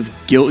massive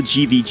guild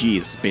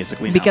GVGs,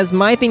 basically. Now. Because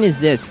my thing is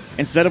this: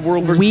 instead of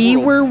World versus we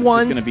World, were it's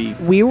once just gonna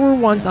be... we were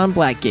once on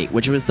Blackgate,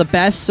 which was the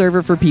best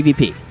server for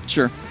PvP.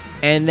 Sure.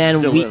 And then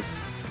Still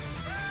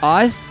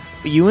is.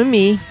 You and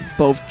me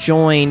both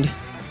joined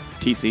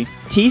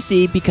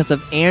TC because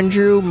of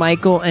Andrew,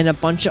 Michael, and a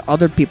bunch of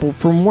other people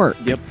from work.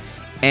 Yep.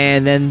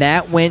 And then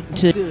that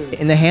went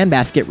in the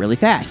handbasket really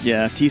fast.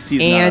 Yeah,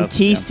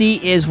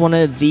 TC is one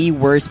of the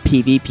worst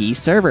PvP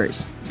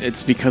servers.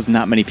 It's because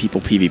not many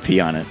people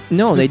PvP on it.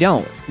 No, they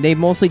don't. They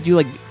mostly do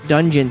like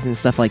dungeons and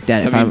stuff like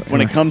that. When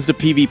it comes to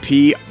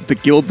PvP, the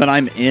guild that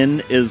I'm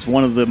in is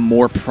one of the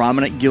more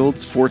prominent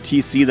guilds for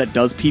TC that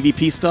does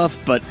PvP stuff,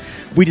 but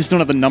we just don't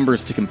have the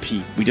numbers to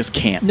compete. We just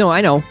can't. No,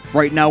 I know.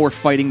 Right now we're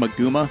fighting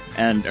Maguma,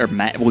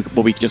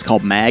 what we just call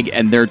Mag,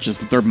 and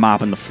they're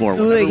mopping the floor.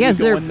 Yes,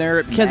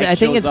 because I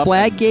think it's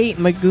Blackgate,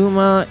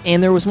 Maguma,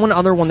 and there was one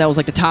other one that was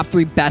like the top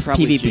 3 best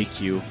probably PvP.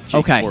 JQ,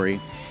 okay. Corey.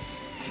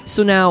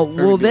 So now,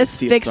 will this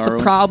fix the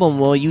Sorrows. problem?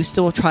 Will you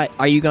still try?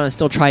 Are you going to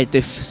still try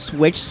to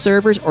switch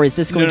servers, or is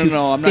this going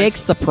to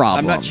fix the problem?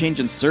 I'm not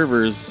changing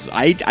servers.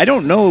 I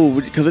don't know,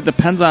 because it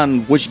depends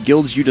on which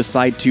guilds you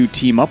decide to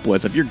team up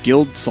with. If your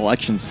guild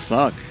selections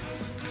suck,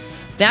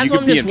 that's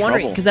what I'm just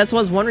wondering. Because that's what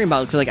I was wondering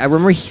about. Because like I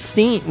remember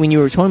seeing when you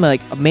were telling me,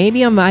 like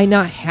maybe I might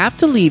not have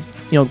to leave,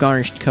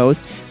 Garnished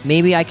Coast.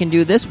 Maybe I can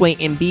do this way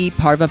and be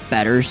part of a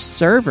better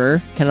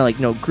server, kind of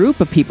like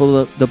group of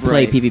people to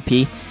play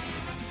PvP.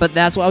 But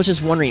that's what I was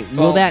just wondering.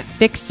 Will that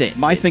fix it?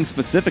 My thing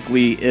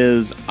specifically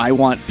is I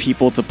want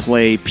people to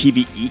play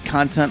PvE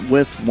content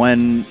with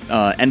when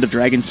End of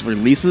Dragons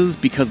releases,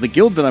 because the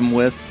guild that I'm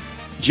with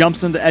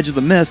jumps into Edge of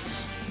the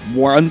Mists,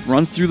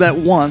 runs through that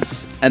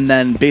once, and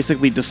then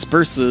basically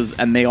disperses,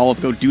 and they all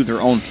go do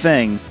their own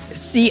thing.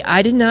 See,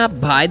 I did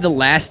not buy the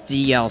last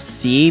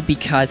DLC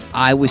because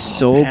I was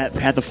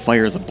Path of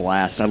Fire is a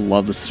blast. I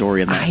love the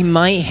story in that. I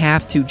might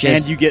have to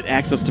just... And you get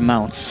access to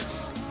mounts.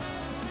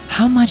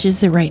 How much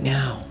is it right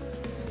now?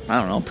 I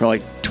don't know, probably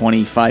like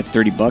 $25,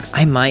 $30.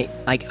 I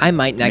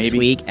might next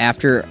week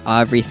after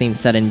everything's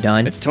said and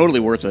done. It's totally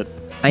worth it.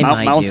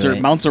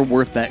 Mounts are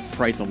worth that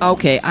price alone.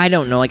 Okay, I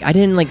don't know. I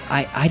didn't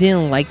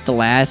like the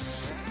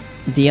last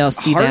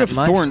DLC that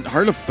much.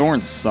 Heart of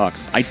Thorn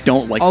sucks. I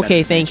don't like.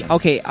 Okay, that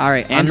Okay, all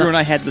right. Andrew and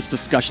I had this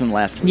discussion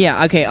last week.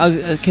 Yeah, okay.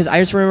 Because I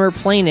just remember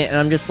playing it, and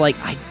I'm just like,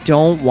 I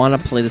don't want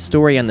to play the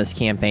story on this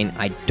campaign.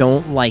 I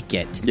don't like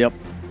it. Yep.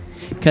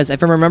 Because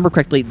if I remember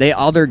correctly, the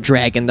other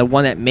dragon, the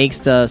one that makes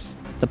the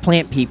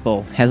plant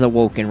people, has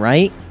awoken,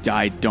 right?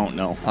 I don't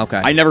know.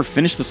 Okay. I never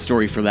finished the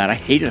story for that. I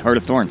hated Heart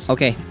of Thorns.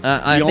 Okay.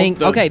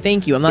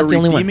 Thank you. I'm not the only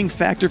one. The redeeming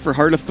factor for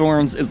Heart of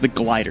Thorns is the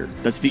glider.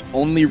 That's the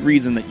only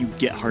reason that you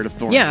get Heart of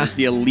Thorns. Yeah. It's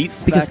the elite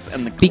specs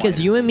and the glider. Because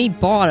you and me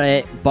bought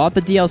the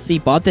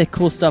DLC, bought the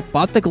cool stuff,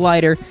 bought the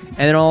glider, and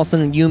then all of a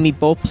sudden you and me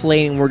both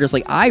played, and we're just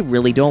like, I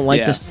really don't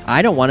like this.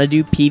 I don't want to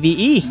do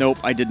PvE. Nope,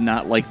 I did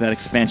not like that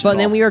expansion. But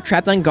then we were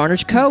trapped on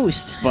Garnished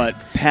Coast. But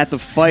Path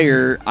of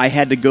Fire, I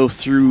had to go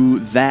through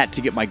that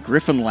to get my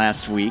Griffin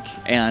last week,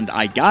 and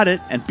I got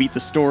it and beat the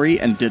story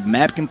and did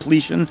map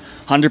completion,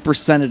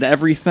 100%ed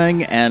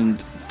everything,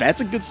 and that's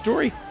a good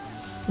story.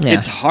 Yeah.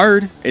 It's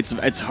hard.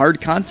 It's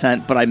hard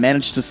content, but I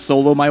managed to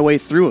solo my way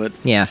through it.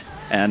 Yeah.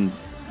 And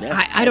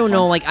I don't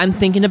know. Like, I'm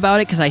thinking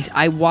about it because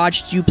I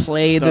watched you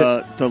play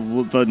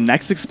the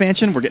next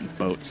expansion. We're getting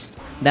boats.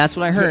 That's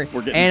what I heard.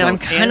 We're getting and I'm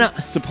boats. kind of.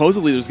 And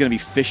supposedly there's going to be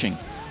fishing.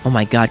 Oh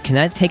my god! Can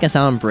that take us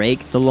on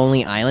break? The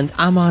Lonely Island.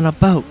 I'm on a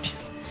boat.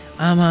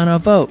 I'm on a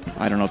boat.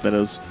 I don't know what that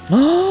is.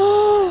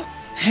 Oh,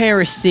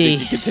 heresy!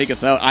 You could take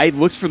us out. I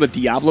looked for the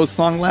Diablo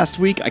song last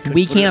week.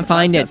 We can't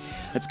find it.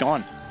 It's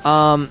gone.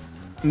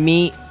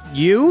 Me,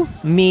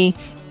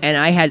 and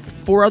I had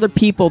 4 other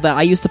people that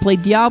I used to play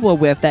Diablo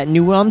with that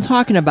knew what I'm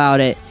talking about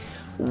it.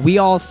 We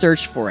all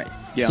searched for it.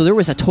 Yeah. So there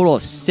was a total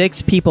of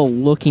 6 people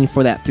looking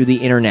for that through the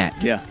internet.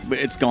 Yeah, but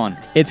it's gone.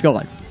 It's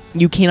gone.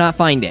 You cannot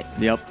find it.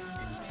 Yep.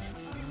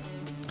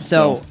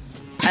 So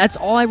that's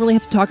all I really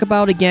have to talk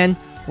about. Again,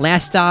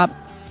 last stop.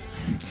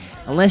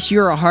 Unless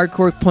you're a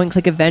hardcore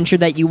point-click adventure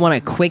that you want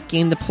a quick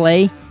game to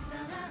play,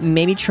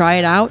 maybe try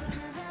it out.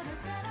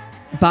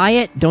 Buy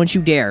it. Don't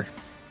you dare.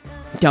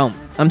 Don't.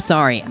 I'm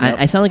sorry. Yep.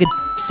 I sound like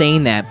a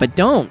saying that, but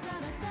don't.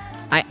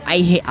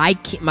 I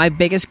can't, my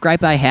biggest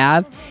gripe I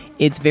have,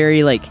 it's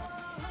very like,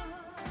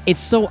 it's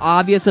so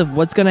obvious of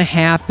what's gonna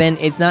happen.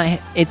 It's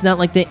not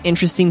like the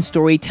interesting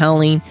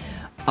storytelling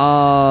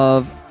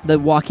of The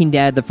Walking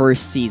Dead the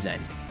first season.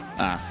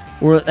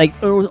 Where like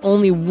there was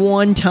only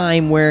one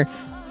time where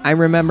I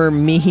remember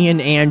me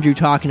and Andrew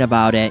talking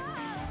about it,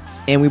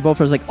 and we both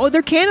was like, "Oh,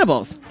 they're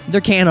cannibals!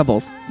 They're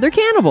cannibals! They're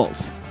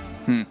cannibals!"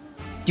 Do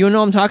you know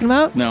what I'm talking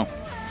about? No.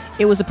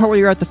 It was the part where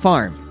you're at the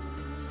farm.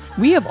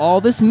 We have all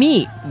this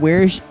meat.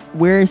 Where's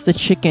the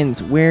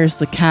chickens? Where's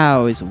the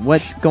cows?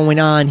 What's going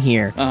on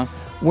here?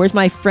 Where's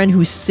my friend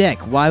who's sick?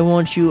 Why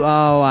won't you?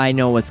 Oh, I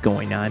know what's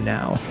going on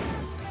now.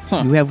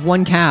 You have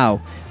one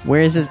cow.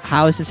 Where is this?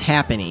 How is this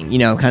happening? You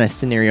know, kind of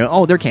scenario.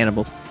 Oh, they're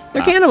cannibals.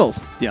 They're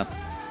cannibals. Yeah.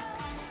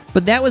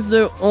 But that was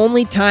the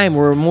only time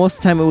where most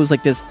of the time it was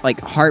like this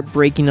like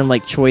heartbreaking and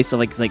like choice of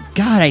like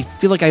God, I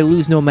feel like I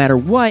lose no matter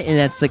what, and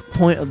that's the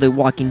point of the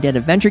Walking Dead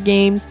adventure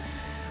games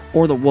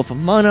or the Wolf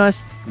Among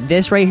Us.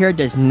 This right here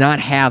does not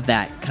have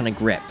that kind of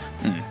grip.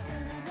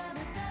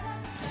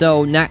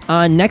 So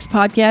on next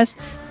podcast,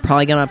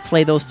 probably gonna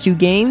play those 2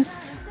 games.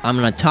 I'm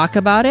gonna talk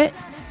about it,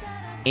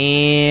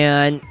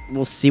 and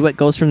we'll see what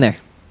goes from there.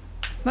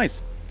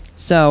 Nice.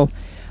 So,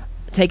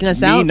 taking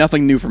us out.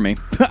 Nothing new for me.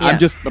 Yeah. I'm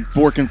just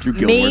working through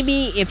Guild Wars.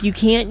 Maybe if you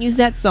can't use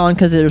that song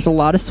because there's a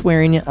lot of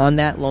swearing on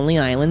that Lonely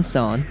Island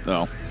song.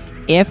 Oh.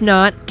 If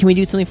not, can we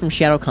do something from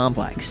Shadow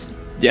Complex?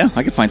 Yeah,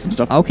 I can find some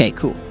stuff. Okay,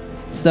 cool.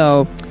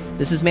 So,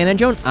 this is Man and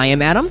Joan. I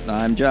am Adam.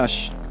 I'm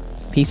Josh.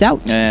 Peace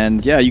out.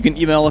 And yeah, you can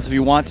email us if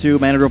you want to,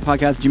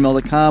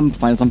 manadronepodcast@gmail.com.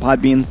 Find us on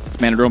Podbean. It's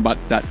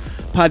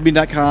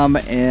manadronepodcast.podbean.com.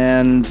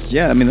 And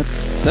yeah, I mean,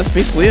 that's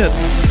basically it.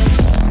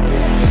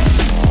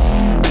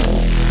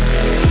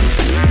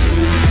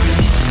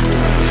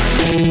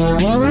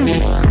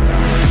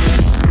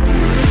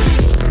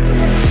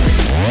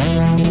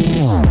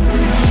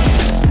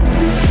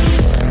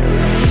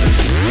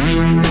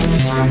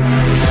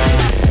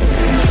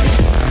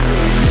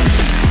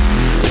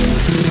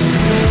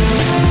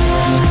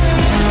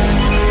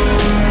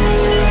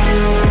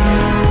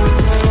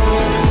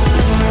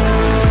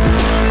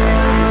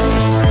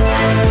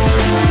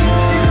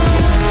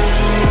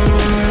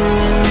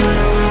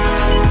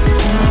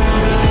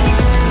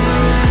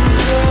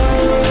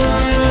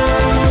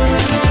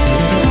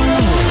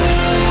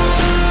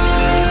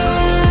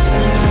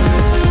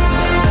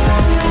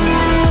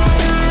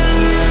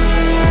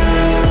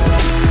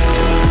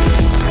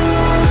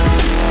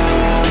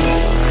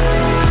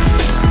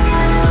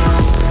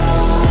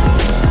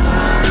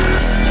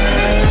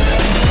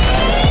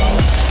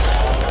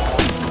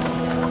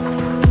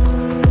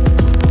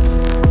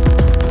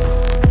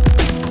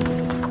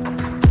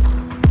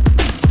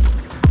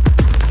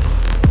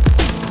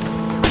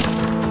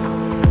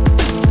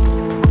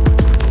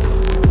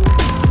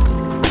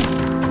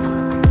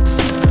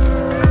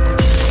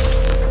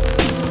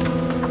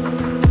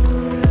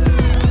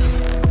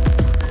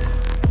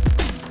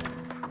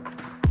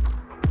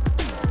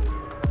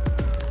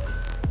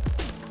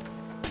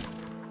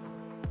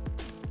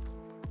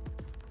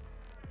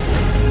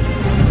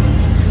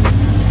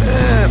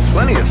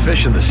 Plenty of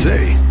fish in the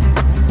sea.